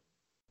tripping.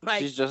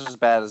 Like, she's just as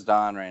bad as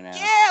Dawn right now.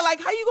 Yeah,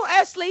 like, how you gonna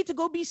ask Slade to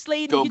go be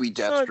Slade? Go be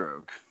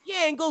Deathstroke.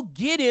 Yeah, and go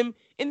get him.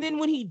 And then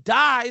when he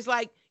dies,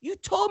 like, you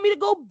told me to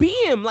go be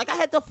him. Like, I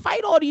had to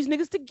fight all these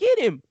niggas to get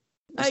him.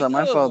 It's not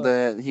my fault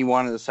that he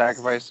wanted to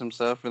sacrifice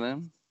himself for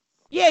them.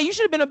 Yeah, you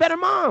should have been a better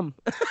mom.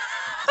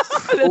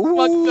 That's Ooh,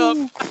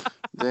 fucked up.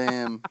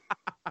 Damn.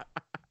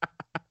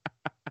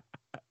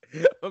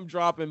 I'm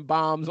dropping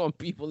bombs on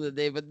people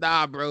today, but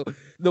nah, bro.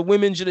 The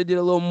women should have did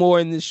a little more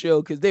in this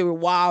show because they were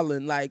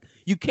wilding. Like,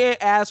 you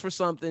can't ask for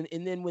something,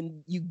 and then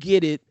when you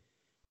get it,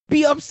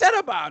 be upset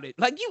about it.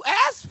 Like, you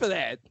asked for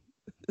that.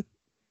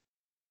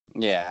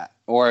 Yeah,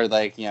 or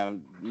like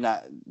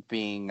not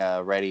being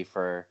ready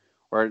for,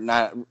 or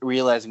not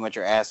realizing what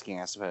you're asking,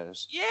 I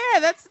suppose.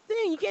 Yeah, that's the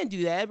thing. You can't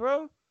do that,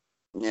 bro.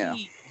 Yeah.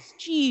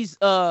 Jeez,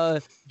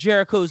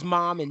 Jericho's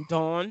mom and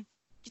Dawn,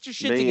 get your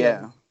shit together.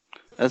 Yeah,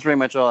 that's pretty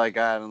much all I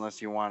got,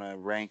 unless you want to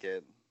rank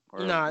it. Or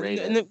rate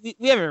it.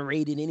 We haven't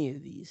rated any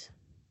of these.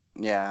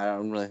 Yeah, I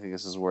don't really think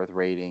this is worth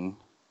rating.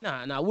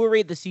 Nah, we'll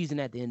rate the season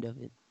at the end of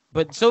it.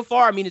 But so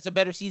far, I mean, it's a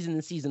better season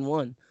than season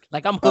 1.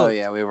 Like, I'm hooked. Oh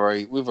yeah, we've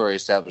already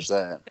established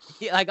that.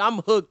 Yeah, like I'm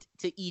hooked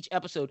to each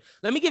episode.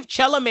 Let me give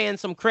Chellaman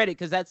some credit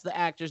because that's the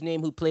actor's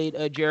name who played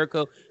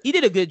Jericho. He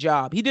did a good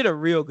job. He did a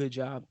real good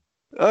job.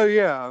 Oh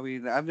yeah, I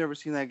mean, I've never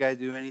seen that guy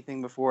do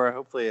anything before.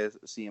 Hopefully, I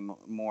see him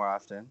more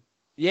often.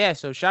 Yeah,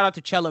 so shout out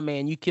to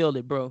Chellaman. You killed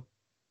it, bro.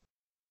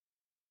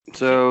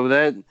 So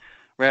that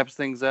wraps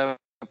things up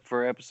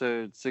for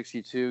episode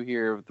 62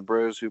 here of the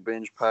Bros Who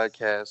Binge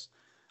podcast.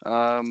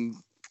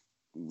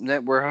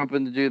 We're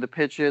hoping to do the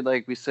pitch it,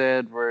 like we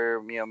said. We're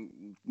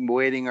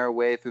wading our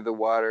way through the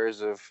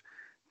waters of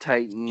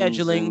Titans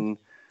scheduling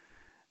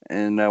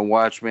and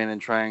Watchmen and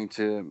trying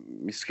to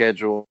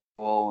schedule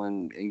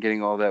and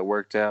getting all that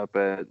worked out.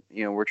 But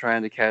we're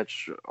trying to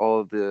catch all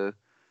of the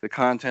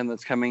content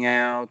that's coming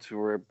out.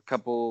 We're a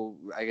couple,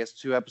 I guess,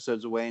 2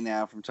 episodes away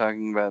now from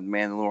talking about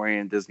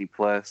Mandalorian and Disney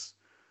Plus.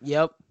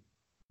 Yep.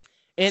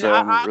 And so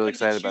I'm really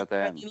excited about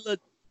that. I mean, look,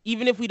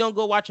 even if we don't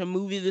go watch a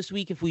movie this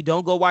week, if we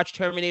don't go watch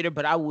Terminator,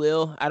 but I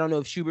will. I don't know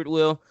if Schubert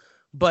will,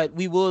 but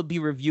we will be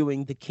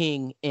reviewing The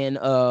King and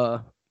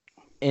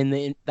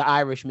the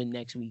Irishman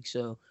next week.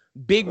 So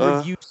big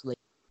review slate.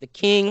 The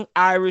King,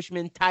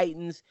 Irishman,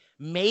 Titans,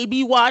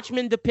 maybe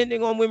Watchmen,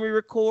 depending on when we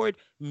record.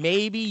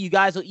 Maybe you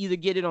guys will either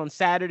get it on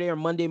Saturday or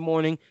Monday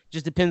morning.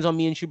 Just depends on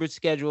me and Schubert's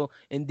schedule.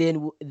 And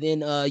then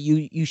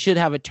you should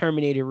have a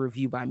Terminator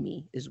review by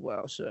me as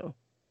well. So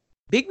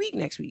big week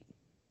next week.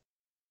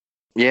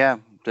 Yeah,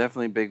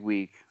 definitely big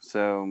week.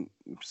 So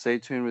stay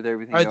tuned with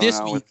everything going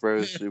on with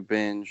Bros Who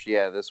Binge.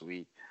 Yeah, this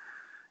week.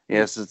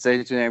 Yes, so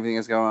stay tuned. Everything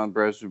that's going on with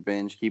Bros Who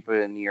Binge. Keep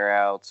an ear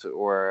out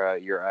or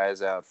your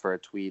eyes out for a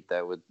tweet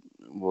that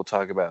we'll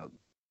talk about.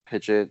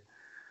 Pitch it.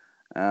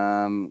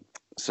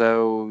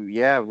 So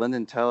yeah,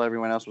 Lyndon, tell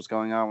everyone else what's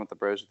going on with the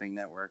Bros Who Think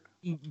Network.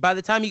 By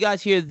the time you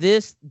guys hear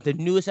this, the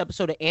newest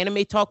episode of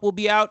Anime Talk will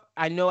be out.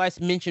 I know I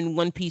mentioned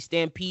One Piece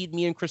Stampede.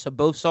 Me and Chris have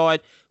both saw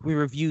it. We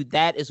reviewed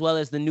that as well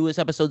as the newest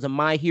episodes of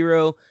My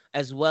Hero,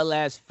 as well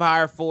as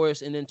Fire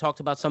Force, and then talked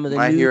about some of the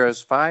My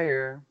Hero's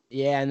Fire.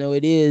 Yeah, I know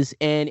it is.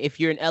 And if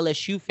you're an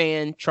LSU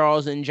fan,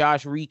 Charles and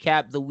Josh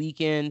recap the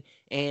weekend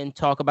and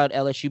talk about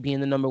LSU being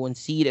the #1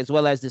 seed, as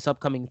well as this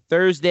upcoming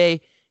Thursday.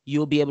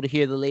 You'll be able to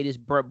hear the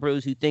latest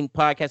Bros Who Think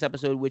podcast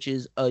episode, which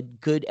is a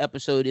good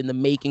episode in the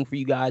making for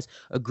you guys.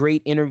 A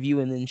great interview.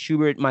 And then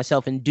Schubert,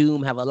 myself, and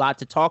Doom have a lot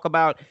to talk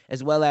about,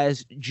 as well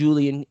as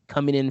Julian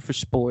coming in for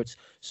sports.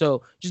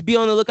 So just be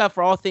on the lookout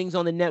for all things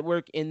on the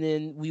network. And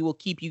then we will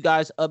keep you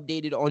guys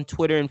updated on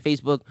Twitter and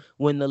Facebook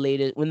when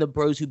the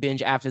Bros Who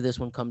Binge after this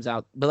one comes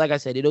out. But like I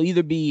said, it'll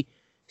either be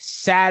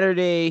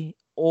Saturday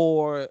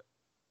or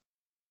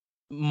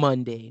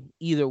Monday.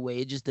 Either way,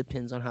 it just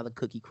depends on how the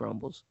cookie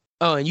crumbles.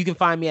 Oh, and you can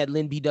find me at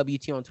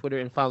LynBWT on Twitter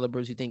and follow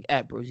Bros Who Think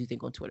at Bros Who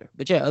Think on Twitter.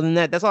 But yeah, other than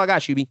that, that's all I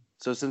got, Shuby.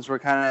 So since we're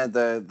kind of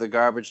at the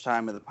garbage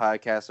time of the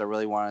podcast, I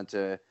really wanted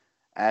to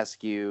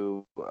ask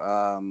you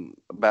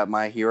about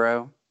My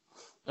Hero.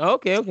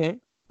 Okay.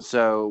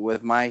 So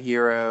with My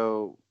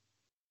Hero,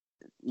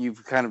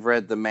 you've kind of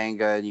read the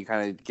manga and you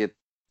kind of get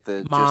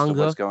the gist of Manga.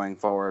 what's going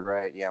forward,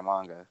 right? Yeah,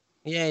 manga.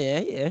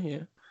 Yeah.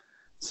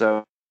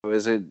 So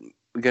is it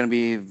going to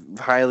be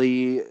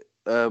highly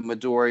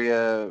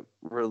Midoriya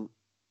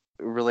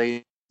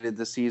related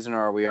this season,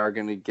 or we are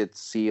going to get to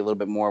see a little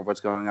bit more of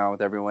what's going on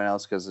with everyone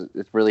else? Because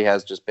it really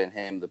has just been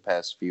him the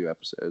past few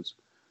episodes.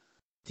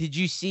 Did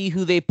you see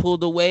who they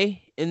pulled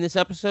away in this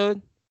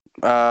episode?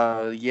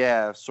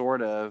 Yeah,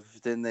 sort of.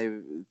 Then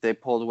they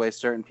pulled away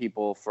certain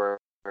people for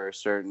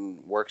certain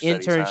work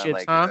studies.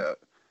 Internships, huh?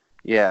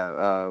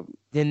 Yeah.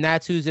 Then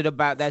that's who's it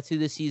about. That's who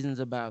the season's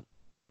about.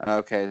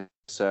 Okay,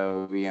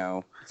 so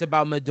it's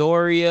about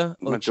Midoriya,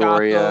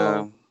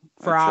 Ochako,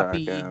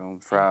 Froppy,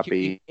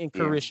 and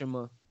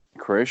Kirishima.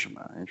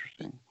 Kirishima,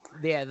 interesting.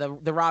 Yeah,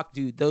 the Rock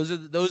dude. Those are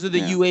the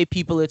UA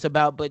people it's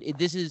about. But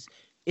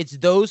it's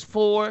those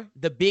four,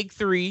 the big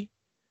three,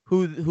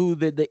 who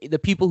the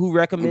people who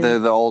recommend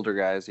the older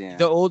guys,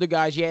 the older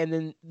guys, and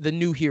then the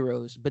new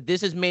heroes. But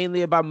this is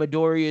mainly about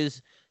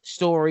Midoriya's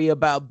story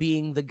about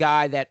being the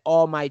guy that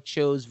All Might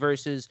chose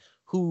versus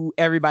who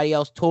everybody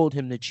else told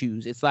him to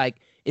choose. It's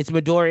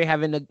Midoriya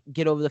having to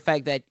get over the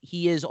fact that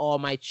he is All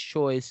Might's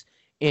choice,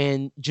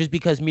 and just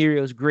because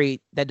Mirio's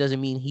great, that doesn't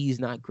mean he's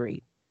not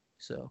great.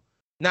 So,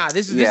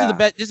 this is the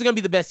best. This is gonna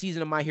be the best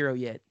season of My Hero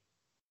yet.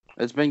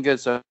 It's been good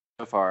so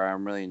far.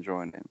 I'm really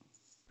enjoying it.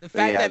 The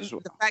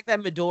fact that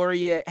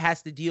Midoriya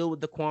has to deal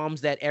with the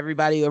qualms that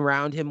everybody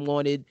around him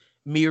wanted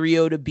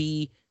Mirio to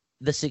be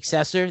the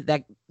successor,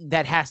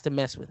 that has to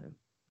mess with him.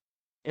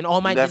 And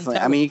All Might definitely.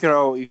 I mean, you could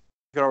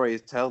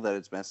always tell that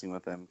it's messing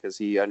with him because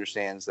he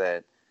understands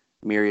that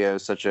Mirio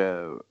is such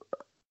an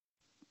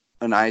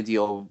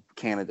ideal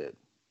candidate.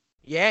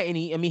 Yeah, and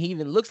he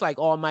even looks like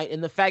All Might,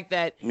 and the fact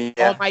that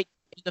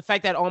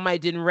All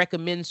Might didn't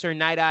recommend Sir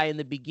Night-Eye in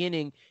the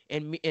beginning,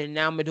 and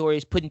now Midoriya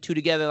is putting two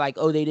together like,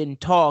 oh, they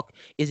didn't talk.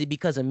 Is it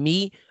because of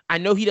me? I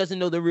know he doesn't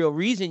know the real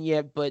reason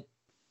yet, but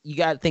you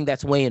got to think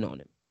that's weighing on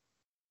him.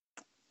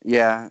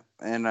 Yeah,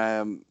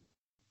 and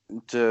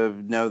to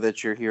know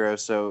that your hero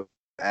so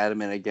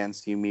adamant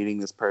against you meeting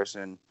this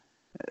person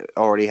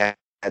already had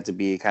to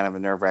be kind of a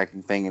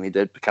nerve-wracking thing, and he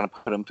did kind of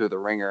put him through the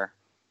ringer.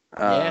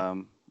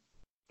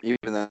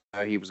 Even though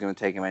he was going to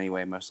take him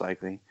anyway, most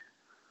likely.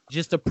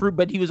 Just to prove,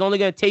 but he was only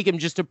going to take him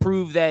just to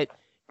prove that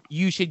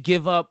you should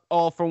give up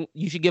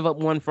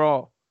one for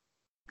all.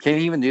 Can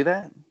he even do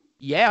that?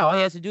 Yeah, all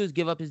he has to do is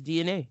give up his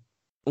DNA.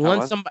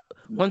 Once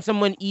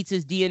someone eats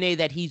his DNA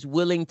that he's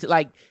willing to,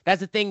 like,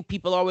 that's the thing.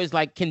 People always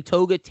like, can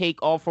Toga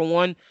take all for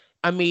one?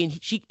 I mean,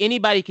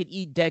 anybody could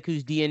eat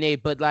Deku's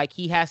DNA, but like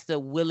he has to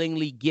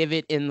willingly give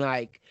it, and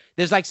like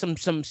there's like some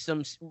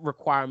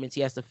requirements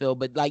he has to fill.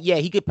 But like, yeah,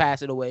 he could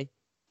pass it away.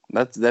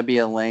 That'd be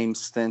a lame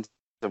stint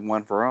of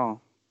one for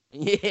all.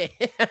 Yeah.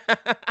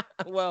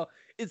 Well,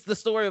 it's the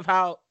story of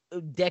how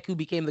Deku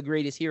became the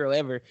greatest hero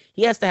ever.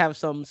 He has to have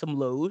some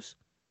lows.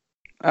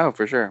 Oh,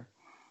 for sure.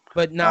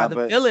 But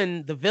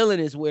the villain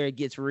is where it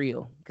gets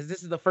real, because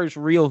this is the first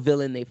real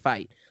villain they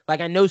fight.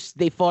 Like, I know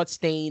they fought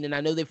Stain, and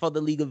I know they fought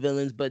the League of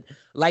Villains, but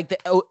like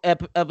the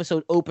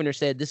episode opener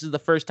said, this is the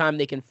first time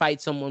they can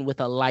fight someone with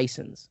a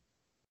license.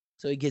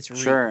 So it gets real.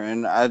 Sure,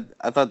 and I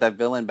thought that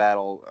villain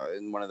battle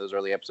in one of those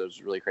early episodes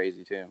was really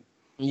crazy too.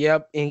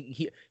 Yep, and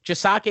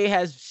Chisake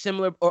has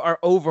similar or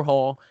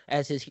Overhaul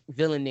as his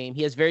villain name.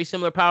 He has very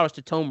similar powers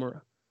to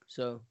Tomura.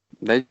 So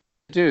they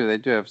do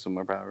have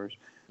similar powers.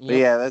 Yep. But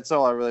yeah, that's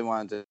all I really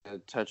wanted to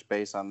touch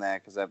base on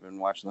that, because I've been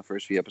watching the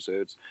first few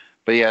episodes.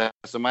 But yeah,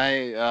 so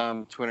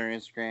my Twitter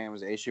and Instagram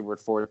is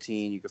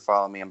ashibword14. You can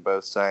follow me on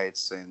both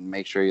sites, and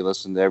make sure you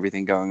listen to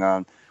everything going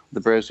on with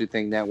the Bros Who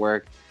Think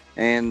Network.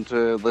 And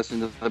to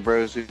listen to the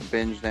Bros Who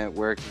Binge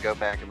Network, and go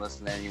back and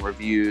listen to any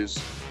reviews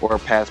or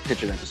past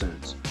Pitching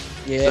episodes.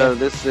 Yeah. So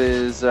this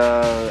is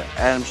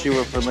Adam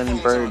Shewart for Linden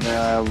Bird, and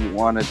I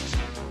want to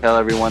tell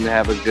everyone to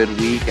have a good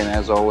week, and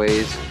as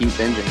always, keep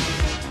binging.